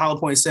 like your Hollow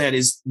Point said,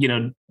 is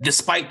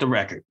despite the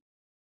record.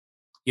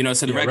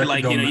 So the record,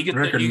 like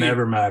record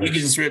never matters. You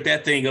can just rip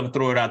that thing up and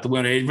throw it out the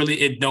window.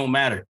 It don't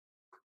matter.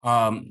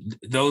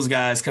 Those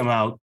guys come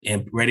out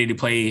and ready to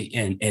play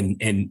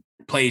and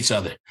play each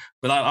other.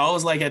 But I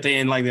always like at the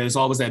end, like there's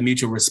always that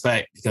mutual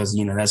respect, because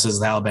that's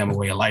just the Alabama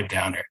way of life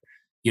down there.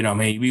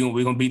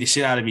 We're gonna beat the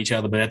shit out of each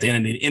other, but at the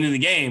end of the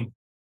game,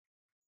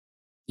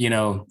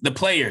 the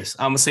players.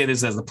 I'm gonna say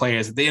this as the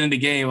players. At the end of the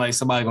game, like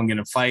somebody gonna get in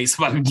a fight,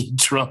 somebody gonna get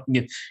drunk.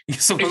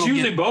 It's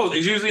usually both.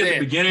 It's usually at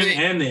the beginning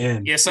and the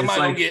end. Yeah,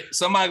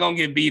 somebody gonna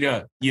get beat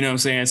up. You know what I'm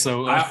saying?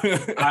 So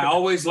I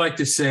always like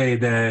to say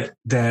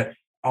that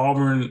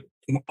Alabama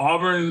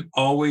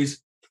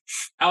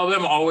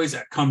always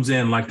comes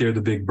in like they're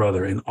the big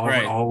brother, and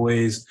Auburn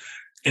always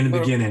in the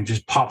beginning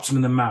just pops them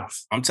in the mouth.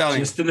 I'm telling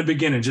you, just in the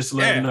beginning, just to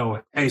let them know,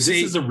 hey, this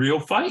is a real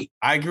fight.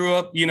 I grew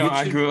up,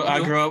 I grew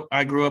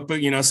up,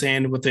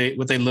 saying with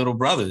a little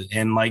brother,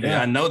 and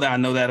I know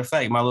that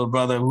effect. My little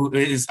brother, who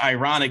is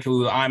ironic,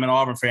 who I'm an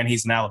Auburn fan,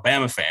 he's an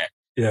Alabama fan.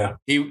 Yeah,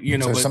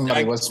 so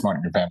somebody was smart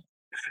in your family.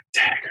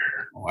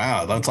 Dagger.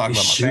 Wow, don't talk about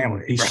my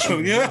family. You know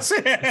what I'm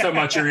saying? Talking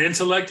about your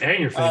intellect and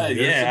your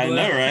family. I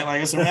know, right?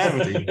 Like it's wrong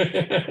with you.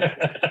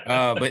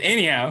 But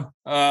anyhow,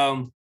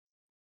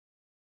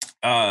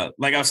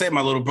 like I said,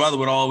 my little brother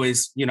would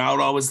always, I would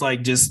always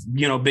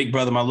big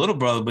brother, my little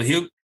brother, but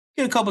he'll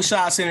get a couple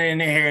shots in there,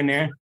 here and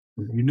there.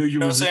 You knew you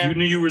was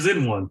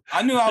in one.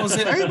 I knew I was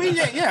in.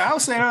 I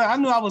was saying I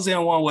knew I was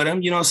in one with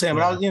him. You know what I'm saying?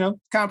 But I was,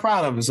 kind of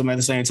proud of him at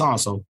the same time.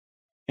 So,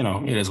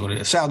 it is what it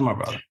is. Shout out to my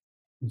brother.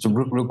 So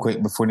real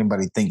quick, before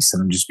anybody thinks that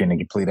I'm just being a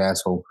complete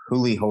asshole,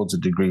 Hooley holds a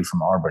degree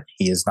from Auburn.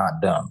 He is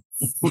not dumb.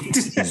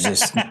 He's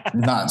just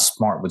not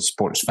smart with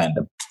sports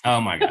fandom. Oh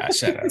my God!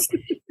 Shut up.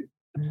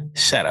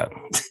 Shut up.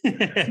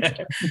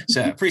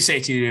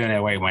 Appreciate you doing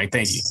that way, Mike.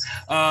 Thank you.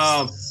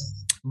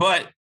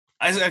 But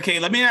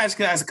let me ask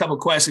a couple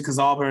of questions, because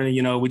Auburn,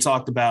 we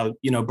talked about,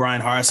 Brian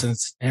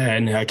Harsons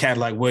and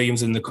Cadillac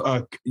Williams and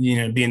the,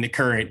 being the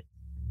current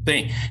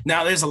thing.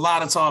 Now there's a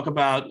lot of talk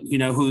about,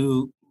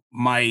 who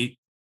might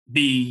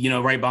be,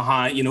 right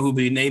behind, who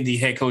be named the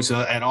head coach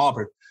at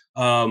Auburn.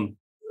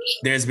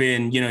 There's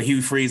been,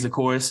 Hugh Freeze, of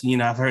course.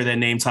 I've heard that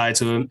name tied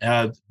to him.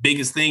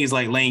 Biggest thing is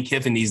like Lane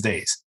Kiffin these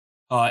days.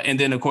 And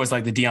then, of course,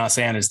 like the Deion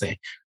Sanders thing.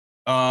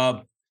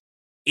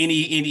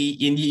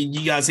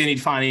 You guys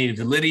find any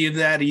validity of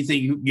that? Do you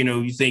think,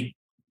 you think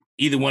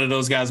either one of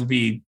those guys would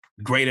be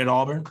great at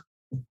Auburn?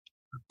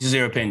 Just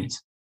their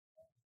opinions.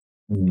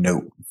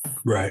 No.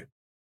 Right.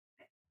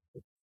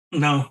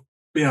 No.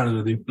 Be honest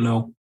with you.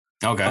 No.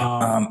 Okay.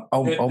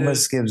 Ole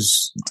Miss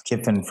gives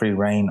Kiffin free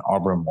reign.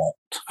 Auburn won't.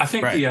 I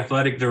think the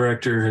athletic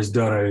director has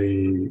done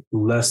a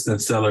less than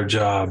stellar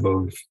job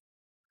of,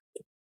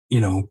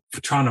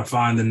 trying to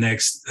find the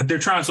next. They're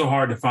trying so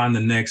hard to find the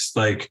next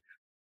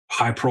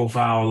high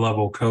profile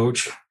level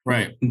coach.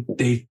 Right.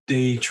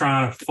 They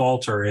trying to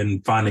falter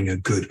in finding a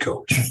good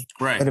coach.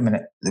 Right. Wait a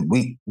minute.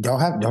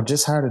 Y'all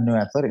just hired a new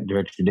athletic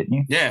director, didn't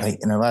you? Yeah.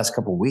 In the last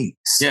couple of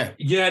weeks. Yeah.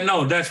 Yeah.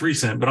 No, that's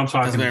recent. But I'm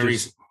talking. That's very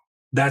recent.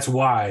 That's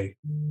why,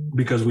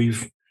 because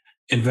we've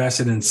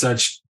invested in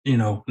such,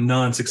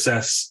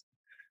 non-success,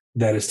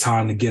 that it's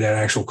time to get an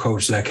actual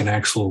coach that can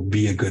actually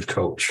be a good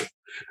coach.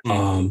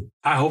 I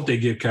hope they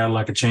give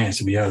Cadillac a chance,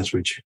 to be honest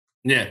with you.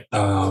 Yeah.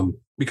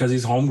 Because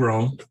he's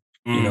homegrown.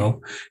 You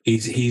know,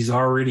 he's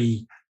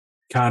already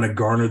kind of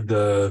garnered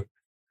the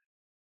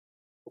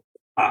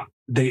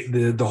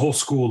whole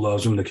school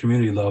loves him, the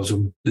community loves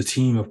him, the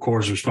team of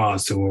course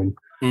responds to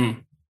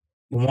him.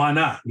 Why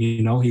not?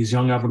 You know, he's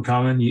young, up and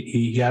coming.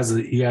 He has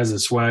a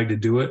swag to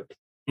do it.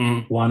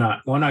 Why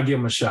not give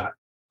him a shot?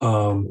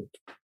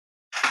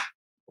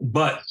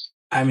 But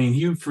I mean,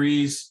 Hugh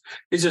Freeze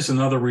is just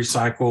another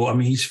recycle. I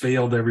mean, he's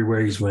failed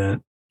everywhere he's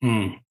went.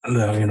 You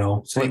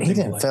know, he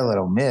didn't fail at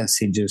Ole Miss.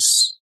 He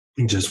just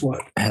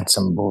what? Had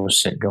some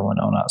bullshit going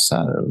on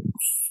outside of it.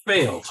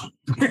 Failed.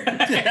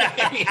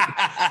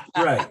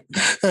 Right.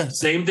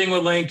 Same thing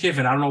with Lane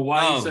Kiffin. I don't know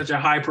why he's such a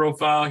high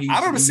profile.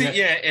 I don't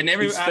see. And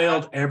he's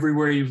failed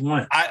everywhere he's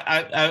went.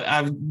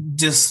 I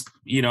just,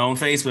 you know, on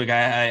Facebook,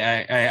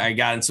 I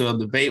got into a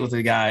debate with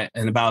a guy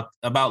and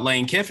about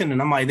Lane Kiffin,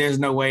 and I'm like, there's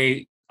no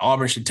way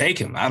Auburn should take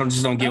him. I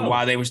just don't get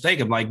why they would take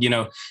him. Like, you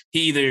know,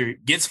 he either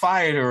gets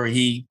fired or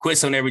he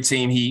quits on every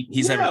team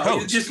he's ever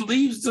coached. He just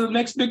leaves the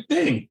next big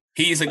thing.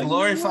 He's a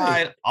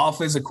glorified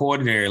offensive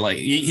coordinator. Like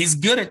he's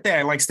good at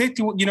that. Like stick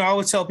to, you know, I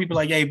always tell people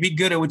like, hey, be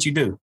good at what you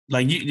do.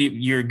 Like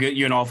you're good.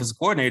 You're an offensive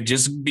coordinator.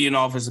 Just be an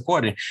offensive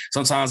coordinator.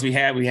 Sometimes we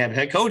have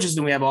head coaches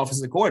and we have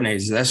offensive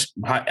coordinators. That's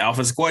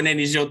offensive coordinator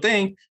is your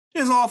thing.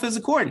 Just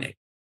offensive coordinator.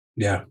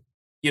 Yeah.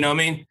 You know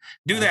what I mean?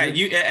 Do that.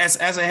 You as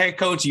a head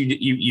coach,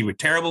 you were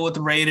terrible with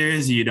the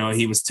Raiders. You know,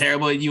 he was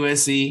terrible at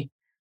USC.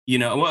 You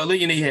know, well,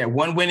 you know, he had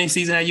one winning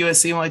season at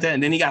USC like that,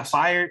 and then he got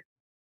fired.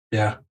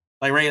 Yeah.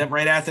 Like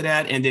right after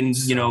that. And then,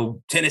 you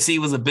know, Tennessee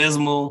was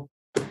abysmal.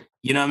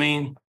 You know what I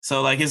mean?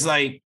 So like it's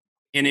like,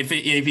 and if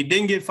he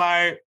didn't get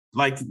fired,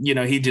 like, you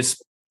know, he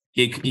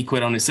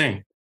quit on his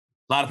team.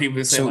 A lot of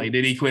people say, like,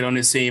 did he quit on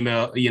his team,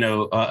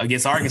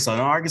 against Arkansas?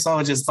 No, Arkansas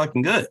was just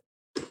fucking good.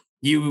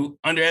 You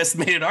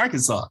underestimated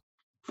Arkansas.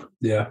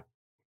 Yeah.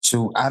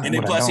 So he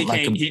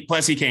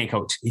can't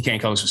coach. He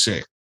can't coach for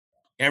shit.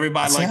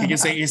 Everybody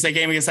against that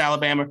game against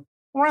Alabama,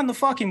 run the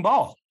fucking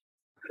ball.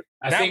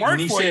 I think when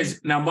he says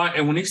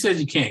when he says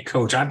you can't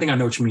coach, I think I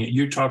know what you mean.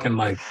 You're talking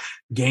like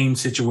game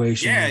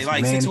situations,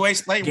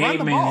 situations like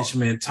game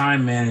management,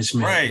 time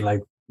management, right?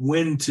 Like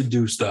when to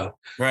do stuff,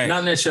 right?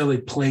 Not necessarily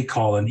play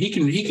calling. He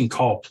can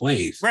call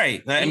plays,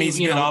 right? I mean, he's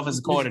a good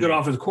offensive coordinator. Good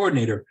offensive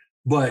coordinator,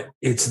 but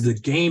it's the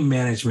game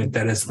management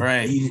that is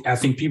right. I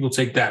think people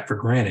take that for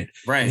granted,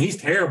 right? And he's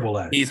terrible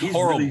at it. He's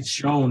horrible. Really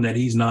shown that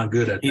he's not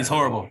good at. He's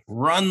horrible.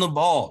 Run the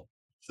ball.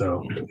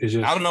 So it's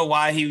just, I don't know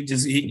why he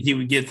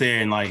would get there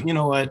and like, you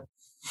know what.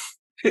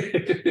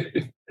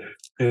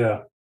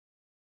 Yeah.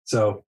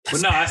 So,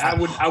 but no,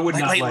 I would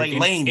not like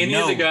Lane, any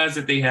of the guys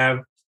that they have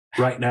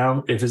right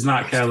now. If it's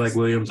not Cadillac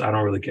Williams, I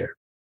don't really care.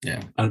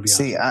 Yeah.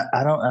 See,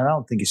 I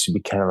don't think it should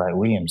be Cadillac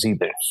Williams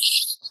either.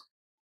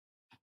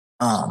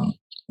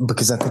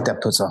 Because I think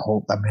that puts a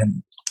whole. I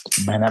mean,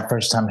 man, that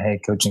first time head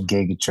coaching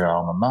gig at your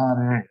alma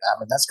mater. I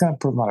mean, that's going to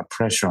put a lot of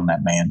pressure on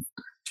that man.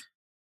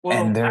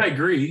 Well, I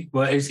agree,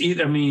 but it's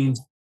either. I mean,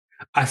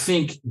 I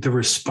think the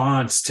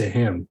response to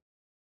him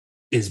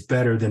is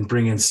better than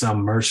bringing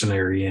some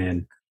mercenary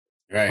in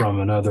from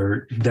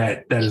another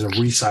that is a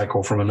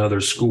recycle from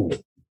another school.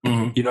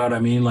 Mm-hmm. You know what I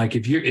mean? Like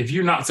if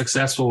you're not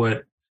successful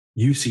at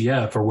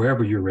UCF or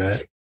wherever you're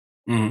at,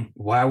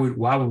 why would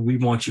we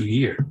want you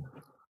here?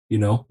 You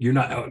know, you're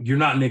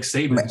not Nick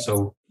Saban.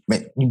 So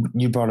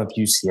you brought up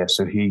UCF,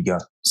 so here you go.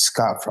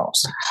 Scott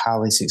Frost,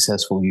 highly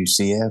successful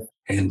UCF,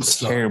 and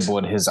terrible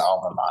at his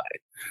alma mater.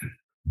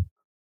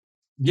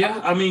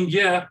 Yeah, I mean,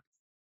 yeah.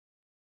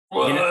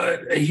 Well,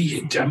 let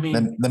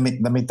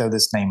me throw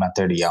this name out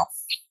there to y'all.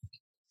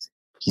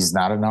 He's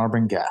not an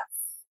Auburn guy,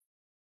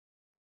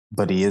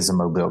 but he is a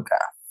Mobile guy.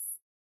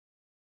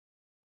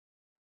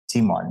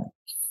 T. Martin.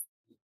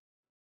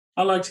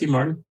 I like T.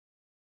 Martin.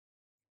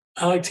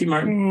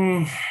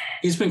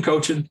 He's been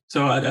coaching,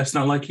 so that's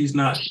not like he's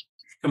not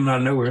coming out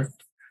of nowhere.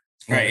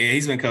 Right, yeah,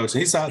 he's been coaching.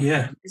 He's out.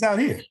 Yeah, he's out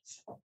here.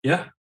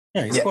 Yeah,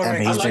 he's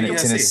been at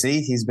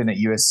Tennessee. He's been at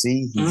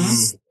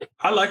USC.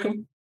 I like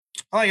him.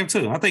 I like him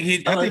too. I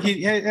think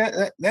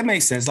that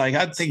makes sense. Like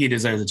I think he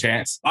deserves a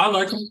chance. I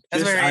like him.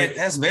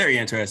 That's very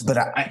interesting. But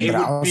I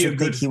also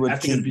think he would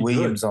keep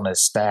Williams on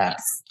his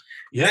staff.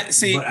 Yeah.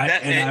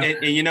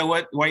 And you know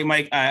what, White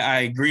Mike,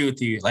 I agree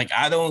with you. Like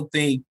I don't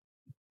think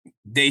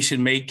they should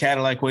make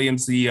Cadillac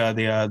Williams the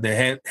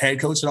head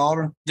coach at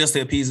Auburn just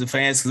to appease the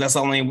fans, because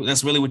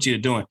that's really what you're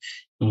doing.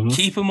 Mm-hmm.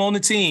 Keep him on the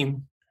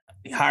team.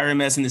 Hire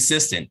him as an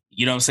assistant.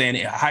 You know what I'm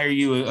saying? Hire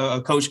you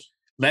a coach.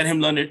 Let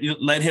him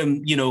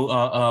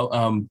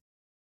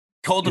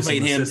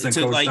cultivate him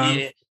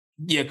to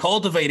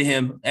cultivate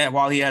him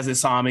while he has his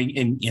assignment.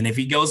 And if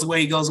he goes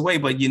away, he goes away.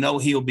 But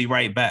he'll be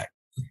right back.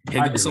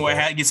 If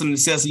somewhere get some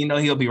necessity,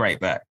 he'll be right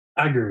back.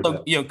 I agree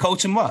with that.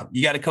 Coach him up.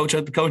 You got to coach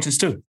up the coaches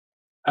too.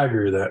 I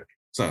agree with that.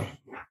 So,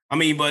 I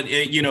mean, but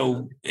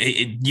you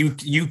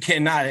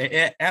cannot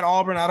at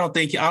Auburn. I don't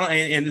think.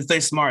 And if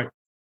they're smart,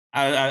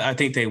 I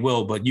think they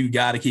will. But you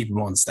got to keep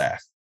him on the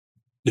staff.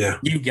 Yeah,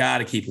 you got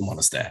to keep him on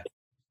the staff.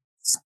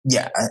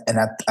 Yeah, and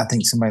I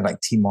think somebody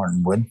like T.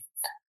 Martin would.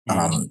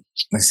 Like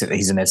I said,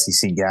 he's an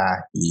SEC guy.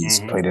 He's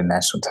played a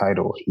national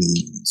title.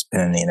 He's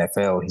been in the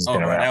NFL. He's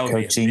been around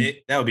coaching.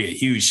 That would be a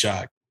huge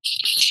shock.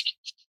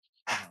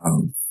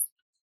 And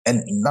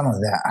none of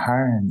that,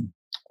 hiring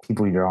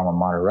people your alma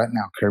mater. Right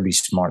now, Kirby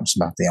Smart's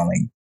about the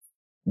only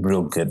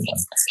real good one.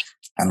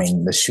 I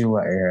mean, the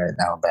Shula era at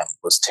Alabama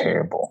was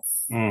terrible.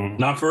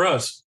 Not for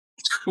us.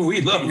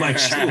 We love Mike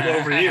Shula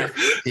over here.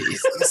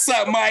 What's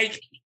up, Mike?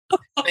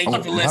 Thank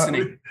you for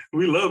listening.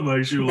 We love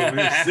Mike Shula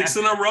over here. 6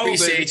 in a row,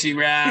 Appreciate you,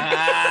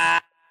 bro.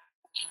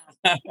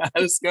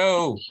 Let's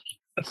go.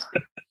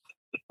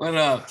 What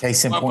up?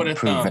 Case in point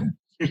proven.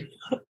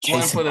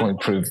 Case in point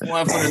proven.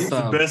 One for the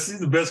thumb. He's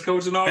the best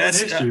coach in all of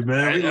history,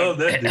 man. We love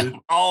that dude.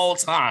 All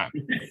time.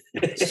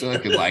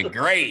 Shula is like,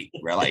 great.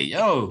 We're like,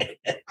 yo.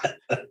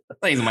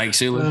 Thanks, Mike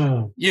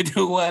Shula. You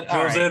do what?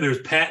 All right. There's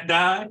Pat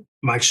Dye,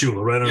 Mike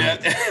Shula, right on there.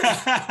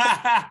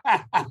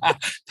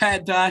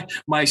 Pat Dye,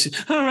 Mike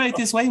Shula. All right,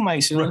 this way,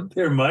 Mike Shula. Right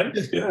there, Mike.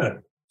 Yeah.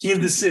 Key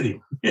of the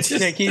city.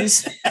 Yeah,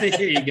 keys.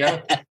 Here you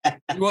go.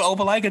 You want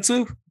Opelika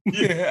too?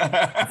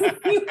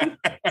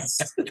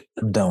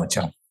 I'm done with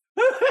y'all.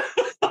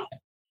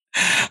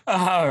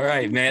 All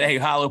right, man. Hey,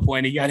 Hollow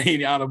Point, you got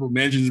any honorable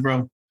mentions,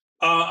 bro?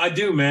 I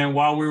do, man.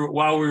 While we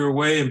were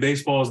away and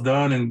baseball's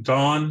done and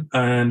gone,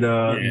 and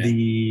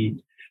the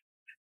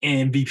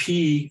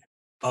MVP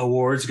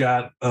awards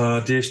got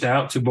dished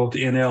out to both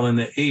the NL and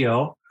the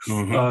AL.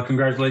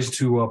 Congratulations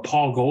to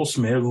Paul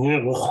Goldschmidt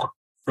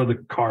for the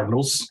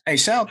Cardinals. Hey,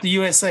 shout out to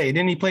USA.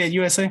 Didn't he play at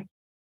USA?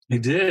 He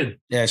did.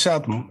 Yeah,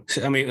 shout out to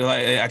him. I mean,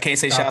 I can't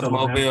say shout out to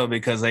Mobile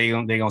because they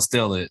gonna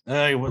steal it.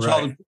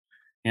 Right.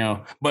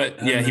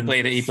 But yeah, he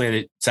played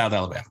at South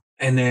Alabama.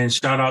 And then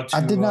shout out to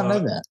I did not know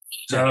that.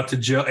 Shout out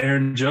to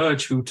Aaron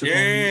Judge, who took on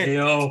the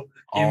AL MVP.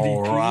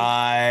 All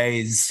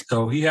rise.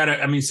 So he had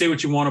say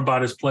what you want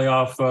about his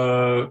playoff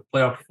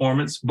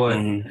performance, but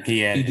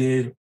he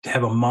did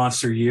have a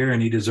monster year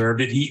and he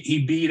deserved it.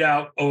 He beat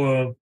out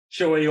Shohei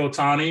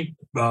Ohtani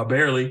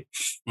barely,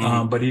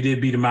 but he did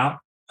beat him out.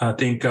 I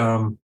think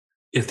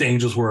if the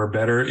Angels were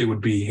better, it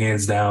would be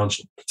hands down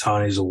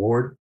Ohtani's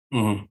award.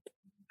 I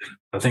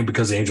think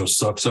because the Angels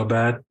suck so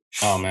bad.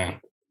 Oh man.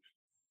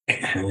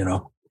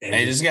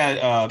 They just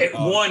got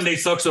one, they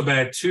suck so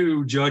bad.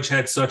 Two, Judge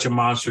had such a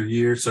monster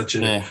year, such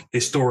a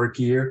historic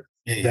year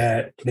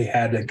that they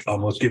had to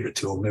almost give it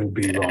to him. It would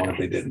be wrong if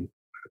they didn't.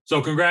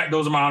 So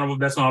that's my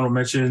honorable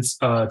mentions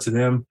to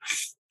them.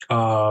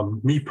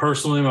 Me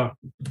personally,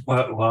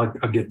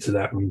 I'll get to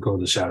that when we go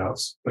to the shout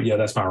outs. But yeah,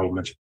 that's my honorable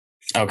mention.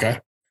 Okay.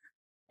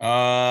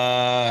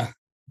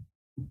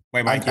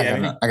 Wait, Mike,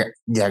 I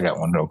got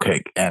one real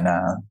quick. And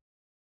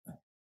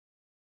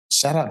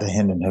shout out to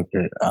Hendon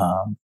Hooker.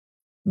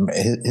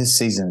 His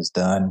season's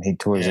done. He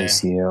tore his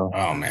ACL.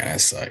 Oh man, that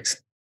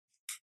sucks.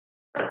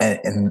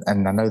 And I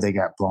know they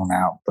got blown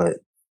out, but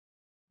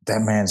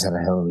that man's had a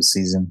hell of a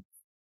season.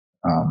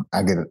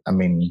 I get it. I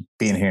mean,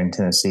 being here in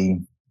Tennessee,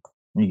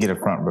 you get a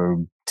front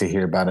row to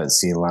hear about it,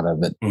 see a lot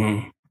of it.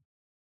 And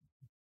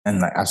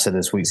like I said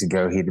this weeks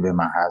ago, he'd have been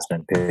my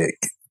Heisman pick.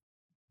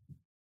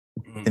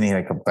 Then he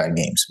had a couple bad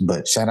games,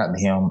 but shout out to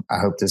him. I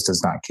hope this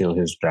does not kill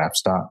his draft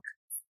stock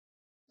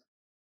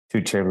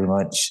too terribly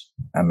much.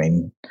 I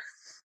mean,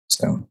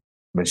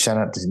 but shout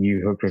out to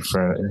you, Hooker,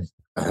 for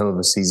a hell of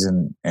a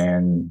season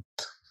and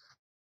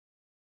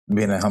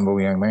being a humble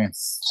young man.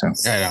 So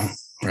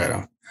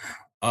right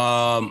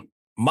on.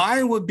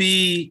 Mine would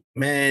be,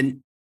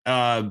 man,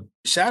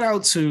 shout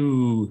out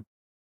to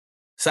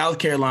South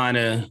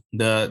Carolina,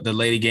 the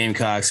Lady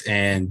Gamecocks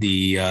and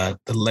the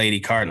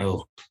Lady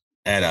Cardinal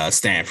at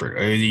Stanford.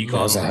 Or you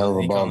call it a hell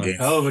of a ball game.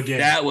 Hell of a game.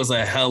 That was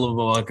a hell of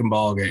a fucking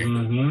ball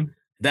game.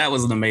 That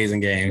was an amazing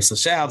game. So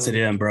shout out to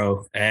them,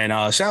 bro. And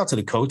shout out to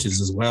the coaches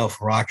as well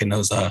for rocking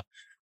those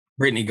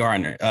Brittany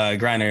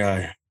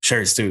Griner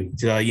shirts too.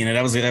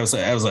 That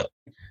was a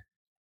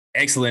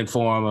excellent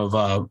form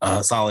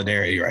of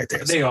solidarity right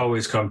there. They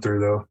always come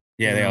through though.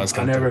 Yeah, they always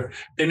come through.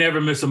 They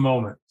never miss a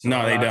moment. So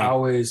no, they don't.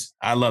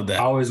 I love that.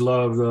 I always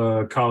love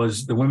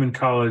the women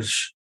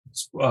college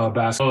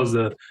basketball.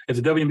 If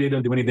the WNBA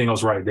doesn't do anything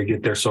else right, they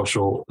get their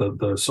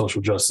the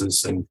social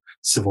justice and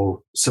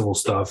civil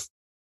stuff.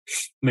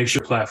 Make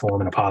sure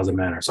platform in a positive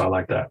manner. So I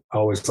like that. I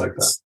always like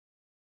that.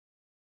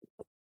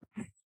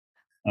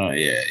 Oh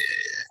yeah.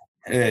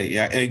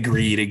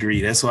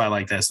 Agreed. That's why I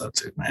like that stuff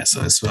too, man.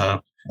 So it's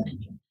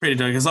pretty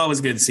dope. It's always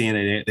good seeing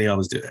it. They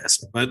always do that.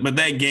 But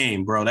that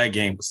game, bro,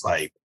 was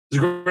like, it's a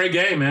great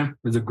game, man. It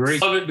was a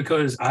great. I love it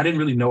because I didn't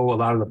really know a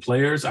lot of the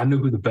players. I knew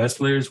who the best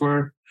players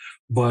were,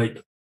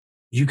 but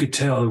you could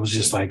tell it was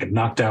just like a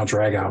knockdown,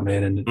 drag out,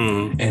 man.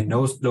 And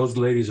those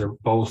ladies are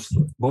both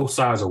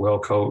sides are well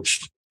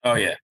coached. Oh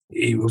yeah,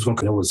 it was a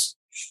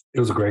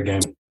great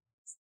game.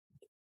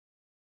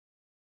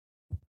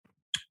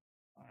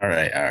 All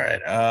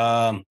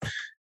right.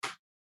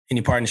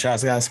 Any parting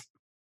shots, guys?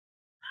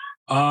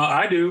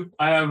 I do.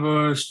 I have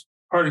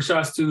parting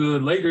shots to the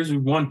Lakers.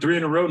 We've won 3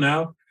 in a row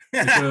now.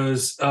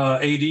 because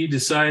AD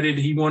decided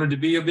he wanted to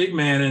be a big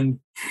man and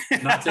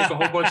not take a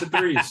whole bunch of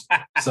threes.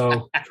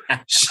 So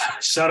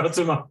shout out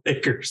to my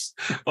Lakers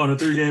on a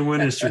 3-game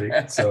winning streak.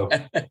 So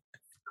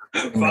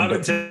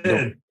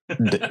 5-10.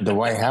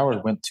 Dwight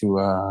Howard went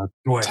to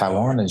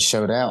Taiwan and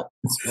showed out.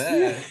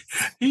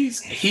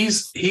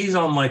 He's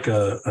on like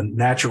a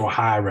natural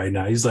high right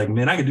now. He's like,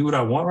 man, I can do what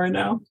I want right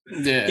now.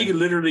 Yeah. He could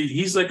literally,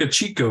 he's like a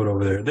cheat code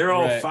over there. They're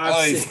all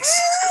 5'6".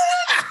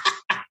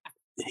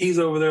 He's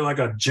over there like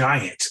a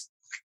giant,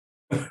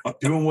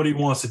 doing what he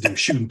wants to do,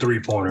 shooting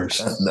 3-pointers.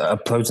 The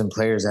opposing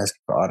players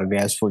asking for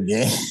autographs for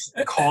game.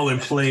 Calling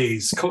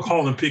plays,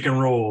 calling pick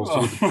and rolls.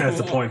 That's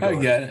the point guard.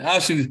 I got it. I'll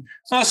shoot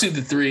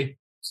the 3.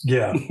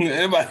 Yeah.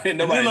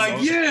 Nobody's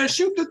like, yeah,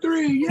 shoot the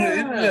 3.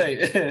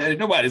 Yeah.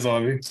 Nobody's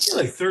on me. He's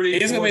like 38.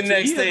 He's gonna be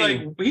next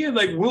thing. He had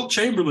like Wilt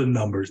Chamberlain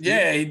numbers. Dude.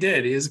 Yeah, he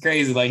did. It's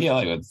crazy. Like he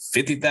had like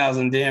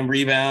 50,000 damn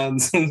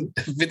rebounds,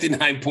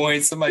 59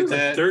 points, something like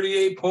that.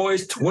 38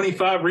 points,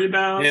 25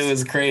 rebounds. It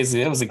was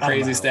crazy. It was a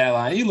crazy stat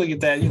line. You look at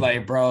that, you're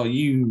like, bro,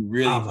 you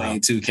really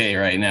playing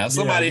 2K right now.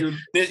 Somebody,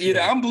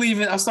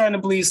 I'm starting to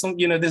believe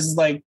this is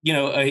like,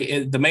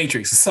 the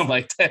Matrix or something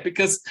like that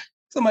because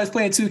somebody's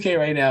playing 2K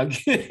right now.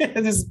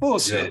 This is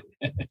bullshit.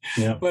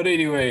 Yeah. But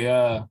anyway,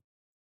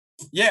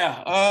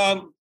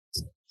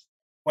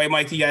 Wait,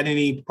 Mike, you got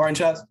any parting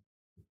shots?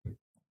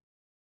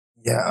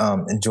 Yeah,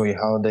 enjoy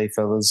your holiday,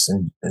 fellas.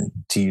 And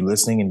to you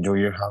listening, enjoy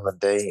your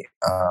holiday.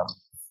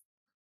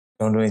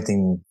 Don't do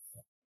anything.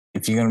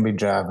 If you're going to be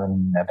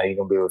driving, I know you're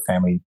going to be with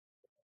family,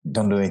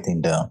 don't do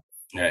anything dumb.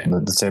 Right.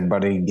 Let's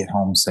everybody get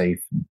home safe.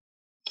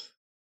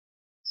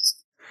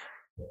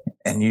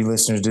 And you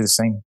listeners do the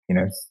same,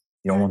 You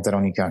don't want that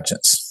on your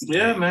conscience.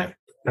 Yeah, man.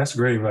 That's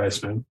great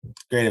advice, man.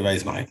 Great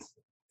advice, Mike.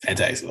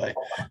 Fantastic.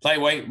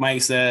 Like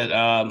Mike said,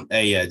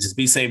 just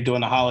be safe during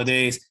the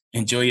holidays.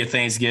 Enjoy your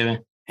Thanksgiving.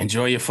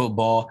 Enjoy your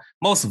football.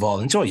 Most of all,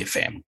 enjoy your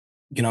family.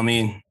 You know what I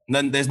mean?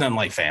 There's nothing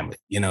like family.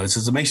 It's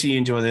just to make sure you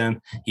enjoy them,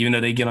 even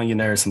though they get on your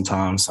nerves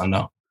sometimes. I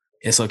know.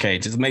 It's okay.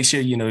 Just make sure,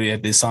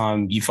 at this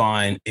time you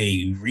find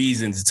a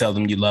reason to tell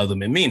them you love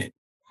them and mean it.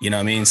 You know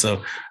what I mean?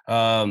 So,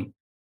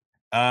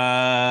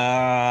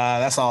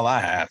 that's all I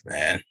have,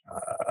 man.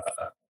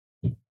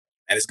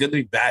 And it's good to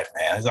be back,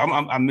 man.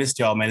 I missed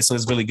y'all, man. So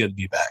it's really good to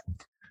be back.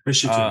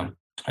 Miss you too.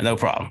 No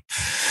problem.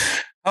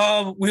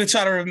 We'll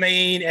try to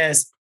remain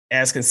as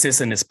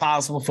consistent as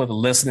possible for the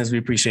listeners. We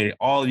appreciate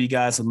all of you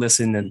guys who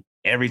listen and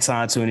every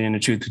time tuning in to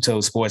Truth Be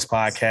Told Sports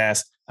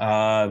Podcast.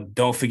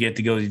 Don't forget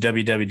to go to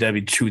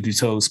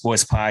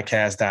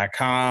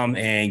www.truthbetolsportspodcast.com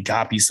and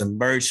copy some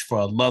merch for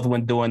a loved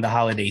one during the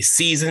holiday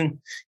season.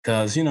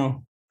 Because,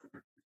 you're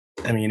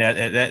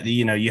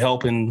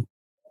helping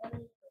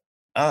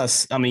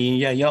us.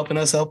 You're helping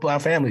us help our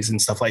families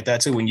and stuff like that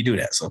too when you do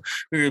that. So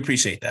we really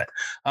appreciate that.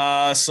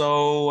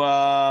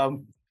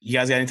 You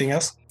guys got anything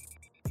else?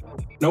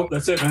 Nope,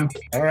 that's it, man.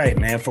 All right,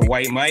 man. For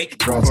White Mike.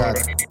 I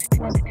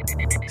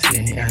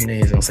knew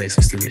he was gonna say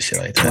some stupid shit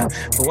like that.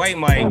 For White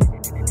Mike,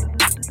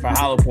 for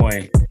Hollow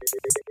Point,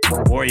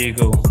 War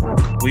Eagle,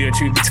 we are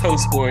Truth Be Told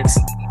Sports.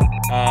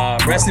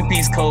 Rest in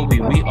peace, Kobe.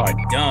 We are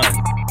done.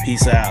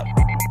 Peace out.